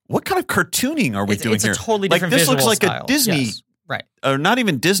like, what kind of cartooning are we doing it's here? a totally Like, different this looks visual like a style. Disney- Yes. Right. Or not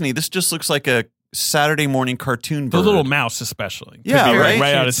even Disney. This just looks like a Saturday morning cartoon The bird. little mouse, especially. Could Yeah, be right?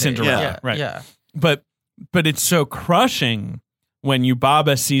 Right out of Kids, Cinderella. Yeah. Right. Yeah. But it's so crushing when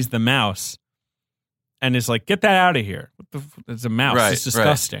Yubaba sees the mouse and is like, "Get that out of here! What the it's a mouse. Right, It's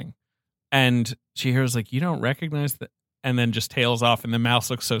disgusting." And Chihiro's like, "You don't recognize that?" And then just tails off, and the mouse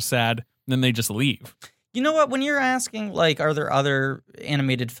looks so sad. And then they just leave. You know what? When you're asking, like, are there other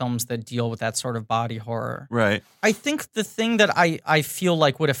animated films that deal with that sort of body horror? Right. I think the thing that I feel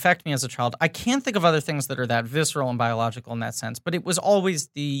like would affect me as a child, I can't think of other things that are that visceral and biological in that sense, but it was always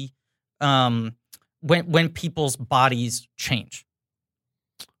the when people's bodies change.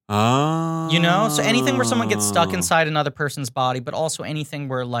 Oh. You know? So anything where someone gets stuck inside another person's body, but also anything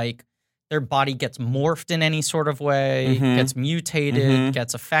where like their body gets morphed in any sort of way, Mhm. gets mutated, Mhm.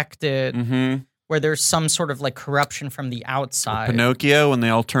 gets affected, Mm-hmm. where there's some sort of like corruption from the outside. Pinocchio, when they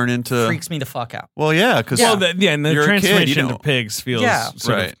all turn into. Freaks me the fuck out. Well, yeah, because Well, and the You're a kid, you transformation to don't- pigs feels Yeah.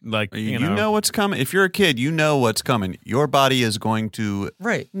 sort Right. of like, you know what's coming. If you're a kid, you know what's coming. Your body is going to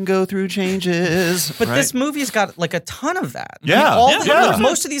Right. go through changes. But right? this movie's got like a ton of that. Yeah. Yeah.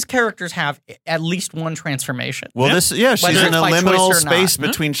 Most of these characters have at least one transformation. Well, Yeah. she's Whether in it's a by choice liminal or space not.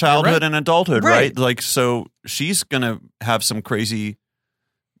 between childhood and adulthood, right? Right. Like, so she's gonna have some crazy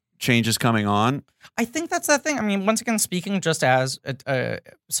changes coming on. I think that's that thing. I mean, once again, speaking just as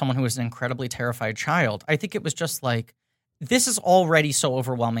someone who was an incredibly terrified child, I think it was just like, this is already so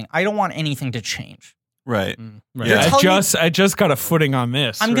overwhelming. I don't want anything to change. Right. Right. Yeah. I just got a footing on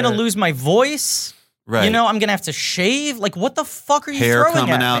this. I'm going Right. to lose my voice. Right. You know, I'm going to have to shave. Like, what the fuck are you Hair throwing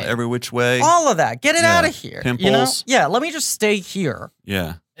coming at out me? every which way. All of that. Get it Yeah. out of here. You know? Pimples. Yeah, let me just stay here.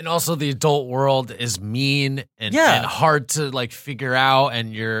 Yeah. And also, the adult world is mean and Yeah. hard to like figure out,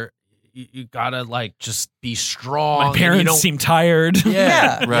 and you gotta like just be strong. My and you parents don't- seem tired.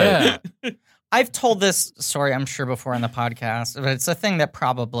 Yeah. Right. Yeah. I've told this story, I'm sure, before on the podcast, but it's a thing that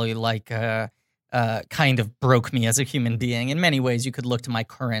probably like kind of broke me as a human being. In many ways, you could look to my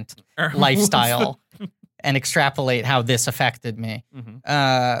current lifestyle and extrapolate how this affected me.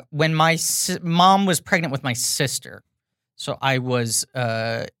 Mhm. When my mom was pregnant with my sister, so I was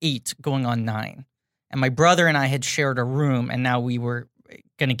 8 going on 9, and my brother and I had shared a room, and now we were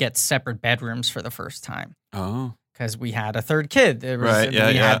going to get separate bedrooms for the first time. Oh. Because we had a third kid. We Right, yeah,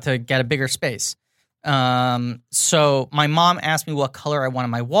 yeah. had to get a bigger space. So my mom asked me what color I wanted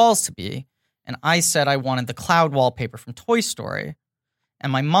my walls to be. And I said I wanted the cloud wallpaper from Toy Story.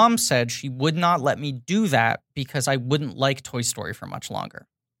 And my mom said she would not let me do that because I wouldn't like Toy Story for much longer.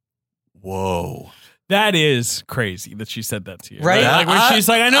 Whoa. That is crazy that she said that to you. Right? Like when she's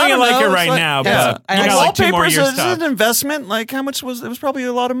like, I know I you don't like know, it it's right like- now, Yeah. but And you I- got like 2 more wallpaper's years is stuff. an investment. Like, how much was it? Was probably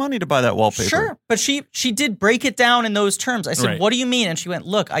a lot of money to buy that wallpaper. Sure. But she did break it down in those terms. I said, Right. what do you mean? And she went,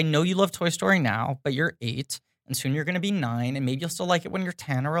 look, I know you love Toy Story now, but you're 8, and soon you're going to be 9, and maybe you'll still like it when you're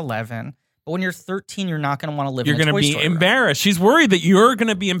 10 or 11. But when you're 13, you're not going to want to live You're in a going to Toy be Story room. embarrassed. She's worried that you're going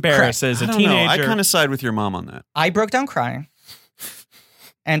to be embarrassed Correct. as a I don't teenager. know. I kind of side with your mom on that. I broke down crying.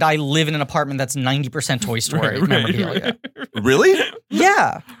 And I live in an apartment that's 90% Toy Story Right, memorabilia. Really?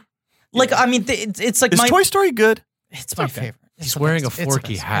 Yeah. Like, I mean, it's like Is my... Toy Story good? It's my okay. favorite. It's He's the wearing best. a It's the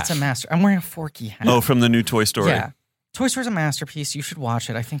Forky best. hat. It's a master. I'm wearing a Forky hat. Oh, from the new Toy Story. Yeah. Toy Story's a masterpiece. You should watch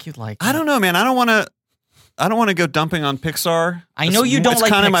it. I think you'd like it. I don't know, man. I don't want to go dumping on Pixar. I know you don't it's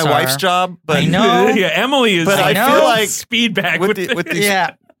like kind of my Pixar. wife's job, but I know. Yeah, Emily is. But I like, feel like speed back with with, with these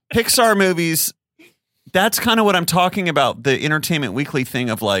Yeah. Pixar movies, that's kind of what I'm talking about. The Entertainment Weekly thing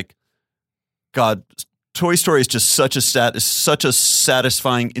of like, God, Toy Story is just such a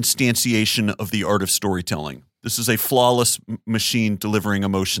satisfying instantiation of the art of storytelling. This is a flawless machine delivering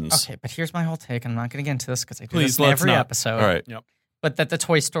emotions. Okay, but here's my whole take. I'm not going to get into this because I do Please, this in let's every not. episode. All right. But that the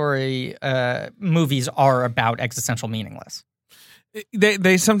Toy Story movies are about existential meaningless.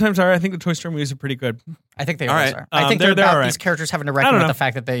 They sometimes are. I think the Toy Story movies are pretty good. I think they All always right. are. I think they're they're about all right. these characters having to I reckon don't with know. the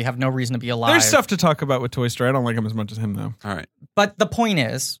fact that they have no reason to be alive. There's stuff to talk about with Toy Story. I don't like him as much as him though. All right. But the point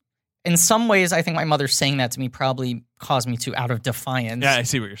is, in some ways, I think my mother saying that to me probably caused me to, out of defiance, Yeah, I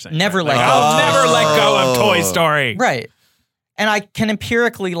see what you're saying. Never let Like, go. I'll never let go of Toy Oh. Story. right. And I can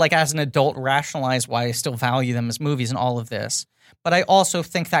empirically, like as an adult, rationalize why I still value them as movies and all of this. But I also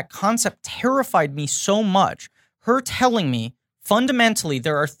think that concept terrified me so much. Her telling me, fundamentally,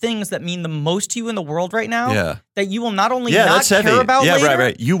 there are things that mean the most to you in the world right now Yeah. that you will not only Yeah, not that's heavy. care about Yeah, later,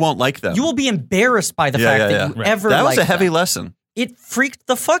 right. You won't like them. you will be embarrassed by the Yeah, fact yeah, that yeah. you Right. ever That was a liked heavy them. lesson. It freaked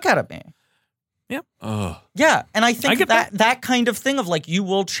the fuck out of me. Oh. Yeah, and I I think get that kind of thing of like you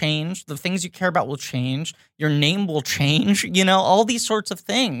will change, the things you care about will change, your name will change, you know, all these sorts of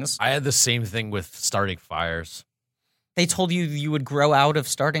things. I had the same thing with starting fires, They told you you would grow out of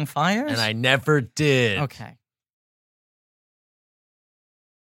starting fires? and I never did. Okay.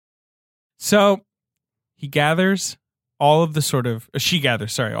 So he gathers all of the sort of she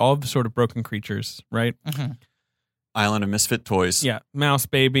gathers, sorry, all of the sort of broken creatures, right? Mhm. Island of Misfit Toys. Yeah, Mouse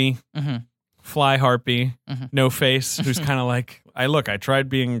Baby, Mhm. Fly Harpy, Mhm. No Face, who's kind of like, I tried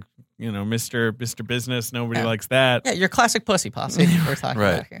being, Mr. Business. Nobody Yeah. likes that. Yeah, your classic pussy posse we're talking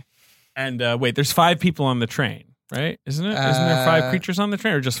Right. about here. And wait, there's 5 people on the train, right? Isn't it? Isn't there 5 creatures on the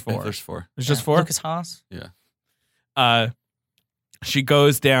train, or just Yeah, 4? there's 4. There's just Yeah. 4. Lucas Haas. She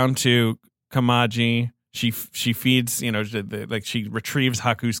goes down to Kamaji. She feeds, she retrieves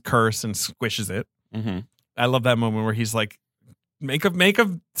Haku's curse and squishes it. Mm-hmm. I love that moment where he's like, make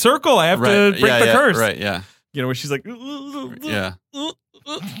a circle. I have Right. to break the curse. Right. Yeah. Where she's like, Yeah.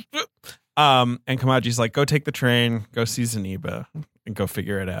 And Kamaji's like, go take the train, go see Zeniba, and go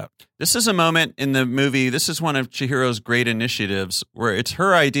figure it out. This is a moment in the movie. This is one of Chihiro's great initiatives where it's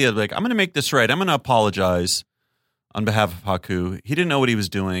her idea of like, I'm going to make this right. I'm going to apologize on behalf of Haku. He didn't know what he was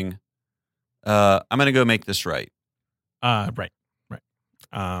doing. I'm going to go make this right. Right.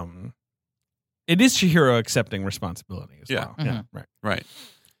 It is Chihiro accepting responsibility as well. Mhm. Right.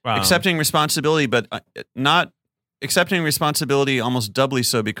 Accepting responsibility, but not accepting responsibility almost doubly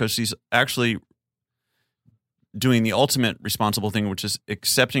so because she's actually doing the ultimate responsible thing, which is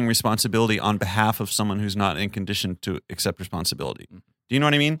accepting responsibility on behalf of someone who's not in condition to accept responsibility. Do you know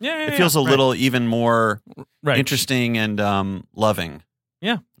what I mean? Yeah, it feels a little even more right. interesting and loving.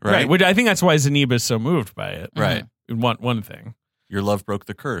 Yeah. Right. Which I think that's why Zeniba is so moved by it. Right. One thing. Your love broke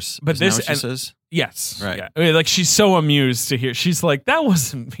the curse. But Isn't this that what she says? Yes. Right. Yeah. I mean, like she's so amused to hear. She's like, that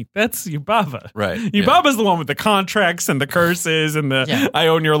wasn't me. That's Yubaba. Right. Yubaba's the one with the contracts and the curses and the I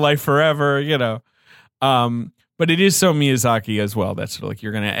own your life forever, you know. But it is so Miyazaki as well. That's sort of like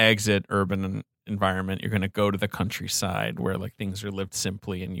you're going to exit urban environment. You're going to go to the countryside where like things are lived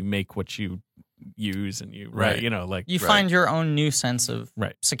simply and you make what you use and you, Right. you know, like You find your own new sense of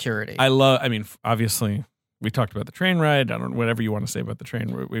security. I mean, obviously we talked about the train ride. I don't know, whatever you want to say about the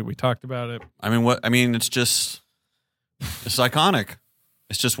train. We talked about it. It's just, it's iconic.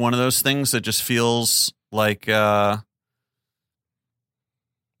 It's just one of those things that just feels like,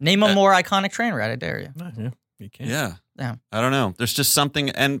 Name a more iconic train ride, I dare you. Yeah, you can. yeah. Yeah. I don't know. There's just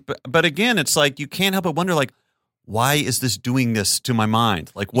something. But again, it's like, you can't help but wonder, like, why is this doing this to my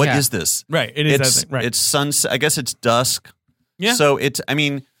mind? Like, what is this? Right. It is. It's, right. it's sunset. I guess it's dusk. Yeah. So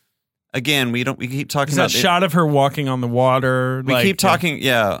again, we keep talking Is about that shot of her walking on the water. We keep talking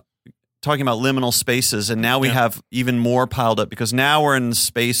about liminal spaces, and now we have even more piled up because now we're in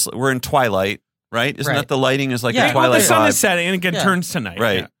space. We're in twilight, right? Isn't that the lighting is like a twilight the sun vibe? is setting and again turns to night.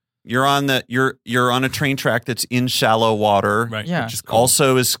 Right. Yeah. You're on you're on a train track that's in shallow water. Right. Yeah. Which is cool.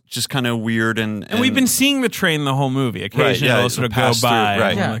 Also is just kind of weird and we've been seeing the train the whole movie. Occasionally it'll sort of go pass through, by.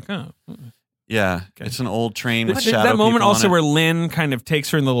 right. And we're like, oh. Yeah, it's an old train with But shadow that moment people also on it. where Lynn kind of takes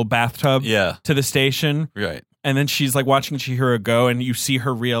her in the little bathtub Yeah. to the station. Right. And then she's like watching Chihiro go and you see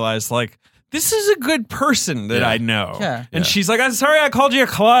her realize like, this is a good person that I know. Yeah. And she's like, I'm sorry I called you a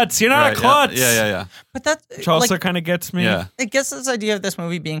klutz. You're not a klutz. Yeah. But that Which also kind of gets me. Yeah. it gets this idea of this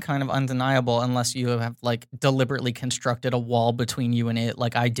movie being kind of undeniable unless you have like deliberately constructed a wall between you and it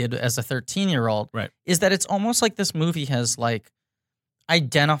like I did as a 13-year-old. Right. Is that it's almost like this movie has like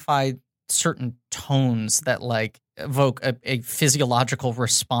identified certain tones that like evoke a physiological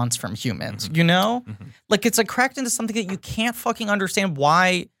response from humans, you know? Like it's like cracked into something that you can't fucking understand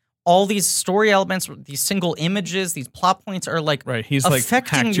why all these story elements, these single images, these plot points are like He's like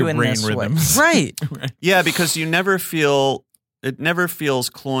affecting hacked you your in brain this rhythms. way. Right. Yeah, because you never feel it never feels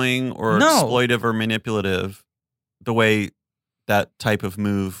cloying or No. exploitive or manipulative the way that type of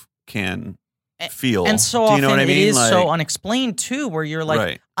move can feel. And so Do you know often what I mean? it is Like, so unexplained too, where you're like,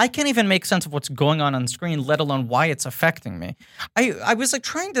 Right. I can't even make sense of what's going on screen, let alone why it's affecting me. I was like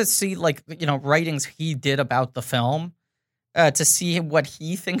trying to see like, you know, writings he did about the film to see what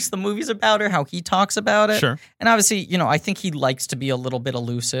he thinks the movie's about or how he talks about it. Sure. And obviously, you know, I think he likes to be a little bit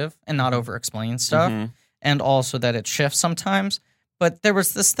elusive and not over-explain stuff. Mhm. And also that it shifts sometimes. But there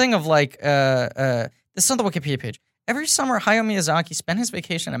was this thing of like, this is on the Wikipedia page. Every summer, Hayao Miyazaki spent his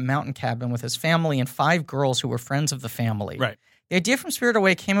vacation at a mountain cabin with his family and 5 girls who were friends of the family. Right. The idea from Spirited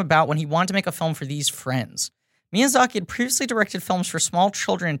Away came about when he wanted to make a film for these friends. Miyazaki had previously directed films for small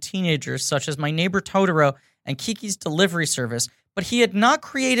children and teenagers, such as My Neighbor Totoro and Kiki's Delivery Service, but he had not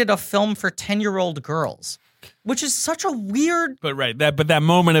created a film for 10-year-old girls, which is such a weird... But that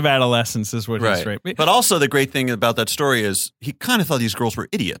moment of adolescence is what he's Right. right. But also the great thing about that story is he kind of thought these girls were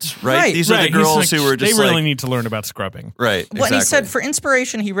idiots, right? Right. These are the He's girls like, who were just they really like, need to learn about scrubbing. right. Well, and he said exactly. for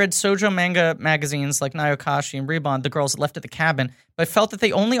inspiration, he read shoujo manga magazines like Nayokashi and Reborn, the girls left at the cabin, but felt that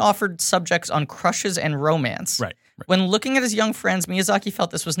they only offered subjects on crushes and romance. Right. When looking at his young friends, Miyazaki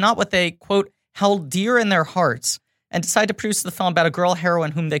felt this was not what they, quote, held dear in their hearts, and decided to produce the film about a girl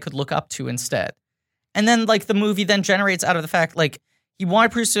heroine whom they could look up to instead. And then, like, the movie then generates out of the fact, like, he wanted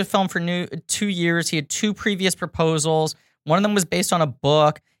to produce a film for 2 years. He had 2 previous proposals. One of them was based on a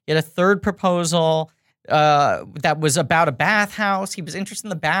book. He had a third proposal that was about a bathhouse. He was interested in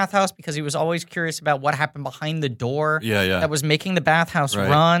the bathhouse because he was always curious about what happened behind the door that was making the bathhouse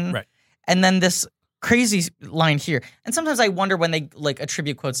run. Right. And then this crazy line here. And sometimes I wonder when they, like,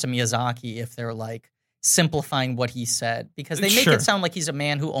 attribute quotes to Miyazaki if they're, like, simplifying what he said, because they make Sure. it sound like he's a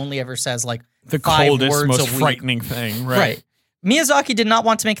man who only ever says like The 5 coldest, words most a week. frightening thing. Right. Miyazaki did not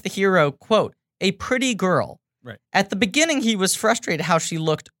want to make the hero, quote, a pretty girl. Right. At the beginning, he was frustrated how she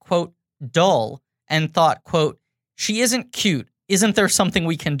looked, quote, dull and thought, quote, "She isn't cute. Isn't there something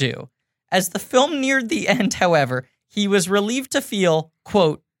we can do?" As the film neared the end, however, he was relieved to feel,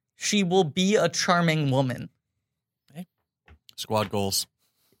 quote, "She will be a charming woman." Squad goals.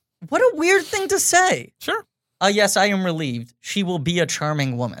 What a weird thing to say. Sure. Yes, I am relieved. She will be a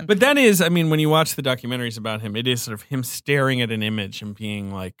charming woman. But that is, I mean, when you watch the documentaries about him, it is sort of him staring at an image and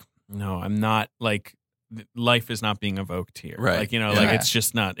being like, no, I'm not, like, life is not being evoked here. Right. Like, you know, Yeah. like it's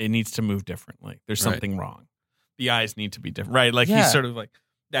just not, it needs to move differently. There's Right. something wrong. The eyes need to be different. Right. Like Yeah. he's sort of like,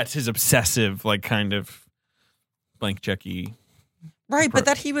 that's his obsessive, like kind of blank checky. Right, but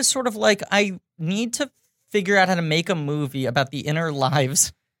that he was sort of like, I need to figure out how to make a movie about the inner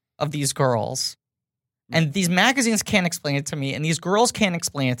lives of these girls. And these magazines can't explain it to me, and these girls can't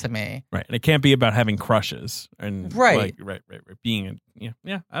explain it to me. Right. And it can't be about having crushes and Right. like, right. Being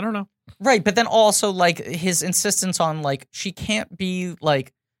yeah. I don't know. Right, but then also like his insistence on like she can't be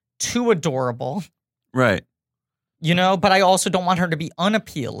like too adorable, Right. you know, but I also don't want her to be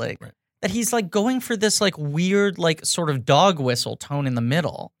unappealing. Right. That he's like going for this like weird like sort of dog whistle tone in the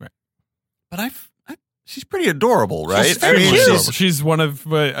middle. But she's pretty adorable, right? She's very cute. She's one of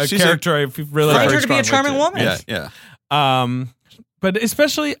a She's character I really Find very her to be a strongly charming to. woman. Yeah. But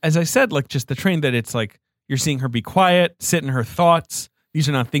especially, as I said, like just the train that it's like you're seeing her be quiet, sit in her thoughts. These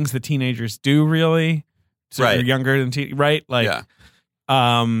are not things that teenagers do, really. So Right. They're younger than right? Like,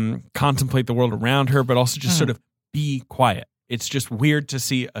 contemplate the world around her, but also just sort of be quiet. It's just weird to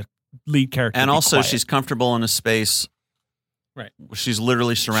see a lead character And be also, quiet. she's comfortable in a space. Right. She's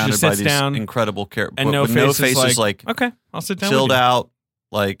literally surrounded just by sits these down, incredible characters. and no face is like, okay, I'll sit down. chilled with you. out,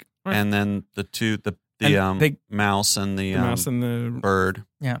 like, Right. and then the And they- mouse and the mouse and the bird.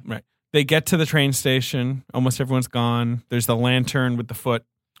 They get to the train station. Almost everyone's gone. There's the lantern with the foot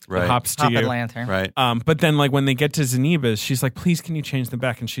that Right. hops to Hopping you. lantern. Right. But then, like, when they get to Zeniba's, she's like, please, can you change them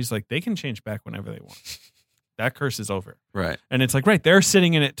back? And she's like, they can change back whenever they want. That curse is over. Right. And it's like, right, they're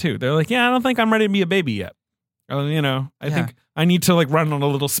sitting in it too. They're like, yeah, I don't think I'm ready to be a baby yet. I think I need to like run on a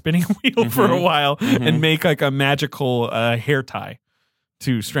little spinning wheel for a while and make like a magical hair tie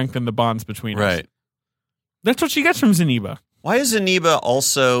to strengthen the bonds between us. Right. That's what she gets from Zeniba. Why is Zeniba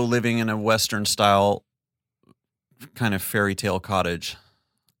also living in a Western style kind of fairy tale cottage?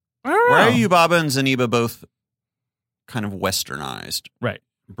 I don't know. Why are Yubaba and Zeniba both kind of westernized? Right.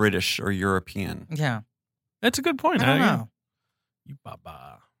 British or European? Yeah. That's a good point. I don't know.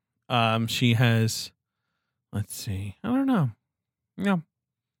 Yubaba. She has, let's see. I don't know. No.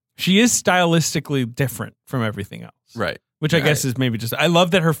 She is stylistically different from everything else. Right. Which I Right. guess is maybe just, I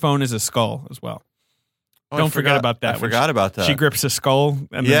love that her phone is a skull as well. Oh, Don't forget about that. I forgot about that. She grips a skull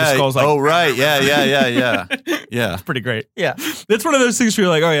and then yeah. the skull's like, oh, right. Yeah. Yeah. It's pretty great. Yeah. That's one of those things where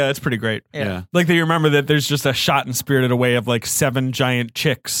you're like, oh yeah, that's pretty great. Yeah. Like that you remember that there's just a shot in Spirited Away of like 7 giant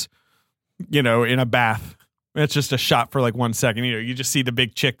chicks, in a bath. It's just a shot for like 1 second. You just see the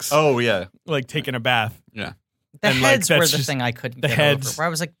big chicks Oh, yeah. like taking a bath. Yeah. The And, like, heads were that's the just- thing I couldn't the get heads. over. Where I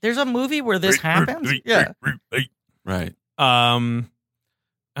was like, there's a movie where this happens? Yeah. Right.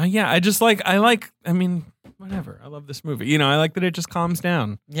 Yeah, I mean, whatever. I love this movie. I like that it just calms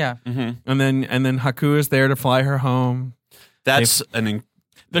down. Yeah. Mm-hmm. And then Haku is there to fly her home. That's The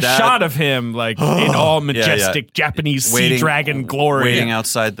That- shot of him, like in all majestic Japanese sea Waiting- dragon glory. waiting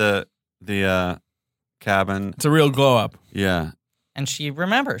outside the cabin. It's a real glow up. Yeah. And she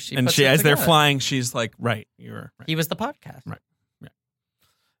remembers. She And puts she, it as they're together. flying, she's like, right, you're right. He was the podcast. Right.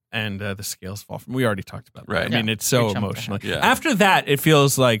 And the scales fall from. We already talked about that. Right. I mean, Yeah. it's so Big jump emotional. ahead. Yeah. After that, it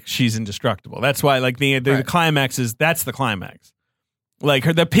feels like she's indestructible. That's why, like the Right. climax is that's the climax. Like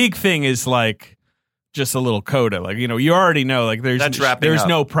the pig thing is like just a little coda. Like you already know. Like That's wrapping there's up.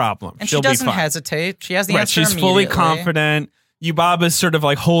 no problem. And She'll she doesn't be fine. hesitate. She has the Right. answer She's fully immediately. confident. Yubaba's sort of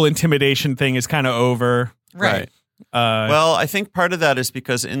like whole intimidation thing is kind of over. Right. Well, I think part of that is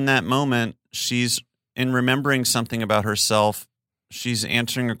because in that moment, she's in remembering something about herself. She's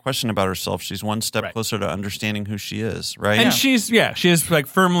answering a question about herself. She's one step Right. closer to understanding who she is, right? And she is like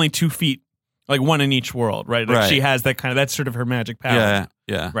firmly 2 feet, like one in each world, right? Like Right. she has that kind of, that's sort of her magic power.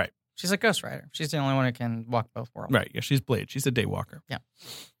 Yeah. Right. She's a Ghost Rider. She's the only one who can walk both worlds. Right. Yeah. She's Blade. She's a daywalker. Yeah.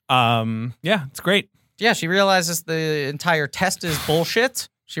 Yeah. It's great. Yeah, she realizes the entire test is bullshit.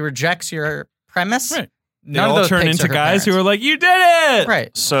 She rejects your premise. Right. They None of all those turn pigs into are her guys who parents. are like, you did it.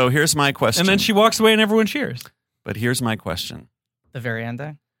 Right. So here's my question. And then she walks away and everyone cheers. But here's my question. The very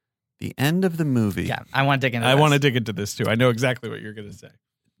ending. The end of the movie. Yeah, I want to dig into I this. want to dig into this too. I know exactly what you're going to say.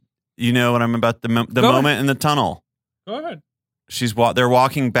 You know what I'm about? The Go moment ahead. in the tunnel. Go ahead. They're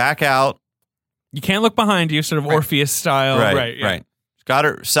walking back out. You can't look behind you, sort of Right. Orpheus style. Right. Yeah. Right. She's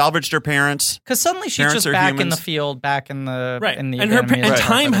salvaged her parents. Because suddenly she's Parents just are back in humans. the field, back in the Right. in the and academy as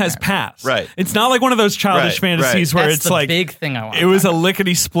time well. has passed. Right. It's not like one of those childish Right, fantasies where That's it's the like big thing I want. it was a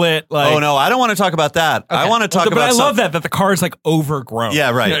lickety split. Like, Oh no, I don't want to talk about that. I Okay. want to talk but about. I love that the car is like overgrown.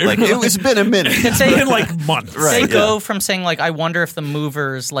 Yeah, right. Like it's been a minute. it's been like months. Right. They yeah. go from saying like, "I wonder if the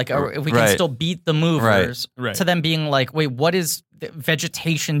movers like if we can Right. still beat the movers," Right. to them being like, "Wait, what is the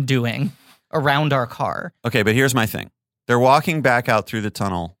vegetation doing around our car?" Okay, but here's my thing. They're walking back out through the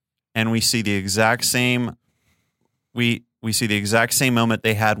tunnel, and we see the exact same. We see the exact same moment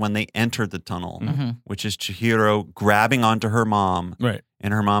they had when they entered the tunnel, Mhm. which is Chihiro grabbing onto her mom, Right.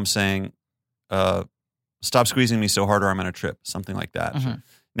 and her mom saying, "Stop squeezing me so hard, or I'm going to trip." Something like that. Mhm.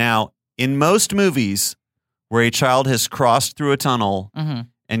 Now, in most movies where a child has crossed through a tunnel Mm-hmm.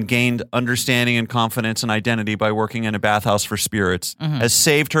 and gained understanding and confidence and identity by working in a bathhouse for spirits, Mhm. has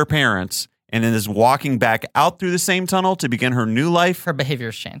saved her parents, and is walking back out through the same tunnel to begin her new life, Her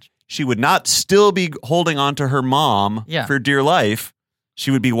behaviors change. she would not still be holding on to her mom Yeah. for dear life.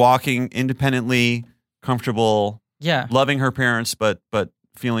 She would be walking independently, comfortable, Yeah. loving her parents, but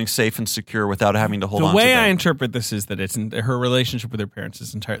feeling safe and secure without having to hold The on to way them. I interpret this is that it's her relationship with her parents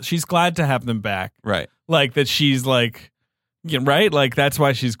is entirely. She's glad to have them back. Right. Like that. She's like, right. Like that's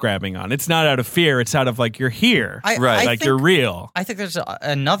why she's grabbing on. It's not out of fear. It's out of like you're here. I, Right. I like think, you're real. I think there's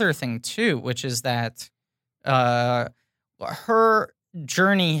another thing too, which is that her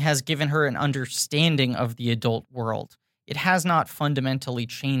journey has given her an understanding of the adult world. It has not fundamentally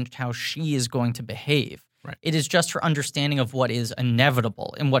changed how she is going to behave. Right. It is just her understanding of what is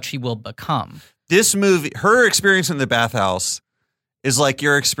inevitable and what she will become. This movie, her experience in the bathhouse is like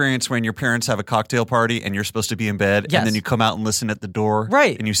your experience when your parents have a cocktail party and you're supposed to be in bed, Yes. and then you come out and listen at the door,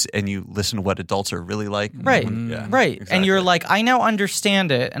 Right. And you listen to what adults are really like, Right. Yeah, Right. exactly. And you're like, I now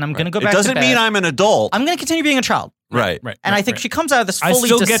understand it, and I'm going to go It back to doesn't bed. mean I'm an adult, I'm going to continue being a child. right? Right. And right, I think right. she comes out of this I fully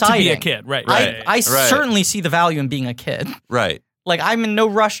still get deciding. to be a kid. Right. Right. I certainly see the value in being a kid. Right. Like, I'm in no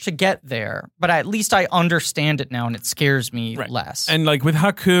rush to get there, but at least I understand it now, and it scares me Right. less. And like with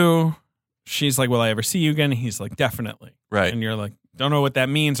Haku, she's like, "Will I ever see you again?" And he's like, "Definitely." Right. And you're like, "Don't know what that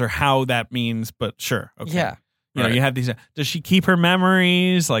means or how that means, but sure, okay." Yeah. You know, Right. you have these. Does she keep her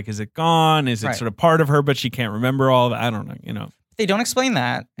memories? Like, is it gone? Is it Right. sort of part of her, but she can't remember all of it? I don't know. You know. They don't explain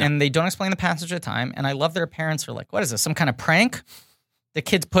that, and they don't explain the passage of time. And I love their parents are like, what is this, some kind of prank? The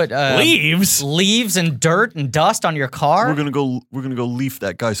kids put Leaves. leaves and dirt and dust on your car? We're gonna go leaf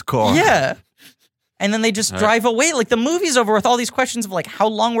that guy's car. Yeah. And then they just Right. drive away. Like, the movie's over with all these questions of, like, how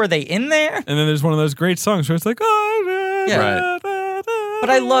long were they in there? And then there's one of those great songs where it's like, oh, Yeah. But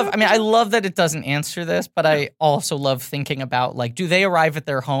I love that it doesn't answer this, but I also love thinking about, like, do they arrive at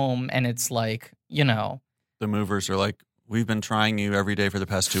their home and it's like, you know, The movers are like, "We've been trying you every day for the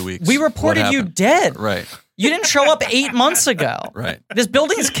past 2 weeks. we What reported you happened?" dead. Right. You didn't show up 8 months ago. Right. This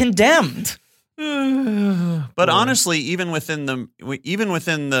building is condemned. But honestly, even within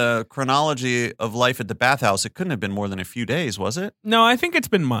the chronology of life at the bathhouse, it couldn't have been more than a few days, was it? No, I think it's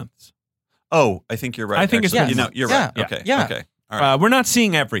been months. Oh, I think you're right. I think it's actually. been you're months. right. Yeah. Okay. Yeah. Okay. All right. We're not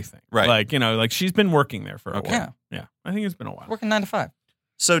seeing everything. Right. Like, you know, like she's been working there for a Okay. while. Yeah. I think it's been a while. Working 9 to 5.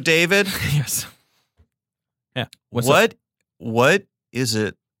 So, David, Yes. Yeah. What's up? what is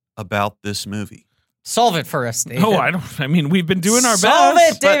it about this movie? Solve it for us, David. Oh, I mean, we've been doing our Solve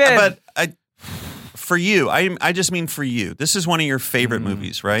best. it, David. But for you, I just mean for you. This is one of your favorite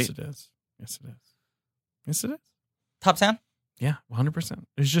movies, right? Yes, it is. Yes, it is. Yes, it is. Top 10? Yeah, 100%.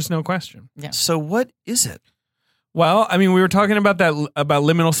 There's just no question. Yeah. So, what is it? Well, I mean, we were talking about about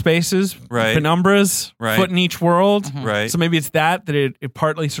liminal spaces, Right. penumbras, Right. foot in each world. Mhm. Right. So maybe it's that it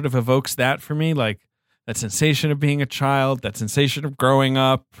partly sort of evokes that for me, like that sensation of being a child, that sensation of growing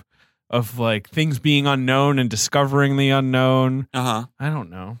up, of like things being unknown and discovering the unknown. Uh-huh. I don't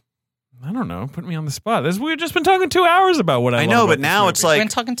know. Put me on the spot. We've just been talking 2 hours about what I I love know, about but this now movie. it's We've like been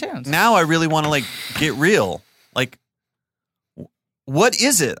talking tunes. now I really want to like get real. Like, what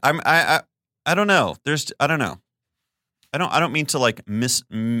is it? I don't know. I don't know. I don't mean to like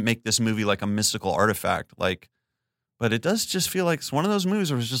make this movie like a mystical artifact. Like, but it does just feel like it's one of those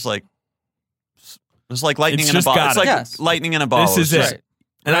movies where it's just like it's like lightning It's in a just bottle. got It's it. like Yes. lightning in a bottle. This is It's it. just-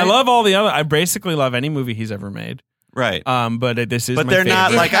 And I right? love all the other. I basically love any movie he's ever made. Right. But this is. But my they're not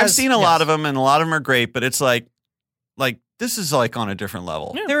favorite. like I've has- seen a lot yes. of them, and a lot of them are great. But it's like this is like on a different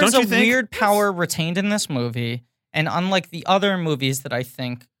level. Yeah. There Don't is you a think? weird power retained in this movie, and unlike the other movies that I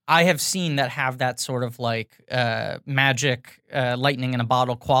think I have seen that have that sort of like magic, lightning in a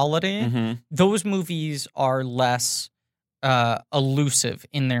bottle quality, Mhm. those movies are less elusive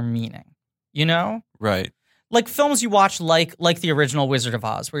in their meaning. You know, Right. like films you watch, like the original Wizard of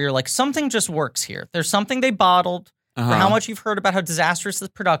Oz, where you're like, something just works here. There's something they bottled. for how much you've heard about how disastrous the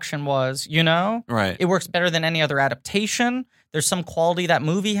production was, you know? Right. It works better than any other adaptation. There's some quality that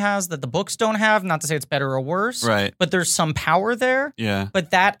movie has that the books don't have. Not to say it's better or worse. Right. But there's some power there. Yeah.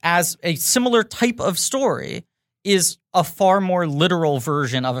 But that, as a similar type of story, is a far more literal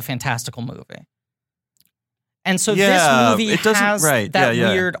version of a fantastical movie. And so Yeah, this movie it doesn't- has right, that yeah.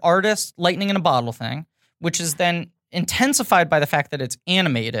 weird artist lightning in a bottle thing, which is then intensified by the fact that it's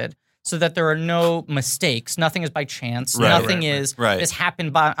animated, so that there are no mistakes. Nothing is by chance. Right, Nothing right, is right. this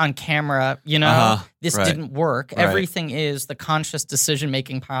happened on camera. You know, this right. didn't work. Right. Everything is the conscious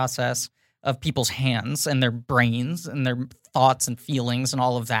decision-making process of people's hands and their brains and their thoughts and feelings and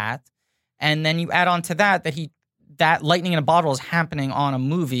all of that. And then you add on to that that lightning in a bottle is happening on a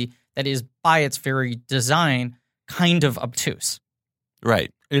movie that is, by its very design, kind of obtuse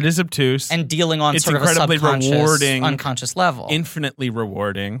Right. It is obtuse and dealing on It's sort of a incredibly subconscious, rewarding, unconscious level. infinitely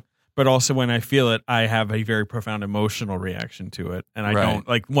rewarding. But also when I feel it, I have a very profound emotional reaction to it, and I Right. don't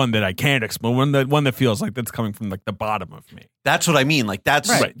like one that I can't explain. One that feels like that's coming from like the bottom of me. That's what I mean. Like that's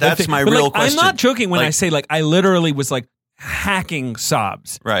Right. that's my But, real like, question. I'm not joking when Like- I say like I literally was like hacking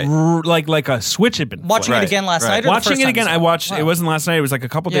sobs, Right. Like a switch had been Watching flipped. it again last Right. night. Or the Watching first it time again, you saw I watched. Wow. It wasn't last night. It was like a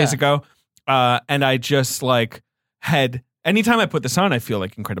couple days Yeah. ago, and I just like had. Anytime I put this on, I feel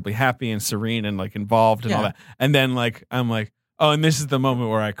like incredibly happy and serene and like involved and all Yeah. that. And then like I'm like, oh, and this is the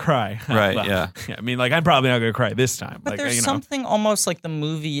moment where I cry. Right, Well, yeah. I mean, like I'm probably not going to cry this time. But like, there's you know. something almost like the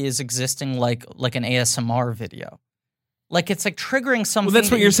movie is existing like an ASMR video. Like it's like triggering something. Well, that's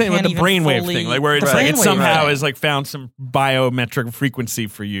what that you're you saying with can't the even brainwave fully- thing, like where it's the like it brainwave somehow thing. has like found some biometric frequency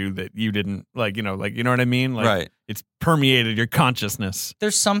for you that you didn't like you know what I mean? Like Right. it's permeated your consciousness.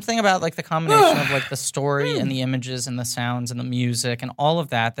 There's something about like the combination of like the story and the images and the sounds and the music and all of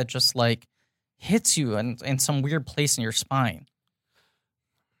that just like hits you in some weird place in your spine.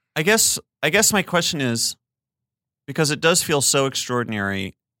 I guess my question is, because it does feel so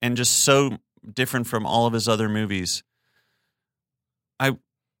extraordinary and just so different from all of his other movies.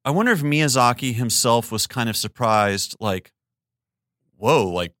 I wonder if Miyazaki himself was kind of surprised, like, whoa,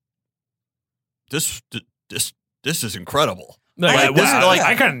 like this is incredible. Like, this- wow, like-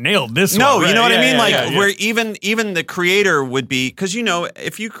 I kind of nailed this. No, one. you know Right, what I yeah, mean? yeah, Like yeah, yeah. where even the creator would be, because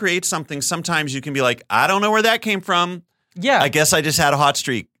if you create something, sometimes you can be like, I don't know where that came from. Yeah. I guess I just had a hot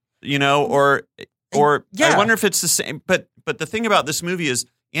streak, or Yeah. I wonder if it's the same. But the thing about this movie is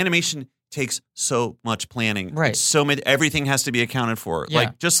animation takes so much planning. Right. It's so many, everything has to be accounted for. Yeah.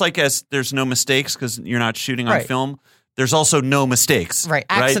 Like just like as there's no mistakes because you're not shooting on Right. film. There's also no mistakes. Right.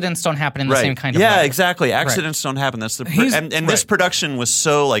 Accidents don't happen in the Right. same kind of Yeah, way. exactly. Accidents don't happen. That's the He's- and this right. production was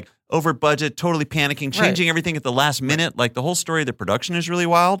so like over budget, totally panicking, changing everything at the last minute. Like the whole story of the production is really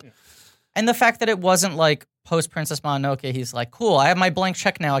wild. And the fact that it wasn't like post Princess Mononoke, he's like, cool, I have my blank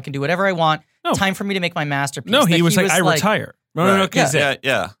check now. I can do whatever I want. No. Time for me to make my masterpiece. No, That he was like, I retire. Mononoke's yeah, it.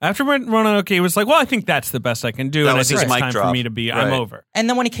 yeah. After Mononoke, he was like, well, I think that's the best I can do, That and I was think his it's mic time for drop. me to be. Right. I'm over. And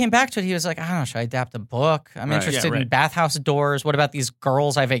then when he came back to it, he was like, I don't know, should I adapt a book? I'm Right. interested Yeah, in right. bathhouse doors. What about these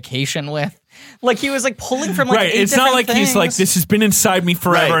girls I vacation with? Like he was like pulling from like right. 8 It's not different like he's like, things. this has been inside me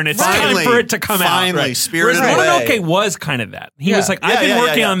forever, Right. and it's Finally- time for it to come out. finally, Right. Spirited Whereas Away. Mononoke was kind of that. He Yeah. was like, I've Yeah, been yeah,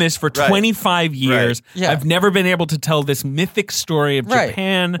 working yeah. on this for Right. 25 years. Yeah. I've never been able to tell this mythic story of Right.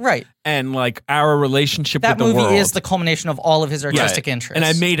 Japan Right. and like our relationship That with the movie world. is the culmination of all of his artistic Right. interests. And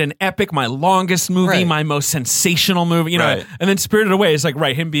I made an epic, my longest movie, Right. my most sensational movie, you know. Right. And then Spirited Away is like,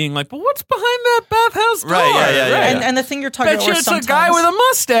 right, him being like, but what's behind that bathhouse door? Right, yeah, yeah, yeah, Right. yeah. And the thing you're talking Bet about you where it's a sometimes guy with a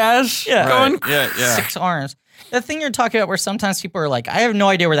mustache Yeah. going Right. Yeah, yeah. 6 arms. The thing you're talking about where sometimes people are like, I have no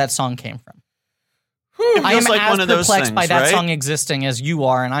idea where that song came from. I am Feels like as one of those perplexed by things, that right? song existing as you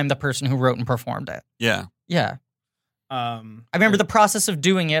are, and I'm the person who wrote and performed it. Yeah. Yeah. I remember the process of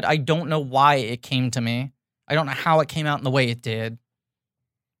doing it. I don't know why it came to me. I don't know how it came out in the way it did.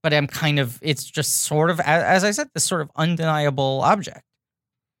 But I'm kind of, it's just sort of, as I said, this sort of undeniable object.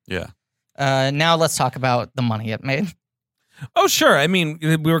 Yeah. Now let's talk about the money it made. Oh, sure. I mean,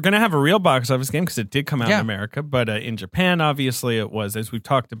 we were going to have a real box office game because it did come out Yeah. in America, but in Japan, obviously, it was, as we've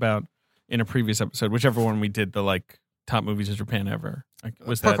talked about in a previous episode, whichever one we did, the like top movies of Japan ever. Like,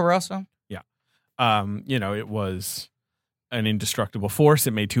 was that? Porco Rosso? You know, it was an indestructible force.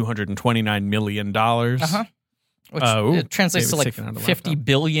 It made $229 million. Uh-huh. Which ooh, it translates to David's like taking out a 50 laptop.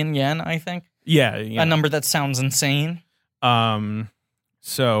 billion yen, I think. Yeah. A number that sounds insane.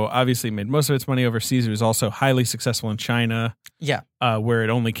 So obviously it made most of its money overseas. It was also highly successful in China, Yeah. where it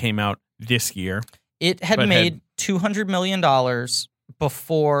only came out this year. It had But made $200 million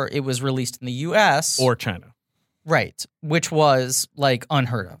before it was released in the U.S. Or China. Right, which was like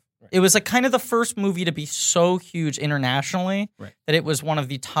unheard of. Right. It was like kind of the first movie to be so huge internationally Right. that it was one of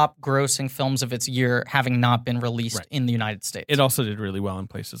the top grossing films of its year, having not been released Right. in the United States. It also did really well in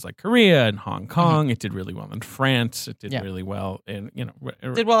places like Korea and Hong Kong. It did really well in France. It did Yeah. really well in,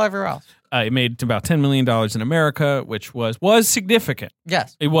 did well everywhere else. it made about $10 million in America, which was significant.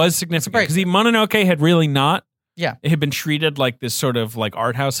 Yes. It was significant because breakthrough. Mononoke had really not. Yeah. It had been treated like this sort of like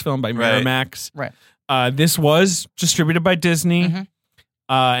art house film by Right. Miramax. Right. This was distributed by Disney. Mhm.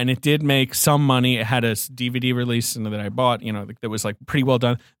 And it did make some money. It had a DVD release that I bought, that was like pretty well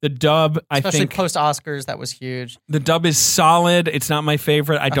done. The dub, Especially I think post Oscars, that was huge. the dub is solid. It's not my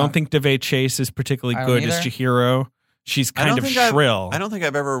favorite. I Uh-huh. don't think Devay Chase is particularly I don't good as either. Chihiro. She's I don't kind of think I've- shrill. I don't think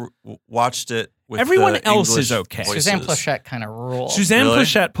I've ever watched it with Everyone the else English is okay. voices. Suzanne Plachette kind of rules. Suzanne Really?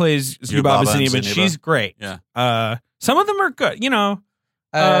 Plachette plays Yubaba Yubaba and Zaniba, and Zaniba. she's great. Yeah. Some of them are good.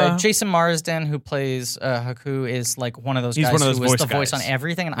 Jason Marsden, who plays Haku, is like one of those He's guys one of those who was voice the voice on guys.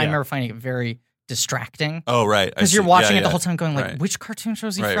 everything, and I Yeah. remember finding it very distracting Oh, right. I because you're see. watching Yeah, it the yeah. whole time, going like, Right. "Which cartoon show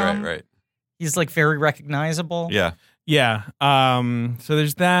is he Right, from?" right. He's like very recognizable. Yeah. Yeah. So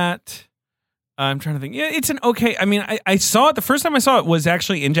there's that. I'm trying to think. Yeah, it's an okay. I mean, I saw it. The first time I saw it was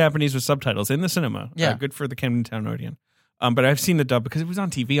actually in Japanese with subtitles in the cinema. Yeah. Good for the Camden Town audience. But I've seen the dub because it was on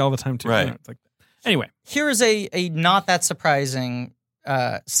TV all the time too. Right. It's like, anyway. Here is a not that surprising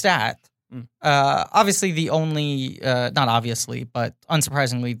stat. Mm. Obviously, the only not obviously, but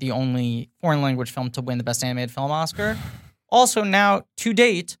unsurprisingly, the only foreign language film to win the Best Animated Film Oscar. Also, now to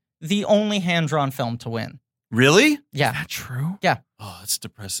date, the only hand drawn film to win. Really? Yeah, Is that true? Oh, that's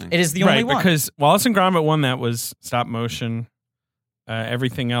depressing. it is the only right, one. because Wallace and Gromit one that was stop motion.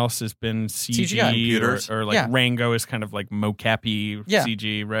 Everything else has been CG CGI. Computers. or like Yeah. Rango is kind of like mocap-y Yeah.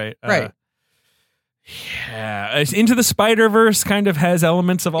 CG, right? Right. Yeah, Into the Spider-Verse kind of has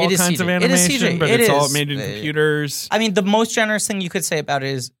elements of all It is kinds of CG. It is animation, CG. but It it's all is. made in computers. I mean, the most generous thing you could say about it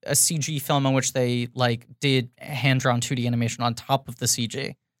is a CG film in which they like did hand drawn 2D animation on top of the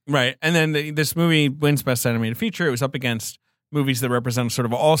CG. Right. And then this movie wins Best Animated Feature. It was up against movies that represent sort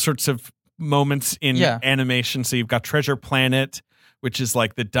of all sorts of moments in Yeah. animation. So you've got Treasure Planet, which is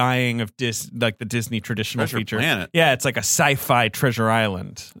like the dying of the Disney traditional Treasure feature. Planet? Yeah, it's like a sci-fi Treasure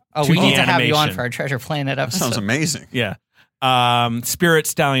Island. Oh, we 2D need to have you on animation. for our Treasure Planet That episode. sounds amazing. Yeah. Spirit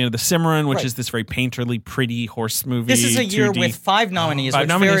Stallion of the Cimarron, which Right. is this very painterly, pretty horse movie. This is a year 2D. with 5 nominees, Five which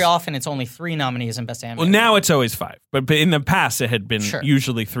nominees. very often it's only 3 nominees in Best Well, Animated. now it's always 5, but in the past it had been Sure.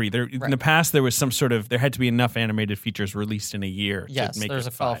 usually 3. In Right. the past, there was there had to be enough animated features released in a year Yes, to make there's it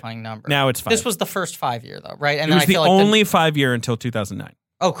a 5. qualifying number. Now it's 5. This was the first 5 year though, right? And it was I the feel like only 5 year until 2009.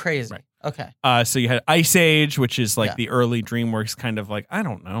 Oh, crazy. Right. Okay. So you had Ice Age, which is like Yeah. the early DreamWorks kind of like, I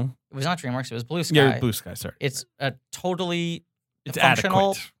don't know. It was not DreamWorks, it was Blue Sky. Yeah, Blue Sky, sorry. It's a totally It's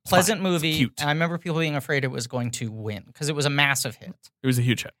functional, adequate. It's pleasant fine. It's movie. cute. And I remember people being afraid it was going to win because it was a massive hit. It was a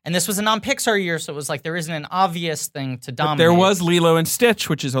huge hit. And this was a non-Pixar year, so it was like there isn't an obvious thing to But dominate. there was Lilo and Stitch,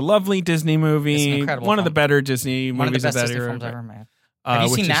 which is a lovely Disney It's movie. an incredible One of the film. better Disney one of the movies best of that Disney era. films ever made. Have you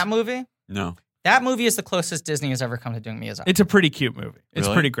which seen is- that movie? No. That movie is the closest Disney has ever come to doing Miyazaki. It's a pretty cute movie. It's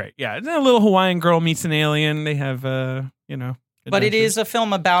Really? pretty great. Yeah, a little Hawaiian girl meets an alien. They have, But it adventures. is a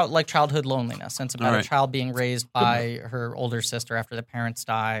film about like childhood loneliness. And it's about All a right. child being raised by her older sister after the parents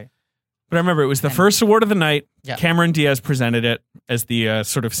die. But I remember it was the And- first award of the night. Yeah. Cameron Diaz presented it as the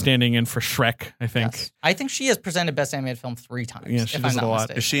sort of standing in for Shrek, I think. Yes. I think she has presented Best Animated Film 3 times. Yeah, she if does I'm it a not lot.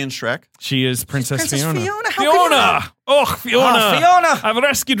 mistaken. Is she in Shrek? She is Princess Princess Fiona. Fiona? How could you not? Oh, Fiona! Ah, Fiona! I've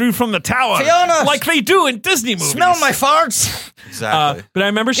rescued you from the tower. Fiona! Like they do in Disney movies. Smell my farts. Exactly. But I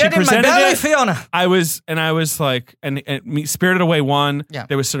remember she Get in my presented belly, it. Fiona. I was like, and Spirited Away won. Yeah.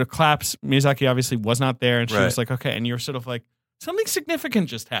 There was sort of claps. Miyazaki obviously was not there, and she Right. was like, okay. And you're sort of like, something significant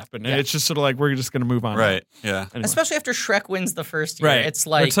just happened. And Yeah. it's just sort of like, we're just going to move on. right. Yeah. Anyway. Especially after Shrek wins the first year. Right. It's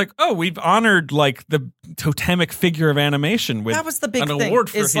like, oh, we've honored like the totemic figure of animation with that was the big an thing. award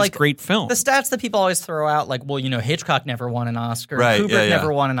for is his like great film. the stats that people always throw out, like, well, Hitchcock never won an Oscar. Right, Kubrick yeah, yeah.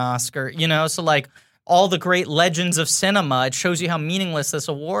 never won an Oscar. So like all the great legends of cinema, it shows you how meaningless this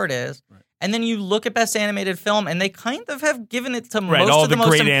award is. Right. And then you look at Best Animated Film, and they kind of have given it to Right, most all of the the most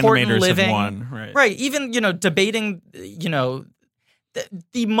great important animators living. have won. Right. Right. Even, debating,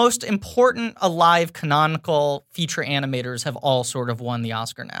 the most important alive canonical feature animators have all sort of won the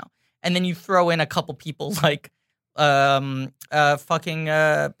Oscar now. And then you throw in a couple people like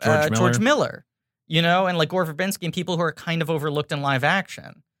George Miller, and like Gore Verbinski and people who are kind of overlooked in live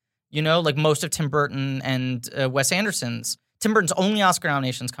action. Like most of Tim Burton and Wes Anderson's. Tim Burton's only Oscar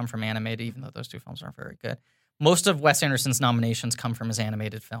nominations come from animated, even though those 2 films aren't very good. Most of Wes Anderson's nominations come from his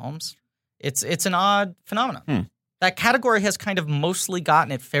animated films. It's an odd phenomenon. That category has kind of mostly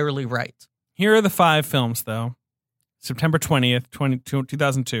gotten it fairly right. Here are the 5 films, though. September 20th,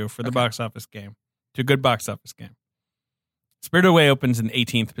 2002 for the box office game. To a good box office game. Spirited Away opens in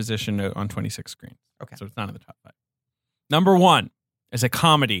 18th position on 26 screens. Okay. So it's not in the top 5. Number 1 is a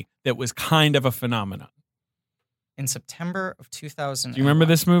comedy that was kind of a phenomenon. In September of 2000. Do you remember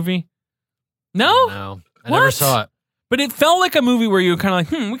this movie? No? No, I What? never saw it. But it felt like a movie where you were kind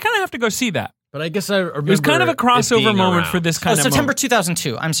of like, we kind of have to go see that. But I guess I remember It was kind of a it crossover being moment around. for this kind of September moment.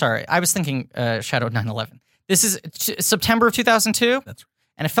 2002. I'm sorry. I was thinking Shadow 9/11. This is September of 2002. That's right.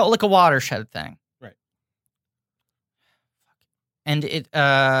 And it felt like a watershed thing. Right. And it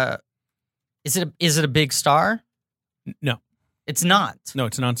is it a big star? No. It's not. No,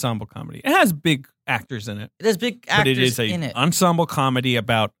 it's an ensemble comedy. It has big actors in it. It has big actors But it is in an it. ensemble comedy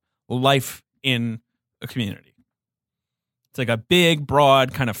about life in a community. It's like a big,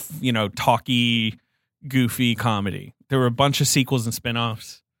 broad, kind of, talky, goofy comedy. There were a bunch of sequels and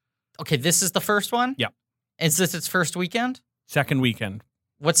spin-offs. Okay, this is the first one? Yeah. Is this its first weekend? Second weekend,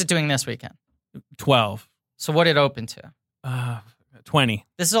 What's it doing this weekend? 12. So what did it open to? 20.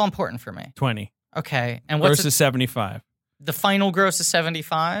 This is all important for me. 20. Okay. And what's Versus 75. the final gross is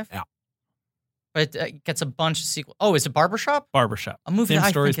 75? Yeah. But it gets a bunch of sequels. Oh, is it Barbershop? Barbershop. A movie Same that I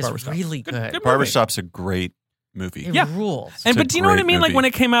story think as is Barbershop. really good. Good movie. Barbershop's a great movie. It Yeah. rules. And It's a but do you know what I great mean? Like movie. when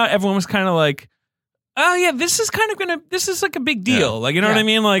it came out, everyone was kind of like, "Oh yeah, this is like a big deal." Yeah. Like you know what I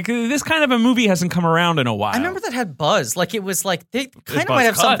mean? Like this kind of a movie hasn't come around in a while. I remember that had buzz. Like it was like they kind of buzz might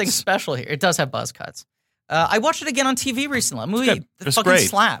have something cuts. special here. It does have buzz cuts. I watched it again on TV recently. A movie good. that It's fucking great.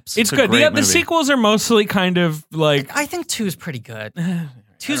 slaps. It's a good. great The movie. sequels are mostly kind of like I think 2 is pretty good.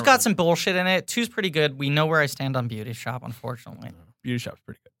 2's got some bullshit in it. 2's pretty good. We know where I stand on Beauty Shop, unfortunately. Beauty Shop's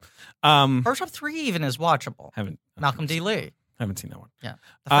pretty good. Barbershop 3 even is watchable. Malcolm D. Lee. Haven't seen that one. Yeah.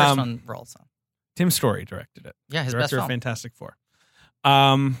 The first one rolls on. Tim Story directed it. Yeah, his Director best of film. Fantastic Four.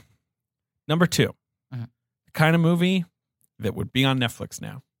 Number 2, Mhm. the kind of movie that would be on Netflix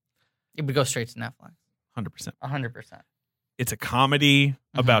now. It would go straight to Netflix. 100%. 100%. It's a comedy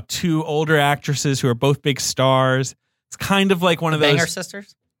Mm-hmm. about 2 older actresses who are both big stars. It's kind of like one The of those Banger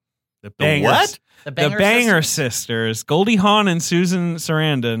Sisters? the The what? The The Banger Sisters. Goldie Hawn and Susan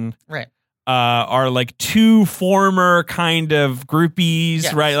Sarandon Right. are like 2 former kind of groupies,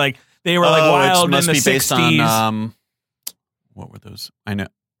 Yes. right? Like they were like wild it must in the be based 60s. on what were those? I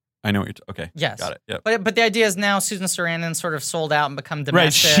know what you're okay. Yes. Got it. Yep. But the idea is now Susan Sarandon sort of sold out and become Right,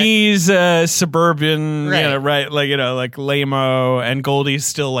 domestic. she's suburban, Right. right, like lame-o, and Goldie's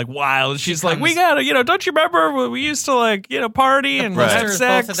still like wild. She's like, we comes- gotta, don't you remember when we used to like, party The and Right. have posters,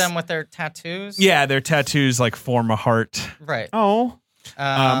 sex? both of them with their tattoos. Yeah, their tattoos like form a heart. Right. Oh,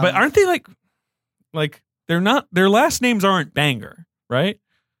 But aren't they like they're not, their last names aren't Banger, right?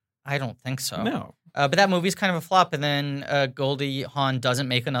 I don't think so. No. But that movie's kind of a flop, and then Goldie Hawn doesn't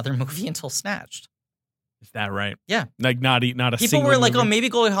make another movie until Snatched. Is that right? Yeah. Like not a People single were like, movie? oh, maybe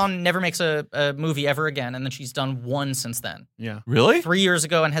Goldie Hawn never makes a movie ever again, and then she's done one since then. Yeah. really? 3 years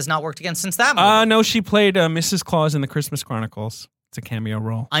ago and has not worked again since that movie. No, she played Mrs. Claus in the Christmas Chronicles. It's a cameo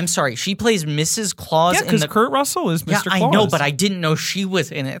role. I'm sorry, she plays Mrs. Claus Yeah, in because the... Kurt Russell is Mr. Yeah, Claus. I know, but I didn't know she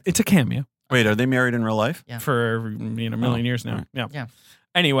was in it. It's a cameo. Wait, are they married in real life? Yeah. For a million years now. right. Yeah. Yeah.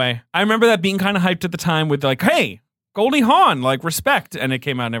 Anyway, I remember that being kind of hyped at the time with like, hey, Goldie Hawn, like respect. And it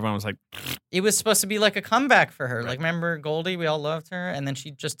came out and everyone was like, It was supposed to be like a comeback for her. Like, remember Goldie? We all loved her, and then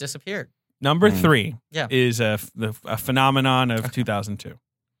she just disappeared. number 3 Yeah. is a phenomenon of 2002.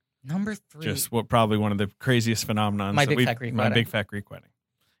 Number 3. Just probably one of the craziest phenomenons. My that Big we've- Fat Greek My Wedding. Big Fat Greek Wedding.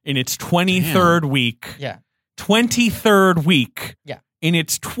 In its 23rd week. Yeah. 23rd week. Yeah. In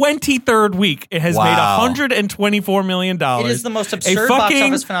its 23rd week, it has made Wow. $124 million. It is the most absurd box fucking-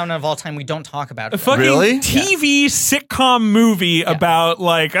 office phenomenon of all time. We don't talk about A it. fucking Really? TV sitcom movie about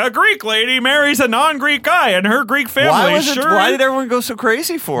like a Greek lady marries a non-Greek guy and her Greek family. Why did everyone go so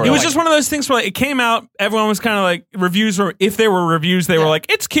crazy for it? It was just one of those things where like, it came out, everyone was kind of like, reviews were, if there were reviews, they were like,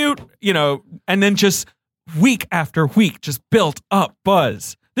 it's cute, and then just week after week, just built up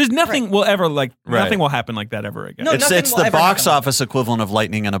buzz. There's nothing will ever nothing will happen like that ever again. No, It's nothing will the ever box happen. office equivalent of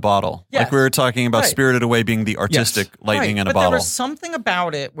lightning in a bottle. Yes. Like we were talking about Right. Spirited Away being the artistic lightning in a but bottle. there was something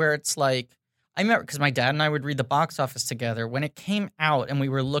about it where it's like, I remember because my dad and I would read the box office together when it came out, and we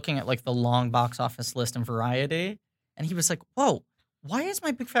were looking at like the long box office list in Variety, and he was like, "Whoa, why is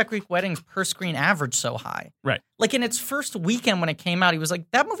My Big Fat Greek Wedding's per screen average so high?" Right. Like in its first weekend when it came out, he was like,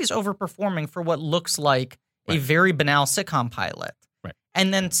 "That movie's overperforming for what looks like a very banal sitcom pilot." Right.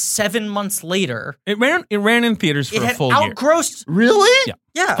 And then 7 months later, It ran in theaters for it a had full year. outgrossed. Really? Yeah.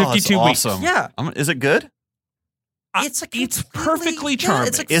 Yeah. Oh, that's 52 weeks. awesome. Yeah. Is it good? It's perfectly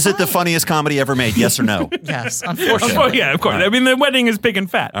charming. Is it the funniest comedy ever made? Yes or no? Yes, Oh, unfortunately. yeah, of course. All right. I mean, the wedding is big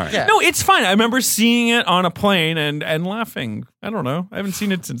and fat. All right. Yeah. No, it's fine. I remember seeing it on a plane and laughing. I don't know. I haven't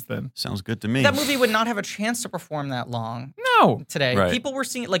seen it since then. Sounds good to me. That movie would not have a chance to perform that long No. today. Right. People were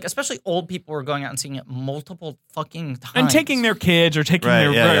seeing it, like, especially old people were going out and seeing it multiple fucking times. And taking their kids or taking Right,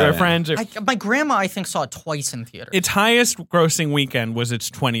 their yeah. friends. Or, My grandma, I think, saw it twice in theater. its highest grossing weekend was its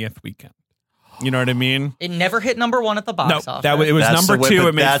 20th weekend. You know what I mean? It never hit number one at the box No, office. it was That's number the way- 2. but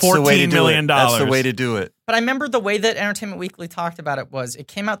It made that's the way to $14 do million. it. That's the way to do it. But I remember the way that Entertainment Weekly talked about it was it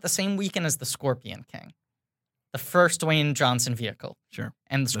came out the same weekend as The Scorpion King, the first Dwayne Johnson vehicle. Sure.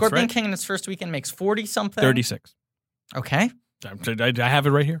 And The That's Scorpion right. King in its first weekend makes 40-something. 36. Okay. I have it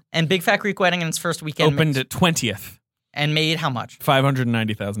right here. And Big Fat Greek Wedding in its first weekend Opened at 20th. and made how much?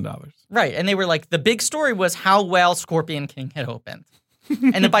 $590,000. Right. And they were like, the big story was how well Scorpion King had opened.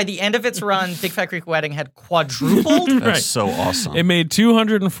 And then by the end of its run, Big Fat Greek Wedding had quadrupled. That's Right. so awesome. It made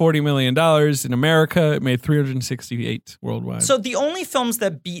 $240 million in America. It made 368 worldwide. So the only films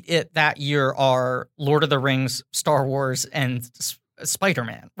that beat it that year are Lord of the Rings, Star Wars, and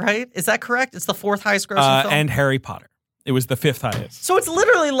Spider-Man, right? Is that correct? It's the fourth highest grossing film? and Harry Potter. It was the 5th highest. So it's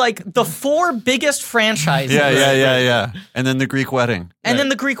literally like the 4 biggest franchises. yeah. And then the Greek wedding. And then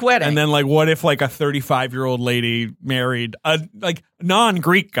the Greek Wedding. And then, like, what if, like, a 35-year-old lady married a, like,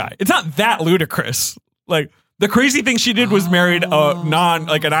 non-Greek guy? It's not that ludicrous. Like, the crazy thing she did was married a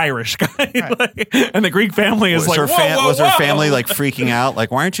like, an Irish guy. Right. Like, and the Greek family is Was like, her family like freaking out?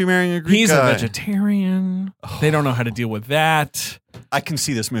 Like, why aren't you marrying a Greek He's guy? a vegetarian. They don't know how to deal with that. I can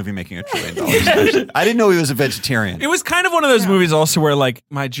see this movie making $1 trillion. I didn't know he was a vegetarian. It was kind of one of those movies also where, like,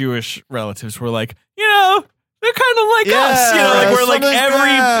 my Jewish relatives were like, you know, they're kind of like us. You know, like, we're like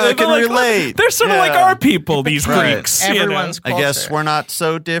I can like, relate. They're sort of like Yeah. our people, these Right. Greeks. you know? everyone's I culture. guess we're not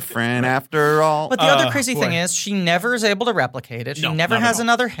so different after all. But the other crazy boy. thing is she never is able to replicate it. She No, never not at has all.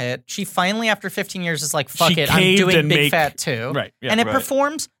 another hit. She finally, after 15 years, is like, fuck She it, I'm caved doing and Big make- Fat 2. Right, yeah, and it right.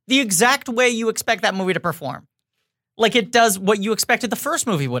 performs the exact way you expect that movie to perform. Like it does what you expected the first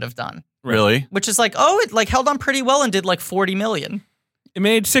movie would have done, Really? which is like, oh, it like held on pretty well and did like 40 million. It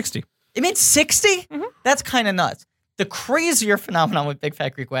made 60. It made 60? That's kind of nuts. The crazier phenomenon with Big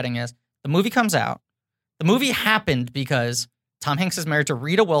Fat Greek Wedding is the movie comes out. The movie happened because Tom Hanks is married to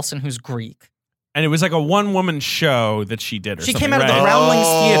Rita Wilson, who's Greek. And it was like a one-woman show that she did or She something, came out of the right? Groundlings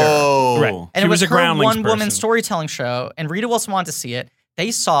Theater. Right. And She it was a her Groundlings one-woman person. storytelling show, and Rita Wilson wanted to see it.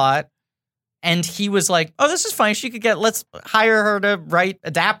 They saw it, and he was like, oh, this is funny. She could let's hire her to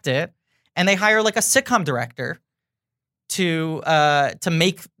adapt it. And they hire like a sitcom director to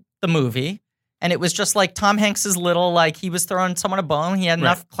make the movie. And it was just like Tom Hanks's little, like he was throwing someone a bone. He had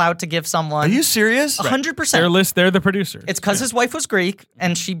enough clout to give someone. Are you serious? 100%. They're the producers. It's because his wife was Greek,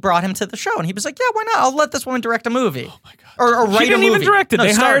 and she brought him to the show, and he was like, "Yeah, why not? I'll let this woman direct a movie." Oh my god! Or write She didn't a movie. even direct it. No,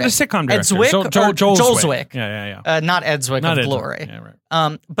 They starred hired a it. sitcom Ed director. Zwick, Joel Zwick. Yeah. Not Ed Zwick Not of Ed Glory. Zwick. Yeah,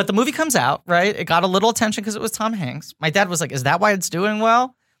 right. But the movie comes out, right? It got a little attention because it was Tom Hanks. My dad was like, "Is that why it's doing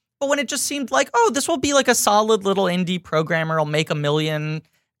well?" But when it just seemed like, "Oh, this will be like a solid little indie programmer. It'll make $1 million,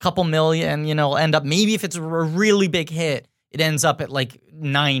 couple million. You know, end up maybe if it's a really big hit." It ends up at like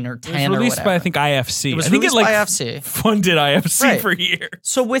 9 or 10 It was or released whatever. by, I think, IFC. It was I think released it, like, by IFC. funded IFC Right. for years.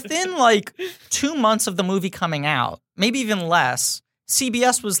 So within like 2 months of the movie coming out, maybe even less,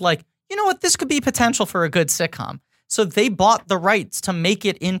 CBS was like, you know what, this could be potential for a good sitcom. So they bought the rights to make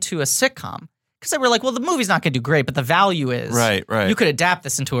it into a sitcom. Because they were like, well, the movie's not going to do great, but the value is Right. you could adapt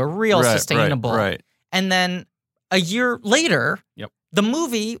this into a real sustainable. Right. And then a year later, Yep. the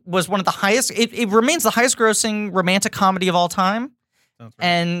movie was one of the highest, it remains the highest grossing romantic comedy of all time. Sounds right.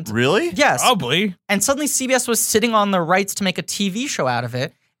 And Really? yes. Probably. And suddenly CBS was sitting on the rights to make a TV show out of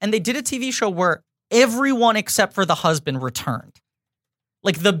it. And they did a TV show where everyone except for the husband returned.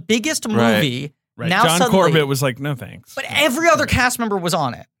 Like the biggest movie. Right. Now John suddenly, Corbett was like, no thanks. But every other cast member was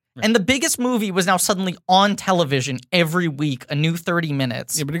on it. Right. And the biggest movie was now suddenly on television every week, a new 30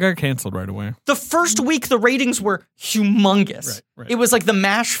 minutes. Yeah, but it got canceled right away. The first week, the ratings were humongous. Right. It was like the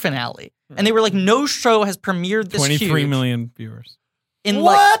MASH finale. And they were like, no show has premiered this 23 huge million viewers. in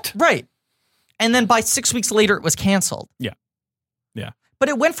What? right. And then by 6 weeks later, it was canceled. Yeah. Yeah. But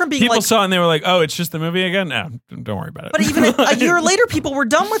it went from being People like, saw it and they were like, oh, it's just the movie again? No, don't worry about it. but even a year later, people were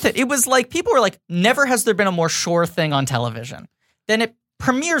done with it. It was like, people were like, never has there been a more sure thing on television. Then it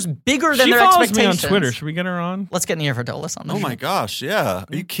premieres bigger than she their follows me on expectations. Twitter. Should we get her on? Let's get Nia Vardalos on the Oh show. my gosh, yeah.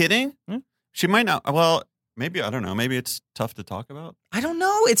 Are you kidding? Hmm? She might not. Well, maybe, I don't know. Maybe it's tough to talk about. I don't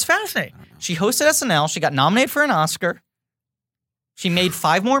know. It's fascinating. She hosted SNL. She got nominated for an Oscar. She made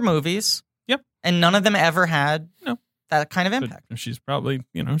 5 more movies. Yep. And none of them ever had that kind of But impact. she's probably,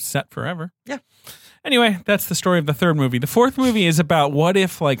 set forever. Yeah. Anyway, that's the story of the third movie. The fourth movie is about what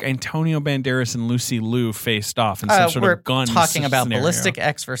if like Antonio Banderas and Lucy Liu faced off in some sort We're of gun talking about scenario. Ballistic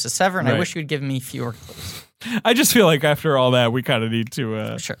X versus Sever, and I Right. wish you'd give me fewer clues. I just feel like after all that, we kind of need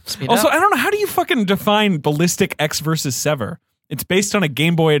to. Sure. Speed Also, up. I don't know, how do you fucking define Ballistic X versus Sever? It's based on a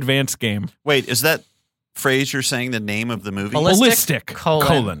Game Boy Advance game. Wait, is that phrase you're saying the name of the movie? Ballistic,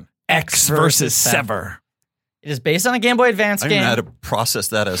 colon X versus Sever. It is based on a Game Boy Advance I don't even game. know how to process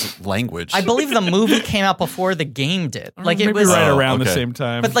that as language. I believe the movie came out before the game did. Like it Maybe was, right Oh, around the okay. same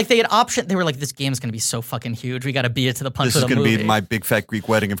time. but like they had option. They were like, this game's gonna be so fucking huge. We got to beat it to the punch This with is a going to movie. be my big fat Greek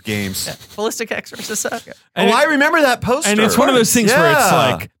wedding of games. Yeah. Ballistic X versus Sever. And I remember that poster. And it's one of those things where it's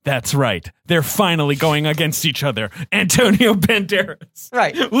Yeah. like, that's right. They're finally going against each other. Antonio Banderas.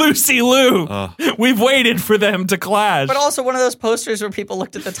 Right. Lucy Liu. We've waited for them to clash. But also one of those posters where people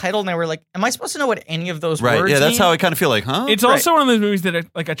looked at the title and they were like, "Am I supposed to know what any of those Right. words Yeah, that's mean?" how I kind of feel like, huh? it's also one of those movies that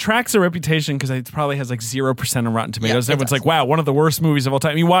like attracts a reputation because it probably has like 0% on Rotten Tomatoes. Yeah, it Everyone's does. like, wow, one of the worst movies of all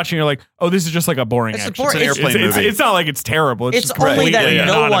time. You watch and you're like, oh, this is just like a boring It's a action. boring- It's an airplane movie. It's not like it's terrible. It's, It's just only completely that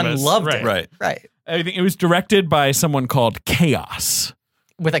no one anonymous. loved Right. it. Right. Right. I think it was directed by someone called Chaos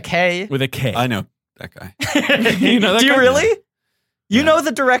With a K. with a K. I know that guy. You know that Do you guy? really? You Yeah. know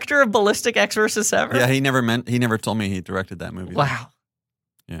the director of Ballistic X versus Sever? Yeah, he never told me he directed that movie. Wow.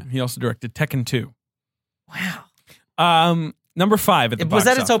 He also directed Tekken 2. Wow. Number 5 at the Was box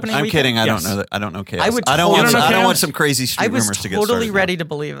that its office. opening I'm weekend? kidding. I Yes. don't know that. I don't know chaos. I would I don't want. totally- I don't Chaos? want some crazy street I was rumors to get totally started. ready to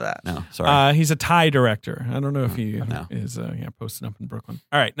believe that. No, sorry. He's a Thai director. I don't know if he No. is posted up in Brooklyn.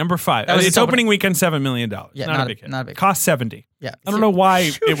 All right, number 5. That was Its its opening weekend, $7 million. Yeah, not not a big hit. not a big Cost 70. Yeah. I don't know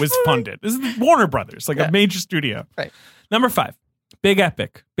why it was funded. This is Warner Brothers, like Yeah. a major studio. Right. Number 5. Big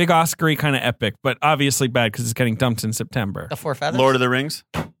epic. Big Oscar-y kind of epic, but obviously bad because it's getting dumped in September. The Four Feathers? Lord of the Rings.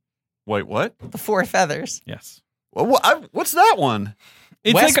 Wait, what? The Four Feathers. Yes. What's that one?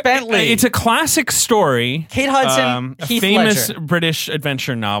 It's Wes like Bentley. It's a classic story. Kate Hudson, A Heath famous Ledger. British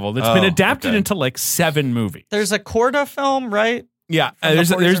adventure novel that's been Oh, adapted okay. into like 7 movies. There's a Corda film, right? Yeah, From the 40s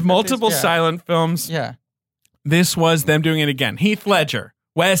there's or 50s? multiple Yeah. silent films. Yeah. This was them doing it again. Heath Ledger,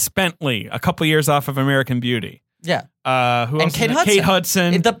 Wes Bentley, a couple years off of American Beauty. Yeah. Who else? Kate is it? Hudson. Kate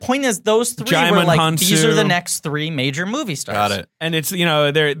Hudson. The point is, those three Jaimin were like, Hansu. these are the next 3 major movie stars. Got it. And it's,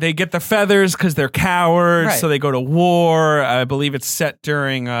 they get the feathers because they're cowards, Right. so they go to war. I believe it's set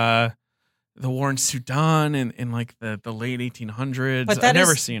during the war in Sudan in like the late 1800s. But I've that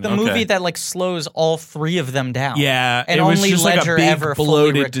never is seen the it. movie Okay. that like slows all 3 of them down. Yeah, And it was only just Ledger like a ever big fully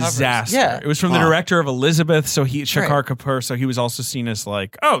bloated recovers. disaster. Yeah. It was from the Huh. director of Elizabeth, so Shakar Right. Kapoor, so he was also seen as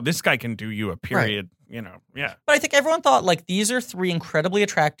like, oh, this guy can do you a period, yeah. But I think everyone thought like these are 3 incredibly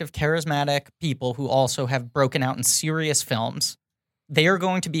attractive, charismatic people who also have broken out in serious films. They are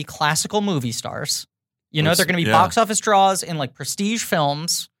going to be classical movie stars. Let's- They're going to be yeah. box office draws in like prestige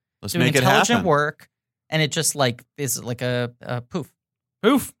films, Let's doing make it intelligent happen. work, and it just like is like a poof.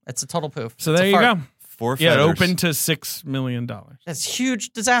 Poof. It's a total poof. So It's a there you fart. go. 4 Yeah, it feathers. opened to $6 million. It's a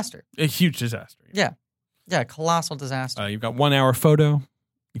huge disaster. A huge disaster. Yeah, colossal disaster. You've got 1 hour photo.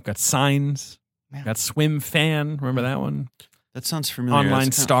 You've got signs. Yeah. You've got Swim Fan. Remember that one? That sounds familiar. Online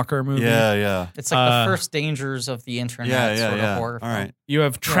That's kinda- stalker movie. Yeah, yeah, It's like the first dangers of the internet yeah, sort yeah. of horror All film. right. You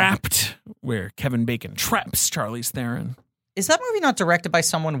have Trapped, where Kevin Bacon traps Charlize Theron. Is that movie not directed by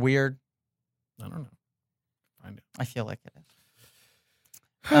someone weird? I don't know. Find it. I feel like it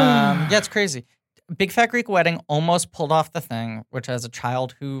is. Yeah, it's crazy. Big Fat Greek Wedding almost pulled off the thing, which as a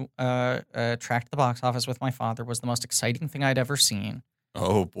child who tracked the box office with my father was the most exciting thing I'd ever seen.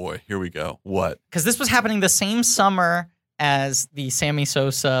 Oh boy, here we go. What? Because this was happening the same summer as the Sammy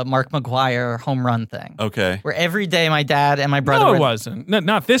Sosa, Mark McGuire home run thing, Okay. where every day my dad and my brother No, it would... wasn't. No,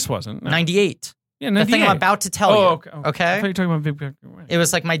 not this wasn't. No. 98. Yeah, The thing 98. I'm about to tell Oh, you. okay. Okay? I thought you were talking about Big Fat Greek Wedding. It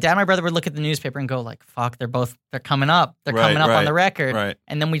was like my dad and my brother would look at the newspaper and go like, fuck, they're coming up. They're Right, coming up on right, the record. Right.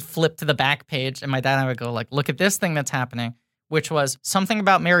 And then we'd flip to the back page and my dad and I would go like, look at this thing that's happening, which was Something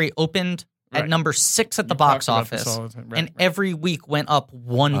About Mary opened at Right. number 6 at the You box talked about this office. all the time. Right, And right. every week went up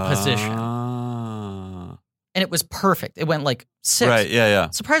 1 position. Ah. And it was perfect. It went like 6. Right. Yeah. Yeah.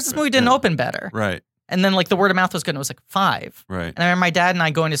 Surprised this movie didn't Yeah. open better. Right. And then like the word of mouth was good and it was like 5. Right. And I remember my dad and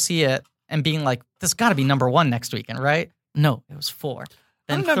I going to see it and being like, this got to be number 1 next weekend, right? No, it was 4. I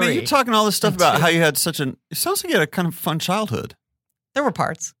Then don't know, 3. man. You're talking all this stuff Then about 2. how you had such an. It sounds like you had a kind of fun childhood. There were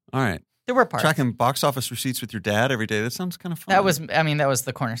parts. All right. There were parts. Tracking box office receipts with your dad every day. That sounds kind of fun. That was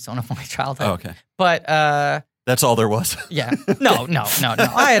the cornerstone of my childhood. Oh, okay. But That's all there was. yeah, no.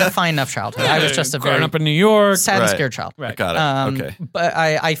 I had a fine enough childhood. I was just a growing very up in New York. sad and Right. scared child. Right. Got it. Okay. But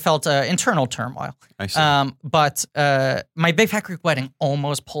I felt internal turmoil. I see. But my Big Fat Greek Wedding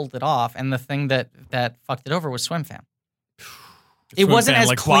almost pulled it off, and the thing that fucked it over was Swim Fan. It wasn't Fan, as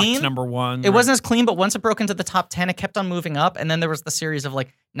like, clean. blocked number one. It wasn't as clean, but once it broke into the top 10, it kept on moving up. And then there was the series of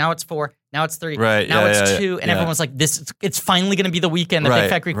like, now it's 4, now it's 3, Right, now yeah, it's yeah, 2. And yeah. everyone was like, it's finally going to be the weekend at Right, Big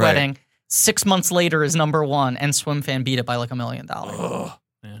Fat Greek right. Wedding. 6 months later is number 1, and Swim Fan beat it by like $1 million.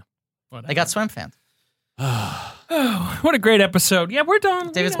 They got Swim Fan. Oh, what a great episode. Yeah, we're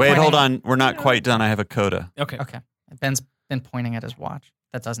done. David's Wait, pointing. hold on. We're not quite done. I have a coda. Okay. Okay. Ben's been pointing at his watch.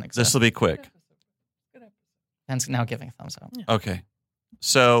 That doesn't exist. This will be quick. Ben's now giving a thumbs up. Okay.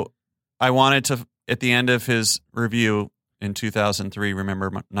 So I wanted to, at the end of his review in 2003,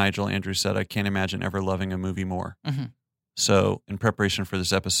 remember Nigel Andrews said, I can't imagine ever loving a movie more. Mm-hmm. So in preparation for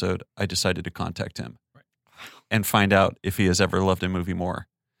this episode, I decided to contact him and find out if he has ever loved a movie more.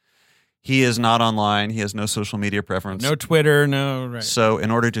 He is not online. He has no social media preference. No Twitter, no. Right. So in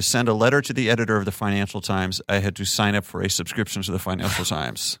order to send a letter to the editor of the Financial Times, I had to sign up for a subscription to the Financial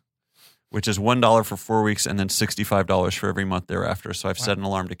Times, which is $1 for 4 weeks and then $65 for every month thereafter. So I've set an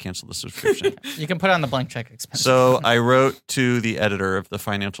alarm to cancel the subscription. You can put it on the blank check expense. So I wrote to the editor of the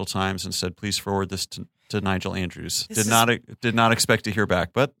Financial Times and said, please forward this to Nigel Andrews. Did not expect to hear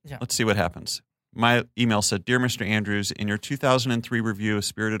back, but let's see what happens. My email said, Dear Mr. Andrews, in your 2003 review of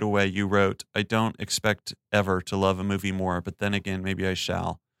Spirited Away, you wrote, I don't expect ever to love a movie more, but then again, maybe I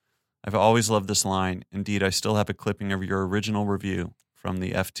shall. I've always loved this line. Indeed, I still have a clipping of your original review from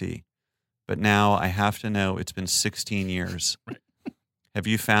the FT. But now I have to know it's been 16 years. Have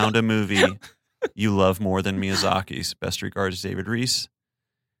you found a movie you love more than Miyazaki's? Best regards, David Reese.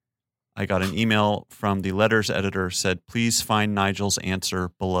 I got an email from the letters editor, said, please find Nigel's answer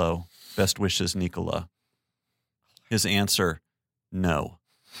below. Best wishes, Nicola. His answer, no.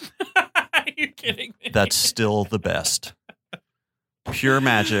 Are you kidding me? That's still the best. Pure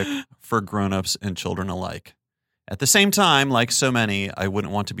magic for grown-ups and children alike. At the same time, like so many, I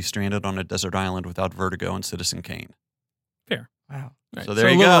wouldn't want to be stranded on a desert island without Vertigo and Citizen Kane. Fair. Wow. Right. So there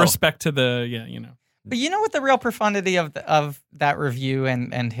a you little go. respect to the, But you know what the real profundity of that review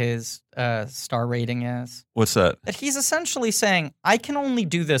and his star rating is? What's that? That he's essentially saying, I can only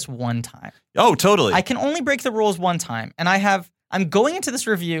do this one time. Oh, totally. I can only break the rules one time. And I'm going into this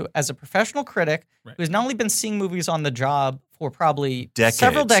review as a professional critic who's not only been seeing movies on the job for probably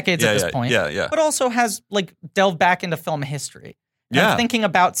several decades at this point, but also has like delved back into film history. And I'm thinking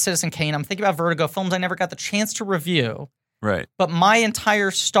about Citizen Kane. I'm thinking about Vertigo, films I never got the chance to review. Right. But my entire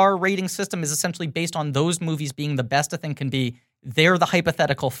star rating system is essentially based on those movies being the best a thing can be. They're the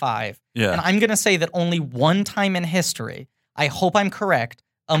hypothetical 5. Yeah. And I'm going to say that only one time in history, I hope I'm correct,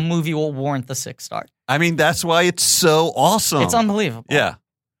 a movie will warrant the 6 star. I mean, that's why it's so awesome. It's unbelievable. Yeah.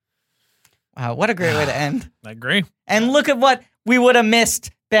 Wow, what a great way to end. I agree. And look at what we would have missed,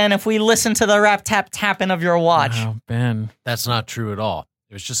 Ben, if we listened to the rap tap tapping of your watch. Wow, Ben. That's not true at all.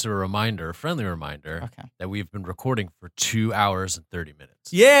 It was just a friendly reminder that we've been recording for 2 hours and 30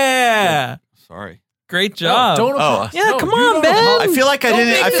 minutes. Yeah. Sorry. Great job. Come on, Ben. I feel like I Don't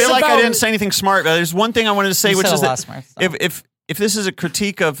make didn't this say anything smart, but there's one thing I wanted to say, You which said is a lot that of smart stuff. if this is a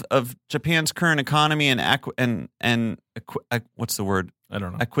critique of Japan's current economy and what's the word? I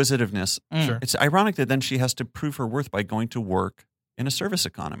don't know. Acquisitiveness. Sure. It's ironic that then she has to prove her worth by going to work in a service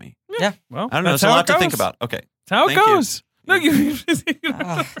economy. Yeah. Well, I don't know. that's There's a how lot it to think goes. about. Okay. That's how it Thank you. goes. No, you.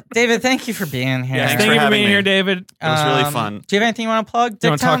 David, thank you for being here. Yeah, Thanks thank for you for having being me. here, David. It was really fun. Do you have anything you want to plug? Do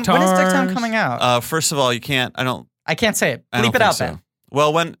you wanna talk When is Dicktown Tars? coming out? First of all, you can't. I can't say it. I don't Bleep it think out, so. Ben.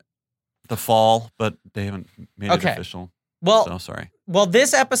 Well, when the fall, but they haven't made it Okay. official. Well, So sorry. well,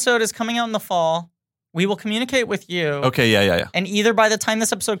 this episode is coming out in the fall. We will communicate with you. Okay. Yeah. And either by the time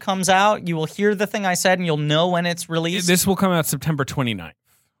this episode comes out, you will hear the thing I said and you'll know when it's released. This will come out September 29th.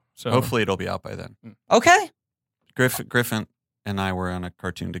 So Hopefully, it'll be out by then. Okay. Griffin and I were on a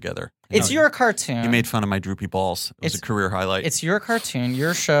cartoon together. It's your cartoon. You made fun of my droopy balls. It was a It's- career highlight. It's your cartoon,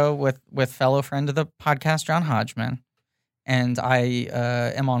 your show with fellow friend of the podcast, John Hodgman. And I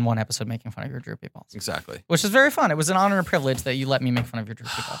am on one episode making fun of your droopy balls, exactly. which is very fun. It was an honor and privilege that you let me make fun of your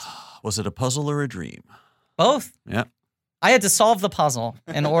droopy balls. Was it a puzzle or a dream? Both. Yeah. I had to solve the puzzle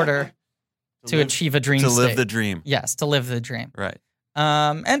in order to live- achieve a dream To state. live the dream. Yes, to live the dream. Right.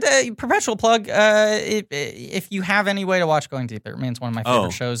 And perpetual plug, if you have any way to watch Going Deep, it remains one of my favorite Oh,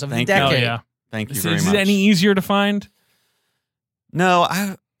 shows of the thank you. Oh, decade. yeah. Thank you Is very it much. any easier to find? No,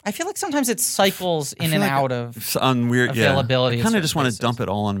 I feel like sometimes it cycles in feel and like out of it's on weird availability. Yeah. I at kind of certain just want to places. dump it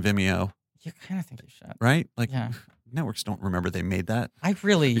all on Vimeo, You kind of think you should. right? Like Yeah. networks don't remember they made that. I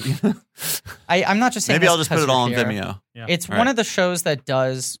really, I'm not just saying Maybe this I'll just put because it all on you're here. Vimeo. Yeah. It's All one right. of the shows that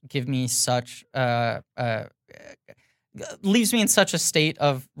does give me such, leaves me in such a state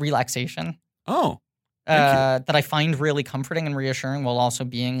of relaxation Oh, Thank that I find really comforting and reassuring while also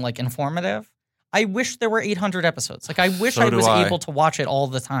being like informative. I wish there were 800 episodes. Like, I wish So I do was I. able to watch it all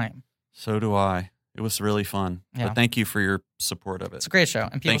the time. So do I. It was really fun. Yeah. But thank you for your support of it. It's a great show,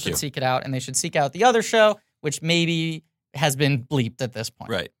 and people Thank should you. seek it out, and they should seek out the other show, which maybe has been bleeped at this point.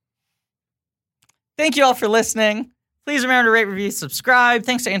 Right. Thank you all for listening. Please remember to rate, review, subscribe.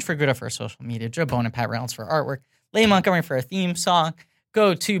 Thanks to Andrew Ferguda for our social media, Joe Bone and Pat Reynolds for our artwork, Leigh Montgomery for our theme song.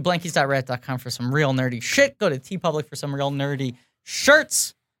 Go to blankies.reddit.com for some real nerdy shit. Go to TeePublic for some real nerdy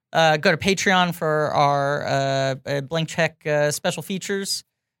shirts. Go to Patreon for our Blank Check special features.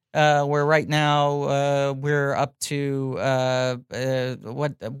 Where right now we're up to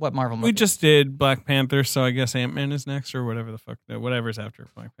what Marvel movie? We just did Black Panther, so I guess Ant-Man is next, or whatever the fuck, whatever's after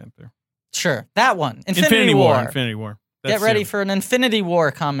Black Panther. Sure, that one. Infinity War. Infinity War. Get ready for an Infinity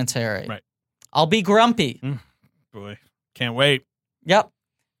War commentary. Right. I'll be grumpy. Boy, can't wait. Yep.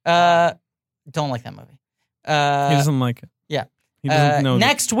 Don't like that movie. He doesn't like it. Yeah. He doesn't know.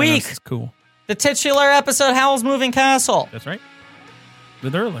 Next week, It's cool. the titular episode, Howl's Moving Castle, That's right.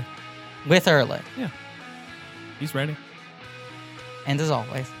 With Early. with Erlich. He's ready. And as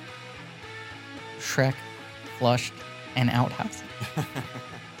always, Shrek, Flushed, and Outhouse.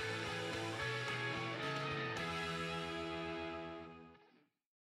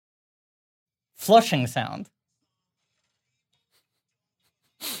 Flushing sound.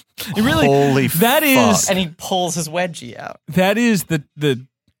 It really. Holy that fuck. is And he pulls his wedgie out. that is the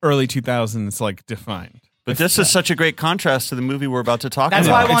early 2000s like defined. But this is such a great contrast to the movie we're about to talk That's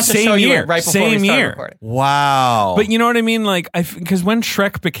about. why I want to Same show you year. it right before Same we start year. recording. Wow. But you know what I mean? Like, because when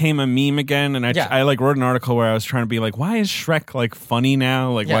Shrek became a meme again, and Yeah. I like wrote an article where I was trying to be like, why is Shrek like funny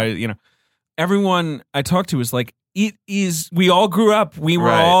now? Like, Yeah. why, you know, everyone I talked to was like, it is, we all grew up. We were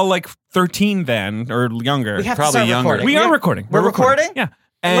Right. all like 13 then or younger. We have Probably to start younger. recording. We are recording. We're recording? Yeah.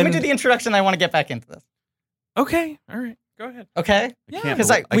 Let me And- do the introduction. I want to get back into this. Okay. All right. Go ahead. Okay? I can't Because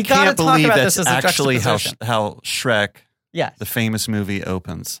bel- we I gotta can't talk believe about that's this as a actually how juxtaposition. how Shrek, Yes. the famous movie,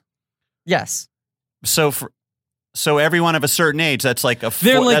 opens. Yes. So everyone of a certain age, that's like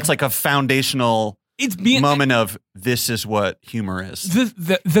that's like a foundational It's being moment of this is what humor is.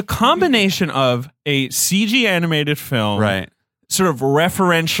 the combination of a CG animated film, Right. sort of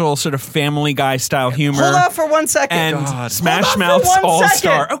referential, sort of Family Guy style humor, Hold on for 1 second. and God. Smash Hold on Mouth's for 1 All second.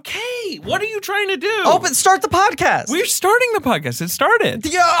 Star. Okay, what are you trying to do? Start the podcast. We're starting the podcast. It started.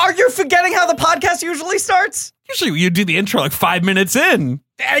 Are you forgetting how the podcast usually starts? Usually you do the intro like 5 minutes in.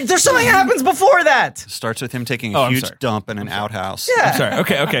 There's something that happens before that. Starts with him taking Oh, a I'm huge sorry. dump in an outhouse. Yeah. I'm sorry.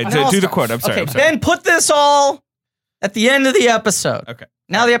 Okay. And I'll Do the start. quote. I'm sorry. Okay, I'm sorry. Ben, put this all at the end of the episode. Okay.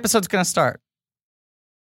 Now the episode's going to start.